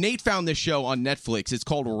Nate found this show on Netflix. It's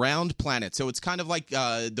called Round Planet. So it's kind of like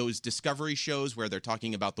those Discovery shows where they're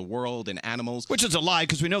talking about the world and animals. Which is a lie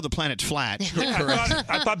because we know the planet's flat. Correct.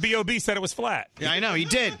 I thought B.O.B. said it was flat. Yeah, I know. He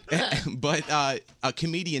did. But a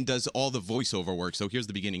comedian does all the voiceover work. So here's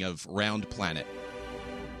the beginning of Round Planet.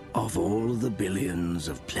 Of all the billions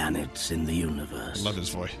of planets in the universe, Love his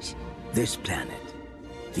voice. This planet,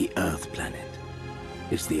 the Earth planet,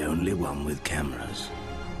 is the only one with cameras.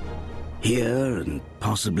 Here, and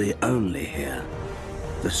possibly only here,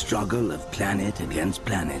 the struggle of planet against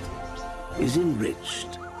planet is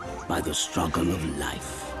enriched by the struggle of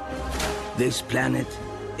life. This planet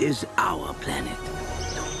is our planet,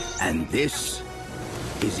 and this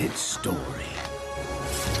is its story.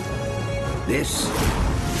 This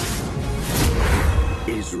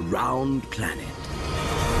is Round Planet,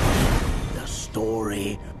 the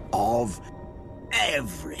story of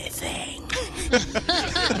everything.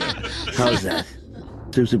 How's that?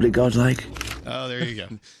 Suitably godlike? Oh, there you go.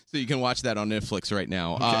 So you can watch that on Netflix right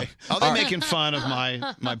now. Okay. Are they making fun of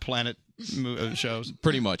my planet shows?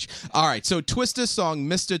 Pretty much. All right, so Twista's song,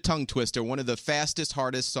 Mr. Tongue Twister, one of the fastest,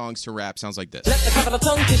 hardest songs to rap, sounds like this. Right.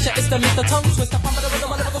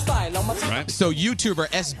 So YouTuber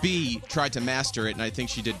SB tried to master it, and I think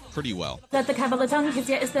she did pretty well. Let the capital tongue kiss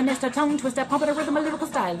ya, it's the Mr. Tongue Twister, pump it a rhythm, a lyrical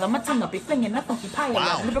style. On my tongue, I'll be flinging a funky pile.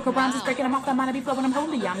 Wow. Lyrical rhymes is breaking them off, the mind I be flowing, I'm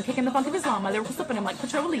holy. I'm kicking the funk of Islam, my lyrical slipping, I'm like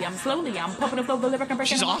petroleum. Slowly, I'm pumping a flow, the lyric, I'm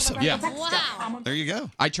breaking She's them awesome. off. Yeah. Wow. There you go.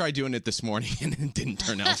 I tried doing it this morning, and it didn't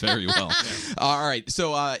turn out very well. All right,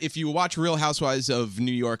 so if you watch Real Housewives of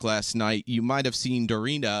New York last night, you might have seen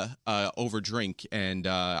Dorina overdrink, and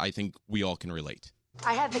I think we all can relate.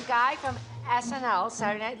 I had the guy from SNL,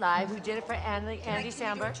 Saturday Night Live, who did it for Andy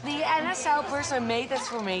Samberg. The NSL person made this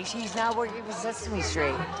for me. She's now working for Sesame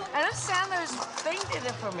Street. Adam Sandler's thing did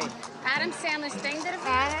it for me. Adam Sandler's thing did it for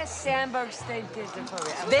me? Anna Sandberg's thing did it for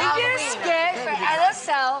me. They did a skit for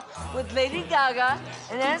NSL with Lady Gaga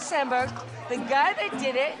and Anna Sandberg. The guy that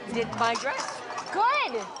did it did my dress.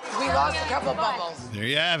 Good. We lost a couple bubbles. There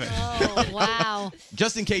you have it. Oh, wow.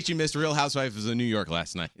 Just in case you missed Real Housewives of New York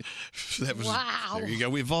last night. That was, wow. There you go.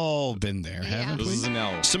 We've all been there, haven't we? This is an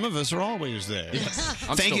L. Some of us are always there.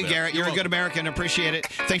 I'm Thank still you, there. Garrett. You're a You're good American. Appreciate it.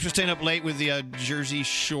 Thanks for staying up late with the Jersey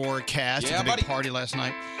Shore cast. Yeah, It was a big buddy. party last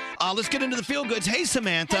night. Let's get into the feel goods. Hey,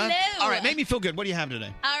 Samantha. Hello. All right, make me feel good. What do you have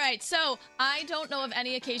today? All right, so I don't know of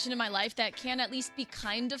any occasion in my life that can at least be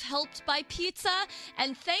kind of helped by pizza.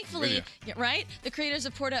 And thankfully, right, the creators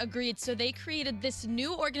of Porta agreed. So they created this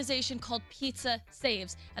new organization called Pizza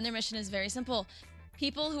Saves. And their mission is very simple.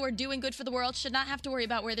 People who are doing good for the world should not have to worry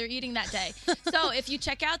about where they're eating that day. So if you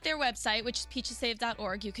check out their website, which is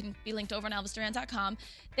pizzasave.org, you can be linked over on elvisduran.com.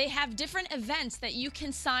 They have different events that you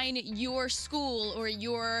can sign your school or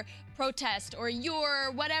your protest or your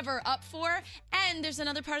whatever up for. And there's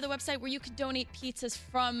another part of the website where you can donate pizzas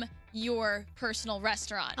from your personal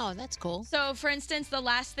restaurant. Oh, that's cool. So, for instance, the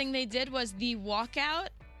last thing they did was the walkout,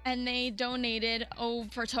 and they donated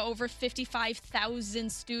to over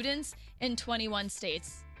 55,000 students in 21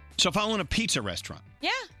 states. So if I own a pizza restaurant, Yeah.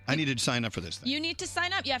 I need to sign up for this thing. You need to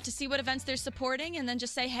sign up. You have to see what events they're supporting and then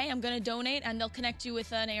just say, hey, I'm going to donate, and they'll connect you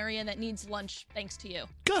with an area that needs lunch thanks to you.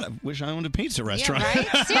 God, I wish I owned a pizza restaurant. right?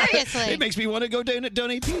 Seriously. It makes me want to go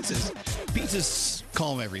donate pizzas. Pizzas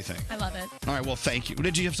calm everything. I love it. All right, well, thank you.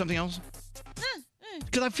 Did you have something else?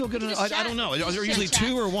 Because I feel good. just I chat. don't know. Are there Just usually chat.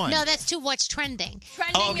 two or one? No, that's two. What's trending?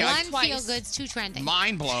 Trending Oh, okay. One twice. feel goods, two trending.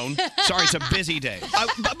 Mind blown. Sorry, it's a busy day.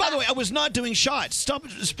 By the way, I was not doing shots. Stop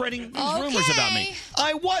spreading these rumors about me.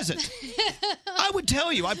 I wasn't. I would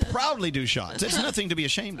tell you, I proudly do shots. It's nothing to be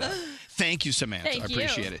ashamed of. Thank you, Samantha. Thank I you.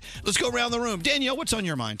 appreciate it. Let's go around the room. Danielle, what's on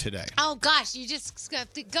your mind today? Oh gosh, you just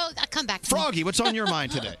have to go. Come back. to me. Froggy, what's on your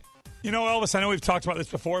mind today? You know, Elvis, I know we've talked about this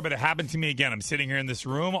before, but it happened to me again. I'm sitting here in this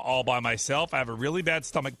room all by myself. I have a really bad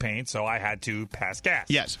stomach pain, so I had to pass gas.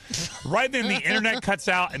 Yes. Right then, the internet cuts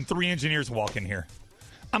out, and 3 engineers walk in here.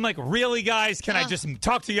 I'm like, really, guys? Can I just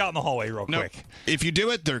talk to you out in the hallway real quick? If you do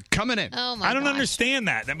it, they're coming in. Oh, my I don't gosh. understand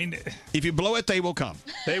that. I mean, if you blow it, they will come.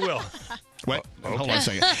 They will. Wait, hold on a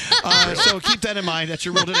second. So keep that in mind. That's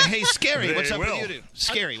your rule today. Hey, Scary, what's up with you? Two?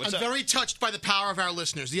 Scary, what's I'm up? very touched by the power of our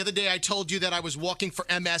listeners. The other day, I told you that I was walking for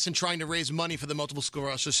MS and trying to raise money for the Multiple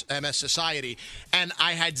Sclerosis MS Society, and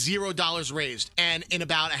I had $0 raised. And in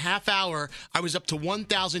about a half hour, I was up to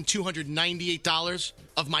 $1,298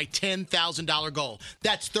 of my $10,000 goal.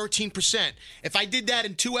 That's 13%. If I did that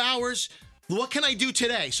in 2 hours, What can I do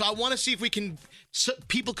today? So I want to see if we can. So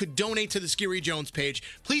people could donate to the Scary Jones page.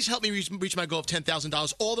 Please help me reach my goal of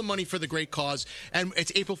 $10,000. All the money for the great cause. And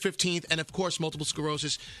it's April 15th. And of course, multiple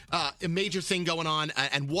sclerosis, a major thing going on,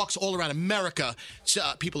 and walks all around America. So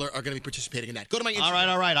people are going to be participating in that. Go to my Instagram.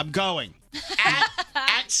 All right. I'm going.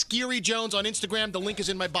 At Scary Jones on Instagram. The link is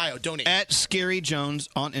in my bio. Donate. At Scary Jones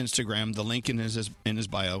on Instagram. The link in his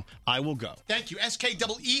bio. I will go. Thank you. SKEERY.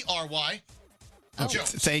 Oh.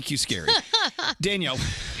 Thank you, Scary. Danielle.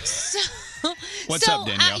 What's so, up,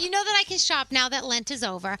 Danielle? You know that I can shop now that Lent is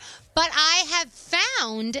over, but I have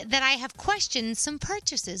found that I have questioned some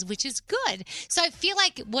purchases, which is good. So I feel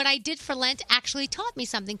like what I did for Lent actually taught me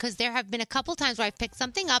something, because there have been a couple times where I picked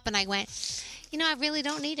something up and I went, I really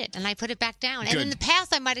don't need it, and I put it back down. Good. And in the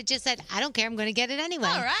past, I might have just said, I don't care, I'm going to get it anyway.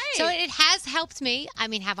 All right. So it has helped me. I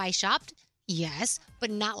mean, have I shopped? Yes, but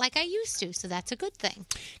not like I used to, so that's a good thing.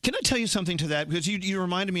 Can I tell you something to that? Because you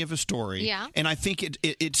reminded me of a story. Yeah. And I think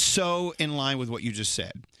it's so in line with what you just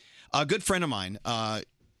said. A good friend of mine,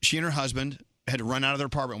 she and her husband had to run out of their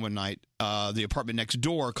apartment one night. The apartment next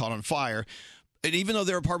door caught on fire. And even though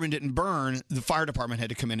their apartment didn't burn, the fire department had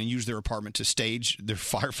to come in and use their apartment to stage their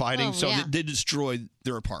firefighting. Oh, so yeah. they destroyed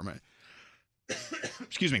their apartment.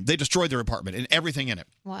 Excuse me. They destroyed their apartment and everything in it.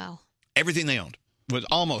 Wow. Everything they owned.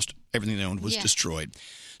 Almost everything they owned was Yeah. destroyed.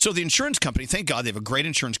 So the insurance company, thank God, they have a great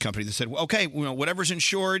insurance company that said, well, okay, whatever's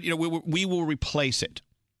insured, we will replace it.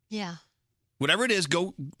 Yeah. Whatever it is,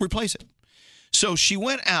 go replace it. So she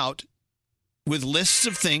went out with lists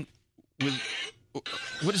of things.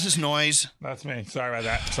 What is this noise? That's me. Sorry about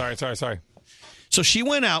that. Sorry. So she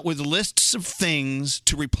went out with lists of things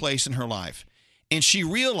to replace in her life, and she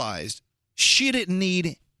realized she didn't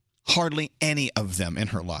need hardly any of them in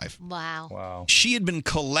her life. Wow. She had been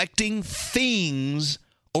collecting things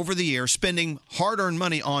over the years, spending hard-earned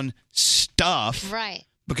money on stuff. Right.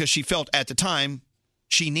 Because she felt at the time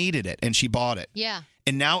she needed it, and she bought it. Yeah.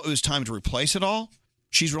 And now it was time to replace it all.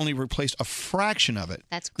 She's only replaced a fraction of it.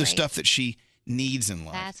 That's The great. stuff that she needs in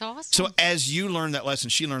life. That's awesome. So as you learn that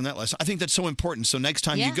lesson, she learned that lesson. I think that's so important. So next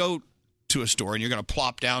time Yeah. you go to a store and you're going to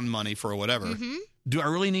plop down money for whatever, do I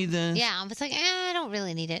really need this? Yeah, I was like, I don't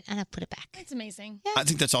really need it, and I put it back. That's amazing. I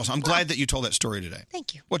think that's awesome. I'm glad that you told that story today.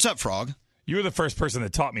 Thank you. What's up, Frog? You were the first person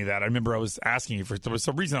that taught me that. I remember I was asking you there was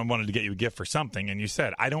some reason I wanted to get you a gift for something, and you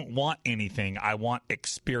said, I don't want anything. I want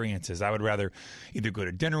experiences. I would rather either go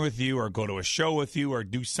to dinner with you or go to a show with you or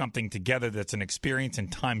do something together that's an experience,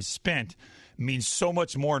 and time spent means so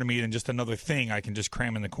much more to me than just another thing I can just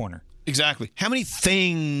cram in the corner. Exactly. How many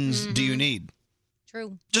things do you need?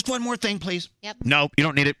 True. Just one more thing, please. Yep. No, you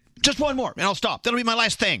don't need it. Just one more, and I'll stop. That'll be my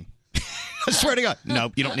last thing. I swear to God.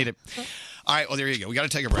 No, you don't need it. All right, well, there you go. We got to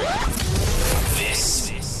take a break.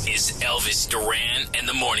 This is Elvis Duran and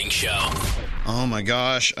the Morning Show. Oh, my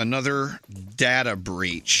gosh. Another data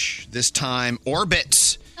breach. This time,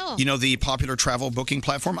 Orbitz. Oh. You know, the popular travel booking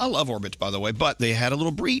platform? I love Orbitz, by the way, but they had a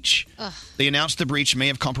little breach. Ugh. They announced the breach may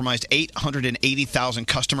have compromised 880,000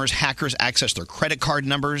 customers. Hackers accessed their credit card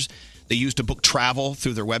numbers they used to book travel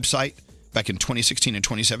through their website back in 2016 and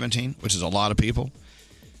 2017, which is a lot of people.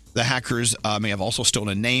 The hackers may have also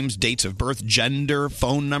stolen names, dates of birth, gender,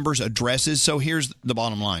 phone numbers, addresses. So here's the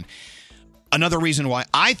bottom line. Another reason why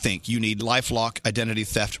I think you need LifeLock identity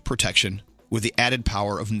theft protection with the added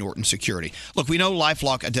power of Norton Security. Look, we know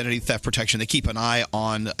LifeLock identity theft protection. They keep an eye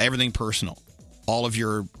on everything personal, all of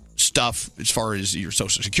your stuff as far as your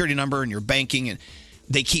social security number and your banking, and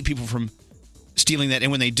they keep people from stealing that.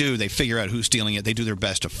 And when they do, they figure out who's stealing it. They do their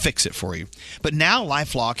best to fix it for you. But now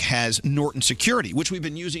LifeLock has Norton Security, which we've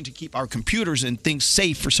been using to keep our computers and things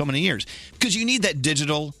safe for so many years, because you need that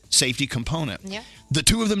digital safety component. Yeah. The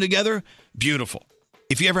two of them together, beautiful.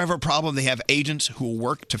 If you ever have a problem, they have agents who will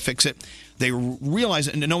work to fix it. They realize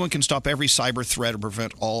that no one can stop every cyber threat or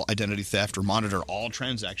prevent all identity theft or monitor all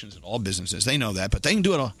transactions at all businesses. They know that, but they can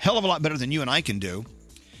do it a hell of a lot better than you and I can do.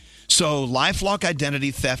 So LifeLock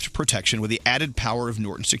identity theft protection with the added power of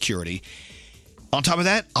Norton Security. On top of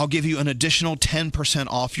that, I'll give you an additional 10%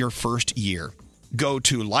 off your first year. Go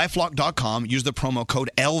to LifeLock.com, use the promo code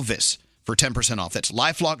ELVIS for 10% off. That's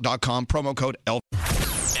LifeLock.com, promo code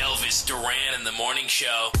ELVIS. Elvis Duran and the Morning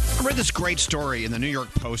Show. I read this great story in the New York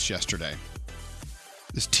Post yesterday.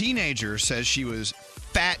 This teenager says she was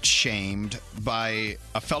fat shamed by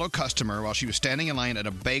a fellow customer while she was standing in line at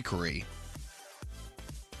a bakery.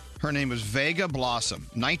 Her name was Vega Blossom,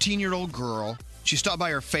 19-year-old girl. She stopped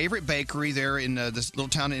by her favorite bakery there in this little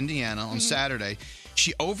town in Indiana on Saturday.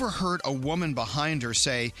 She overheard a woman behind her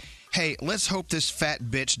say, "Hey, let's hope this fat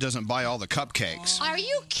bitch doesn't buy all the cupcakes." Are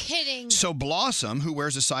you kidding? So Blossom, who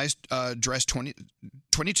wears a size dress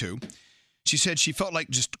 22, she said she felt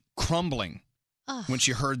like just crumbling Ugh. when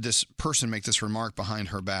she heard this person make this remark behind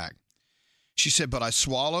her back. She said, but I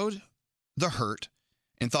swallowed the hurt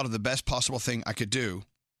and thought of the best possible thing I could do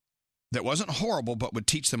that wasn't horrible but would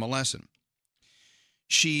teach them a lesson.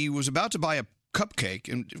 She was about to buy a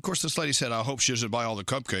cupcake, and of course this lady said, I hope she doesn't buy all the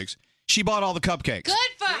cupcakes. She bought all the cupcakes. Good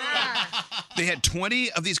for her. They had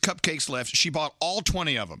 20 of these cupcakes left. She bought all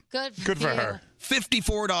 20 of them. Good for you. Her.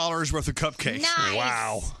 $54 worth of cupcakes. Nice.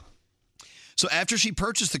 Wow. So after she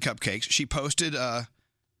purchased the cupcakes, she posted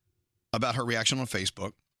about her reaction on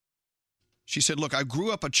Facebook. She said, look, I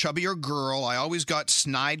grew up a chubbier girl. I always got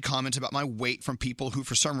snide comments about my weight from people who,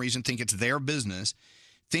 for some reason, think it's their business.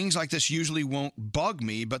 Things like this usually won't bug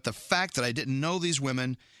me, but the fact that I didn't know these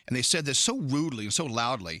women, and they said this so rudely and so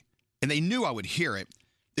loudly, and they knew I would hear it,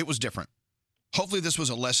 it was different. Hopefully this was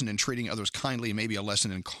a lesson in treating others kindly and maybe a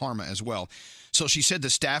lesson in karma as well. So she said the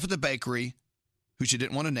staff at the bakery, who she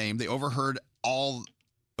didn't want to name, they overheard all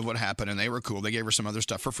of what happened, and they were cool. They gave her some other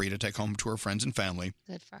stuff for free to take home to her friends and family.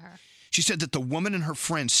 Good for her. She said that the woman and her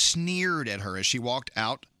friend sneered at her as she walked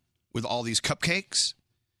out with all these cupcakes.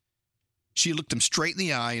 She looked them straight in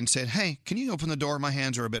the eye and said, hey, can you open the door? My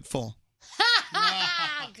hands are a bit full.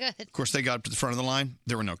 Good. Of course, they got up to the front of the line.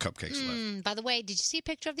 There were no cupcakes left. By the way, did you see a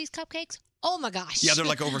picture of these cupcakes? Oh, my gosh. Yeah, they're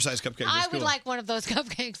like oversized cupcakes. I It's would cool. like one of those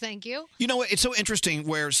cupcakes, thank you. You know what? It's so interesting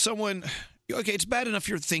where someone, okay, it's bad enough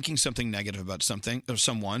you're thinking something negative about something or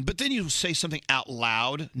someone, but then you say something out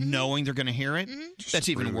loud knowing they're going to hear it. That's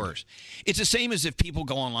even worse. It's the same as if people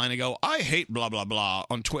go online and go, I hate blah, blah, blah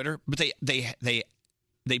on Twitter, but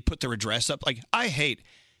they put their address up like, I hate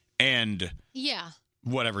and Yeah.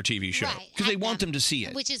 whatever TV show. Right. Because they want them to see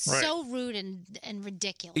it. Which is so rude and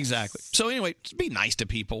ridiculous. Exactly. So anyway, just be nice to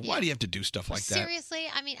people. Why do you have to do stuff like that? Seriously,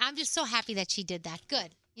 I mean, I'm just so happy that she did that.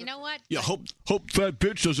 Good. You know what? Yeah, hope fat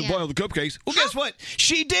bitch doesn't buy all the cupcakes. Well, guess what?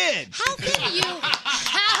 She did. How can you?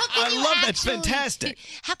 I love that. It's fantastic.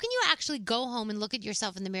 How can you actually go home and look at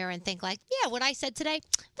yourself in the mirror and think like, yeah, what I said today,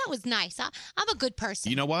 that was nice. I'm a good person.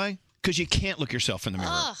 You know why? Because you can't look yourself in the mirror.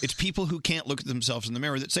 Ugh. It's people who can't look at themselves in the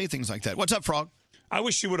mirror that say things like that. What's up, Frog? I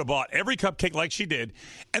wish she would have bought every cupcake like she did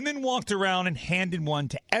and then walked around and handed one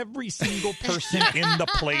to every single person in the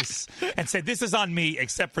place and said, this is on me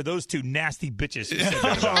except for those two nasty bitches who said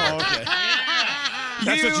that about her." Okay.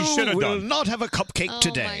 That's what she should have will done. not have a cupcake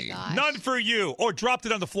today. None for you. Or dropped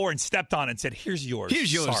it on the floor and stepped on it and said, here's yours.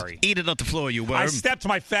 Here's yours. Sorry. Eat it off the floor, you worm. I stepped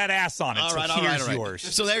my fat ass on it. All right, so all right, here's all right. yours.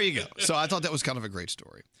 So there you go. So I thought that was kind of a great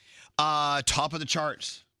story. Top of the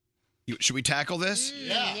charts. Should we tackle this?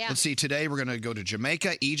 Yeah. Let's see. Today we're going to go to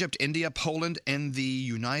Jamaica, Egypt, India, Poland, and the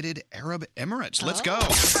United Arab Emirates. Let's go.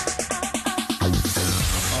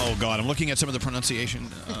 Oh, God. I'm looking at some of the pronunciation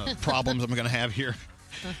problems I'm going to have here.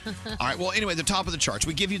 All right. Well, anyway, the top of the charts.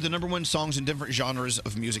 We give you the number one songs in different genres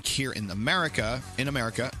of music here in America, and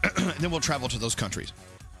then we'll travel to those countries.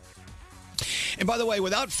 And by the way,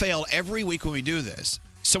 without fail, every week when we do this,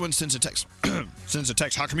 someone sends a text.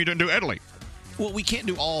 How come you didn't do Italy? Well, we can't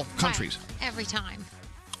do all countries. Right. Every time.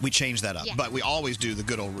 We change that up. Yeah. But we always do the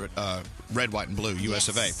good old red, white, and blue, US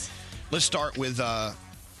of A. Let's start with,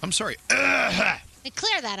 I'm sorry. Hey,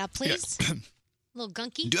 clear that up, please. A little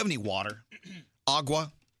gunky. Do you have any water?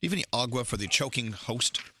 Agua? Do you have any agua for the choking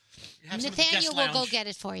host? Nathaniel will go get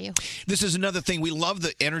it for you. This is another thing. We love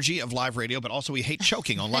the energy of live radio, but also we hate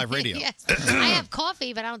choking on live radio. Yes. I have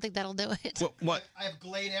coffee, but I don't think that'll do it. What? I have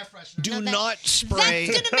Glade air freshener. Do not spray.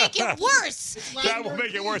 That's going to make it worse. That will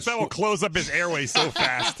make it worse. That will close up his airways so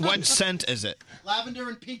fast. What scent is it? Lavender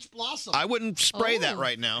and peach blossom. I wouldn't spray that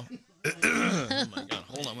right now. Oh, my God.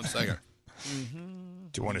 Hold on one second.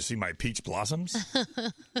 Do you want to see my peach blossoms?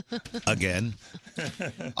 Again.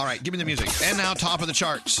 All right, give me the music. And now, top of the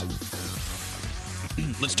charts.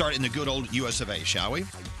 Let's start in the good old US of A, shall we?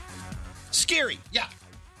 Scary. Yeah.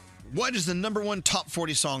 What is the number one top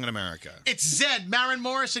 40 song in America? It's Zed, Maren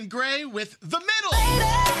Morrison Gray with The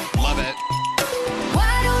Middle. Love it.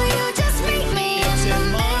 Why don't you just meet me in the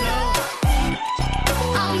middle?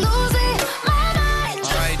 I'm losing my mind.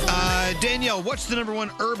 All right, Danielle, what's the number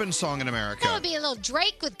one urban song in America? That would be a little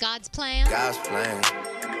Drake with God's Plan. God's plan.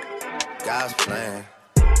 God's plan.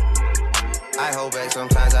 I hold back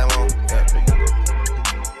sometimes I won't.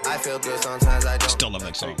 I feel good sometimes I don't. Still love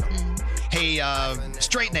that song. Hey,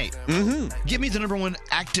 Straight Nate, give me the number one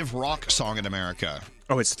active rock song in America.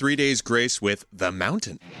 Oh, it's 3 Days Grace with The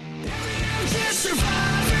Mountain.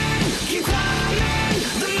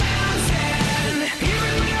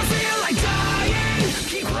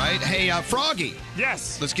 All right. Hey, Froggy.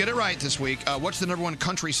 Yes. Let's get it right this week. What's the number one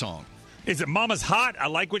country song? Is it Mama's Hot? I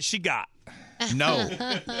like what she got. No.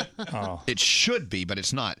 Oh. It should be, but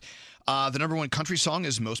it's not. The number one country song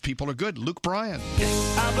is Most People Are Good, Luke Bryan.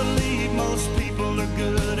 I believe most people are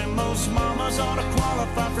good and most mamas ought to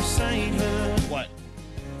qualify for sainthood. What?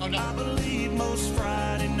 Oh, no. I believe most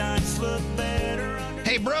Friday nights look better.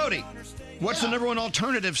 Hey, Brody, what's the number one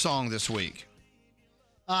alternative song this week?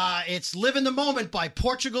 It's Live in the Moment by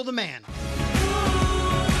Portugal the Man.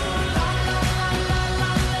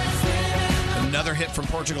 Another hit from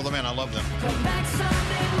Portugal the Man. I love them.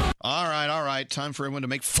 All right. Time for everyone to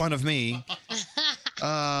make fun of me.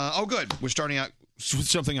 Good. We're starting out with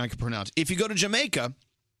something I can pronounce. If you go to Jamaica,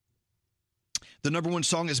 the number one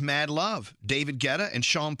song is Mad Love. David Guetta and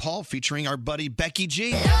Sean Paul featuring our buddy Becky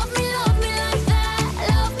G.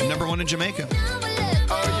 Number one in Jamaica.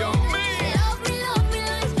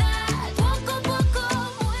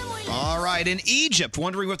 All right, in Egypt.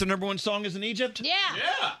 Wondering what the number one song is in Egypt?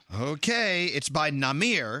 Yeah. Okay, it's by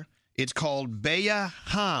Namir. It's called Beya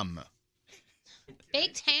Ham.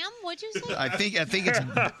 Baked ham? What'd you say? I think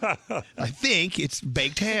it's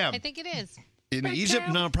baked ham. I think it is. In Egypt?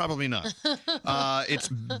 No, probably not. It's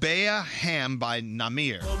Beya Ham by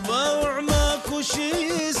Namir.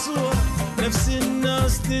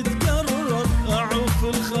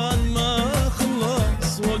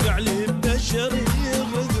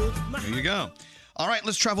 Here you go. All right,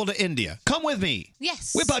 let's travel to India. Come with me.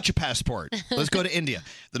 Yes. Whip out your passport. Let's go to India.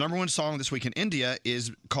 The number one song this week in India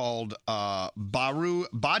is called Baru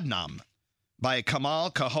Badnam by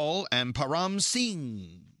Kamal Kahol and Param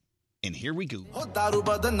Singh. And here we go. Baru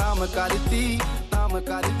Badnam. I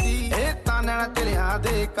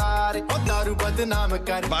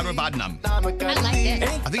like it.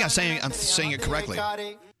 I think I'm saying it correctly.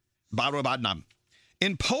 Baru Badnam.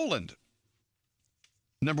 In Poland,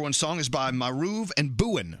 number one song is by Maruv and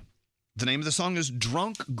Buin. The name of the song is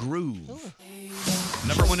Drunk Groove. Ooh.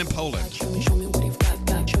 Number one in Poland.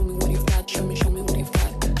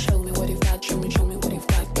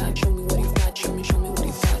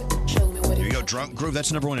 Here you go, Drunk Groove.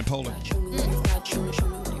 That's number one in Poland.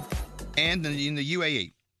 And in the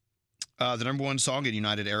UAE, the number one song in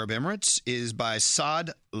United Arab Emirates is by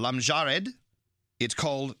Saad Lamjared. It's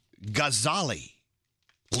called Ghazali.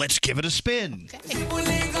 Let's give it a spin.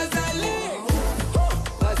 Ghazali.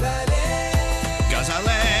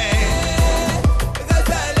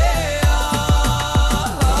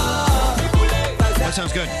 That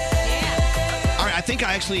sounds good. Yeah. All right, I think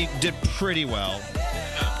I actually did pretty well.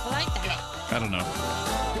 I like that. I don't know.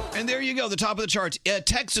 And there you go, the top of the charts.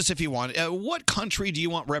 Text us if you want. What country do you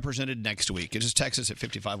want represented next week? It's just text us at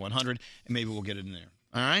 55100, and maybe we'll get it in there.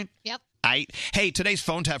 All right? Yep. Hey, today's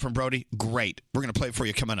phone tap from Brody, great. We're going to play it for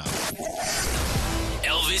you coming up.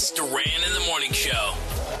 Elvis Duran in the Morning Show.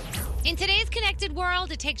 In today's connected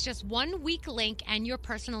world, it takes just one weak link and your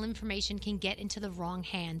personal information can get into the wrong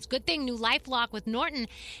hands. Good thing new LifeLock with Norton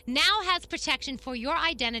now has protection for your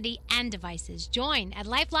identity and devices. Join at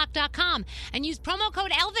LifeLock.com and use promo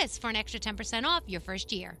code Elvis for an extra 10% off your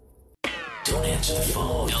first year. Don't answer the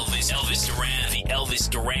phone. Elvis Duran, the Elvis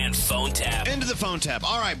Duran phone tap. Into the phone tap.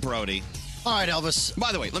 All right, Brody. All right, Elvis.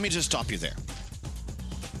 By the way, let me just stop you there.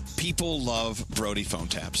 People love Brody phone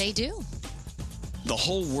taps. They do. The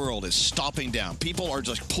whole world is stopping down. People are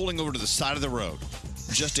just pulling over to the side of the road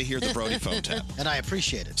just to hear the Brody phone tap. And I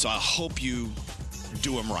appreciate it. So I hope you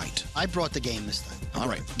do them right. I brought the game this time. All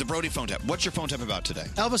right, the Brody phone tap. What's your phone tap about today?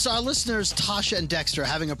 Elvis, our listeners, Tasha and Dexter, are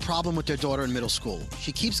having a problem with their daughter in middle school.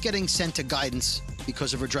 She keeps getting sent to guidance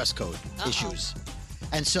because of her dress code issues.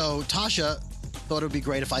 And so Tasha thought it would be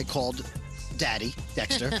great if I called Daddy,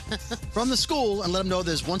 Dexter, from the school and let him know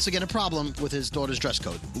there's once again a problem with his daughter's dress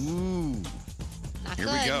code. Ooh. Not Here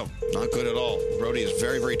good. we go. Not good at all. Brody is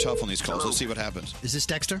very, very tough on these calls. Let's see what happens. Is this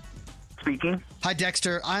Dexter? Speaking. Hi,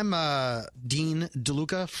 Dexter. I'm Dean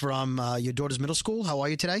DeLuca from your daughter's middle school. How are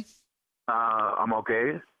you today? I'm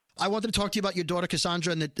okay. I wanted to talk to you about your daughter,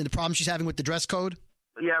 Cassandra, and the problem she's having with the dress code.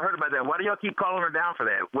 Yeah, I heard about that. Why do y'all keep calling her down for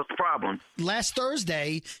that? What's the problem? Last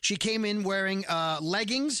Thursday, she came in wearing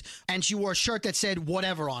leggings, and she wore a shirt that said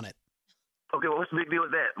whatever on it. Okay, well, what's the big deal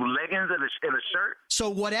with that? Leggings and a shirt? So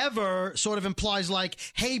whatever sort of implies like,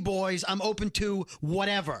 hey, boys, I'm open to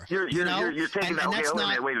whatever. You're taking that.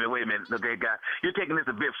 Okay, wait a minute. Okay, guy. You're taking this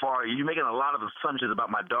a bit far. You're making a lot of assumptions about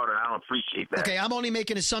my daughter, and I don't appreciate that. Okay, I'm only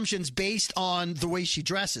making assumptions based on the way she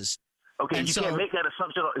dresses. Okay, and you so, can't make that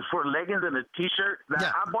assumption for leggings and a T-shirt. Now,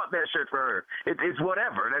 Yeah. I bought that shirt for her. It's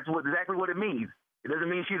whatever. That's exactly what it means. It doesn't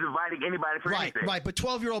mean she's inviting anybody for anything. Right, but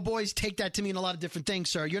 12-year-old boys take that to mean a lot of different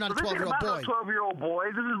things, sir. You're not a This 12-year-old isn't boy. about no 12-year-old boys.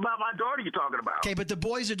 This is about my daughter you're talking about. Okay, but the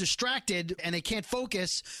boys are distracted and they can't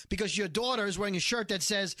focus because your daughter is wearing a shirt that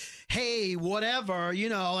says, hey, whatever, you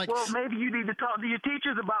know. Like, Well, maybe you need to talk to your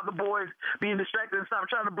teachers about the boys being distracted and stop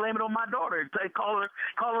trying to blame it on my daughter. Call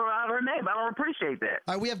her out her name. I don't appreciate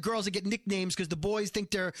that. we have girls that get nicknames because the boys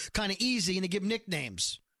think they're kind of easy and they give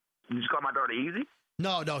nicknames. You just call my daughter Easy?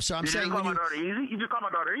 No, sir. I'm You saying just call when my daughter Easy? You just call my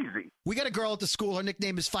daughter Easy. we got a girl at the school. Her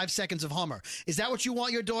nickname is 5 Seconds of Hummer. Is that what you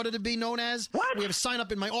want your daughter to be known as? What? We have a sign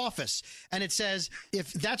up in my office, and it says,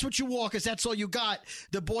 if that's what you want, because that's all you got,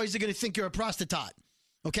 the boys are going to think you're a prostitute.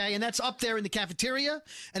 Okay, and that's up there in the cafeteria,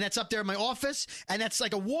 and that's up there in my office, and that's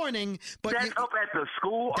like a warning. But That's up at the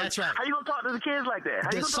school? That's right. How you going to talk to the kids like that? How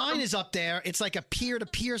you The gonna talk to sign them? is up there. It's like a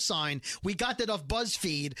peer-to-peer sign. We got that off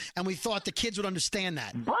BuzzFeed, and we thought the kids would understand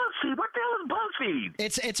that. BuzzFeed? What the hell is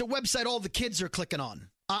BuzzFeed? It's a website all the kids are clicking on.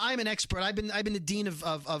 I'm an expert. I've been the dean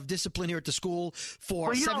of discipline here at the school for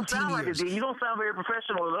Well, you 17 don't sound years. like a dean. You don't sound very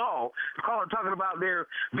professional at all. Talking about their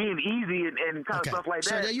being easy and kind of stuff like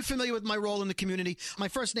So that. are you familiar with my role in the community? My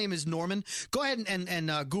first name is Norman. Go ahead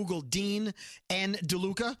and Google Dean and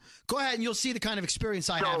DeLuca. Go ahead and you'll see the kind of experience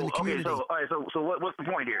I have in the community. Okay, all right, so what's the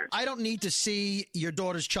point here? I don't need to see your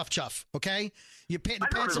daughter's chuff, okay? The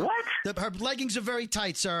pants are, her leggings are very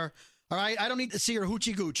tight, sir. All right? I don't need to see her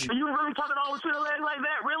hoochie gooch. Are you really talking all the legs like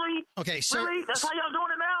that? Really? Okay, sir. Really? That's how y'all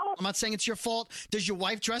doing it now? I'm not saying it's your fault. Does your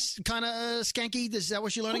wife dress kind of skanky? Is that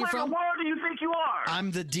where she's learning it Who in from? the world do you think you are?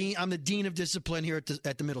 I'm the dean of discipline here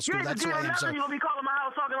at the middle school. You ain't That's the who dean I of am, sir. nothing. You're going to be calling my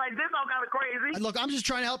house talking like this all kind of crazy. Look, I'm just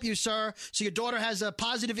trying to help you, sir. So your daughter has a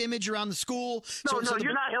positive image around the school. No,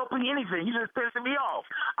 you're not helping anything. You're just pissing me off.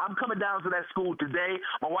 I'm coming down to that school today.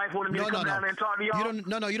 My wife wanted me to come down there and talk to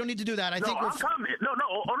y'all. You don't need to do that. I think I'm coming.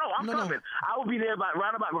 I'm coming. I will be there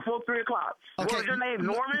round about before 3 o'clock. Okay. What is your name,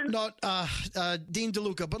 Norman? No, Dean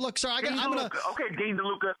DeLuca. But look, sir, I'm gonna. Okay, Dean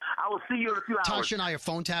DeLuca. I will see you in a few hours. Tasha and I are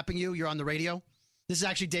phone tapping you. You're on the radio. This is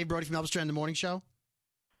actually Dave Brody from Elvis Duran in the Morning Show.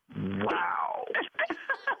 Wow.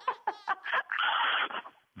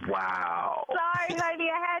 Wow. Sorry, honey,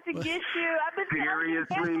 I had to get you. I've been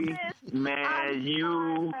Seriously, man,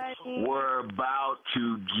 you were about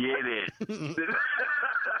to get it.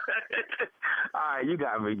 All right, you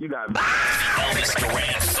got me. Elvis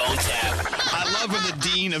Duran phone tap. I love when the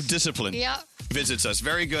dean of discipline visits us.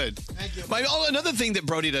 Very good. Thank you. Another thing that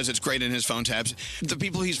Brody does that's great in his phone taps, the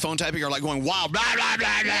people he's phone tapping are like going, wow, blah, blah,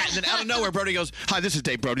 blah, blah. And then out of nowhere, Brody goes, hi, this is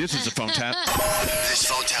Dave Brody. This is a phone tap. This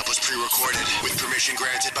phone tap was pre-recorded with permission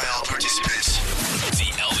granted by all participants. The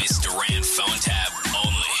Elvis Duran phone tap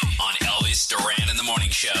only on Elvis Duran in the Morning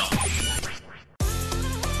Show.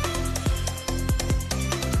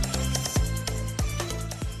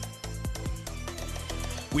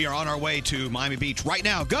 We are on our way to Miami Beach right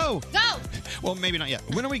now. Go! Go! Well, maybe not yet.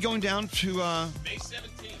 When are we going down to... May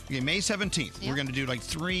 17th. Okay, May 17th. We're going to do like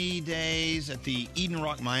 3 days at the Eden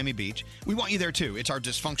Rock, Miami Beach. We want you there, too. It's our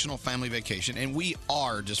dysfunctional family vacation, and we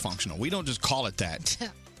are dysfunctional. We don't just call it that.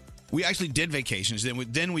 We actually did vacations,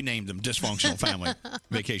 then we named them dysfunctional family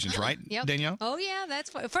vacations, right, Yep. Danielle? Oh, yeah,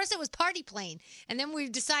 that's what. First it was party plane, and then we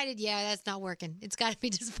decided, that's not working. It's got to be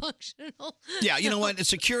dysfunctional. Yeah, you know what?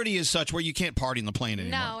 Security is such where you can't party in the plane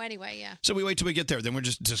anymore. No, anyway, yeah. So we wait till we get there. Then we're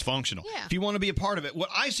just dysfunctional. Yeah. If you want to be a part of it, what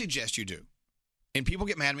I suggest you do, and people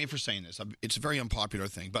get mad at me for saying this, it's a very unpopular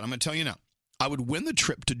thing, but I'm going to tell you now. I would win the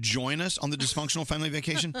trip to join us on the dysfunctional family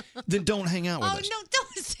vacation, then don't hang out with us. Oh, no,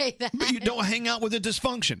 don't say that. But you don't hang out with the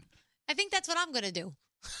dysfunction. I think that's what I'm going to do.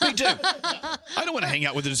 Me too. I don't want to hang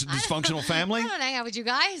out with a dysfunctional family. I don't hang out with you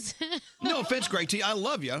guys. No offense, Greg T. I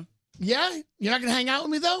love you. Yeah? You're not going to hang out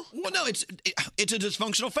with me, though? Well, no, it's a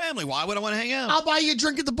dysfunctional family. Why would I want to hang out? I'll buy you a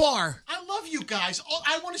drink at the bar. I love you guys.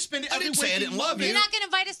 I want to spend I every didn't say I waking didn't love moment- You're not going to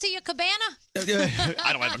invite us to your cabana?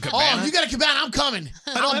 I don't have a cabana. Oh, you got a cabana. I'm coming.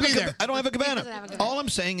 I'll be there. I don't have a cabana. doesn't have a cabana. All I'm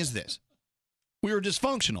saying is this. We were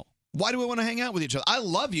dysfunctional. Why do we want to hang out with each other? I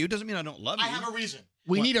love you. Doesn't mean I don't love you. I have a reason.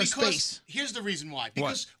 We need our Because space. Here's the reason why.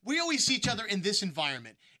 Because we always see each other in this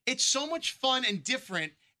environment. It's so much fun and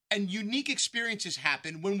different, and unique experiences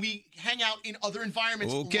happen when we hang out in other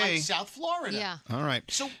environments Okay. like South Florida. Yeah. All right.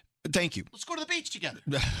 So thank you. let's go to the beach together.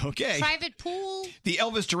 Okay. Private pool? The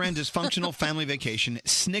Elvis Duran Dysfunctional Family Vacation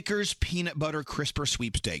Snickers Peanut Butter Crisper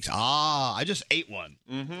Sweepstakes. Ah, I just ate one.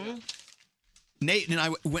 Mm-hmm. Nate and I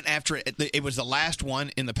went after it. It was the last one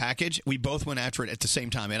in the package. We both went after it at the same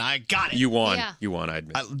time, and I got it. You won. Yeah. You won, I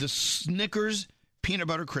admit. The Snickers Peanut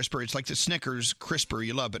Butter Crisper. It's like the Snickers Crisper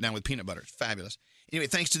you love, but now with peanut butter. It's fabulous. Anyway,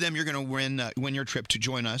 thanks to them, you're going to win your trip to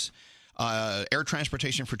join us. Air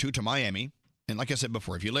transportation for two to Miami. And like I said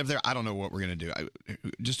before, if you live there, I don't know what we're going to do.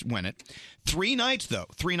 Just win it. 3 nights, though.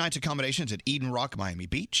 3 nights accommodations at Eden Rock, Miami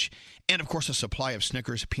Beach. And, of course, a supply of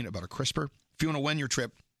Snickers Peanut Butter Crisper. If you want to win your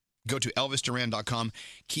trip, go to ElvisDuran.com,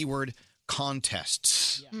 keyword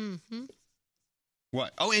contests. Yeah. Mm-hmm.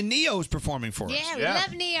 What? Oh, and Neo's performing for us. Yeah, we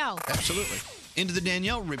love Neo. Absolutely. Into the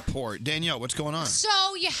Danielle report. Danielle, what's going on?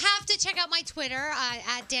 So you have to check out my Twitter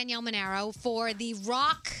at Danielle Monero for the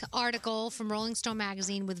Rock article from Rolling Stone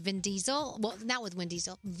magazine with Vin Diesel. Well, not with Vin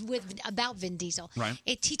Diesel, about Vin Diesel. Right.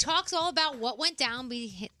 He talks all about what went down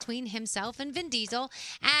between himself and Vin Diesel,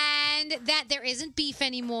 and that there isn't beef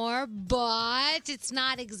anymore, but it's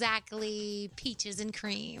not exactly peaches and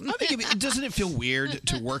cream. I think doesn't it feel weird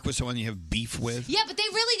to work with someone you have beef with? Yeah, but they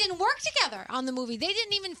really didn't work together on the movie. They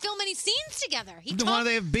didn't even film any scenes together. Then why do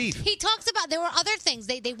they have beef? He talks about, there were other things.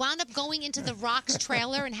 They wound up going into The Rock's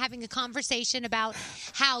trailer and having a conversation about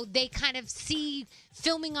how they kind of see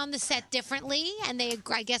filming on the set differently, and they,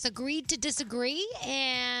 I guess, agreed to disagree,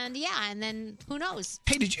 and then who knows?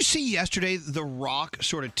 Hey, did you see yesterday The Rock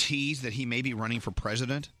sort of teased that he may be running for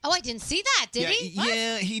president? Oh, I didn't see that, did he? What?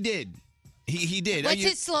 Yeah, he did. He did. What's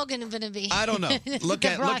his slogan going to be? I don't know. See what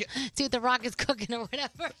The Rock is cooking or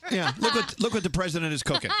whatever. Yeah, look what the president is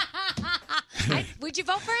cooking. Would you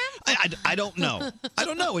vote for him? I don't know. I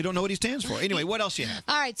don't know. We don't know what he stands for. Anyway, what else you have?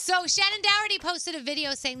 All right. So Shannon Doherty posted a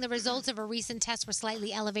video saying the results of a recent test were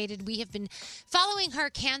slightly elevated. We have been following her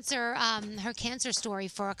cancer story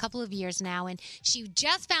for a couple of years now, and she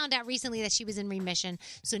just found out recently that she was in remission.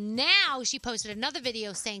 So now she posted another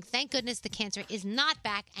video saying, "Thank goodness the cancer is not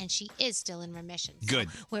back, and she is still in remission." So good.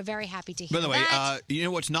 We're very happy to hear By the way, that. you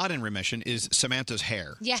know what's not in remission is Samantha's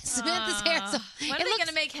hair. Yes, Samantha's hair. So when are they going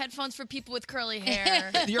to make headphones for people with curly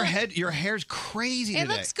hair? Your hair's crazy It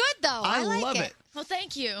today. looks good, though. I like love it. Well,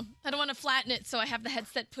 thank you. I don't want to flatten it, so I have the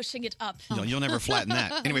headset pushing it up. No, you'll never flatten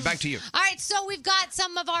that. Anyway, back to you. All right, so we've got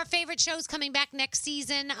some of our favorite shows coming back next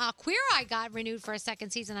season. Queer Eye got renewed for a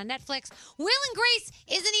second season on Netflix. Will and Grace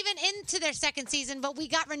isn't even into their second season, but we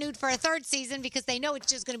got renewed for a third season because they know it's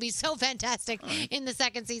just going to be so fantastic in the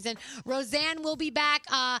second season. Roseanne will be back.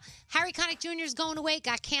 Harry Connick Jr. is going away,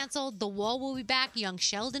 got canceled. The Wall will be back. Young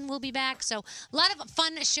Sheldon will be back. So a lot of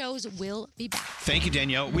fun shows will be back. Thank you,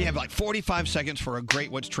 Danielle. We have like 45 seconds for a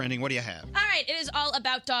great What's Trending. What do you have? All right, it is all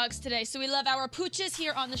about dogs today. So we love our pooches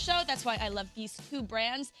here on the show. That's why I love these two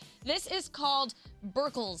brands. This is called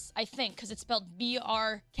Burkles, I think, because it's spelled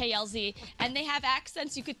BRKLZ. And they have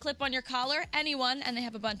accents you could clip on your collar, anyone, and they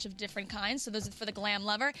have a bunch of different kinds. So those are for the glam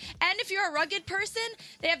lover. And if you're a rugged person,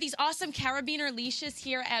 they have these awesome carabiner leashes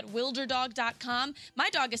here at wilderdog.com. My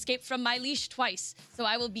dog escaped from my leash twice, so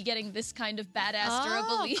I will be getting this kind of badass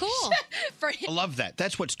durable leash. Cool. For him. I love that.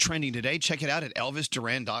 That's what's trending today. Check it out at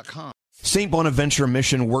ElvisDuran.com. St. Bonaventure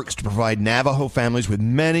Mission works to provide Navajo families with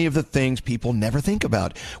many of the things people never think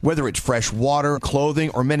about. Whether it's fresh water,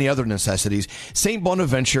 clothing, or many other necessities, St.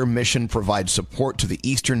 Bonaventure Mission provides support to the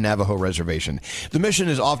Eastern Navajo Reservation. The mission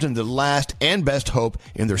is often the last and best hope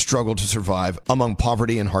in their struggle to survive among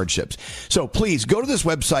poverty and hardships. So please go to this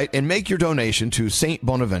website and make your donation to St.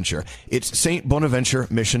 Bonaventure. It's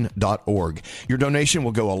stbonaventuremission.org. Your donation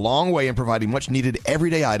will go a long way in providing much needed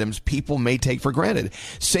everyday items people may take for granted.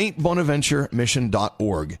 stbonaventuremission.org.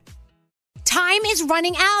 Time is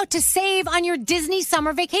running out to save on your Disney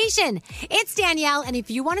summer vacation. It's Danielle, and if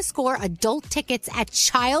you want to score adult tickets at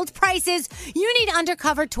child prices, you need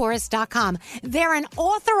UndercoverTourist.com. They're an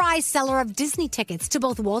authorized seller of Disney tickets to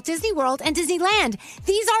both Walt Disney World and Disneyland.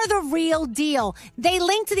 These are the real deal. They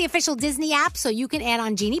link to the official Disney app so you can add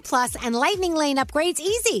on Genie Plus and Lightning Lane upgrades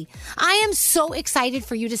easy. I am so excited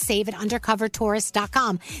for you to save at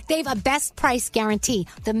UndercoverTourist.com. They have a best price guarantee.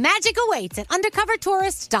 The magic awaits at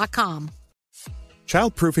UndercoverTourist.com.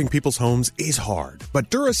 Childproofing people's homes is hard, but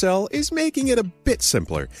Duracell is making it a bit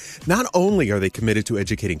simpler. Not only are they committed to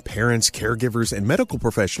educating parents, caregivers, and medical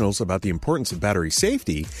professionals about the importance of battery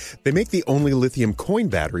safety, they make the only lithium coin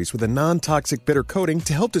batteries with a non-toxic bitter coating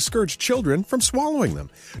to help discourage children from swallowing them.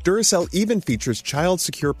 Duracell even features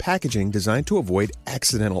child-secure packaging designed to avoid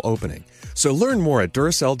accidental opening. So learn more at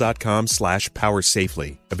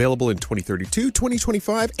Duracell.com/powersafely. Available in 2032,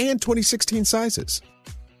 2025, and 2016 sizes.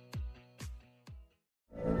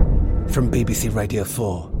 From BBC Radio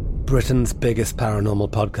 4, Britain's biggest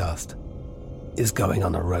paranormal podcast is going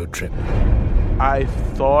on a road trip. I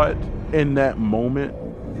thought in that moment,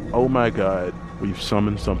 oh my God, we've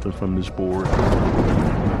summoned something from this board.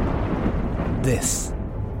 This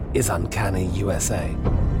is Uncanny USA.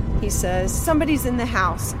 He says, somebody's in the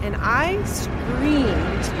house, and I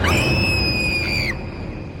screamed.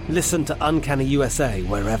 Listen to Uncanny USA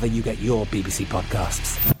wherever you get your BBC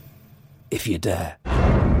podcasts, if you dare.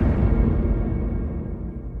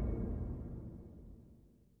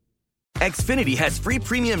 Xfinity has free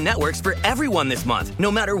premium networks for everyone this month,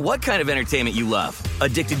 no matter what kind of entertainment you love.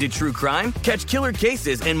 Addicted to true crime? Catch killer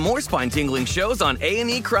cases and more spine-tingling shows on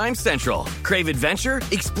A&E Crime Central. Crave adventure?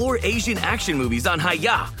 Explore Asian action movies on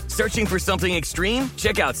Hi-Ya. Searching for something extreme?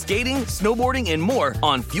 Check out skating, snowboarding, and more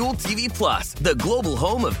on Fuel TV Plus, the global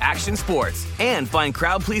home of action sports. And find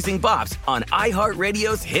crowd-pleasing bops on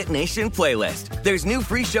iHeartRadio's Hit Nation playlist. There's new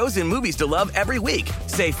free shows and movies to love every week.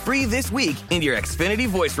 Say free this week in your Xfinity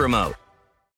voice remote.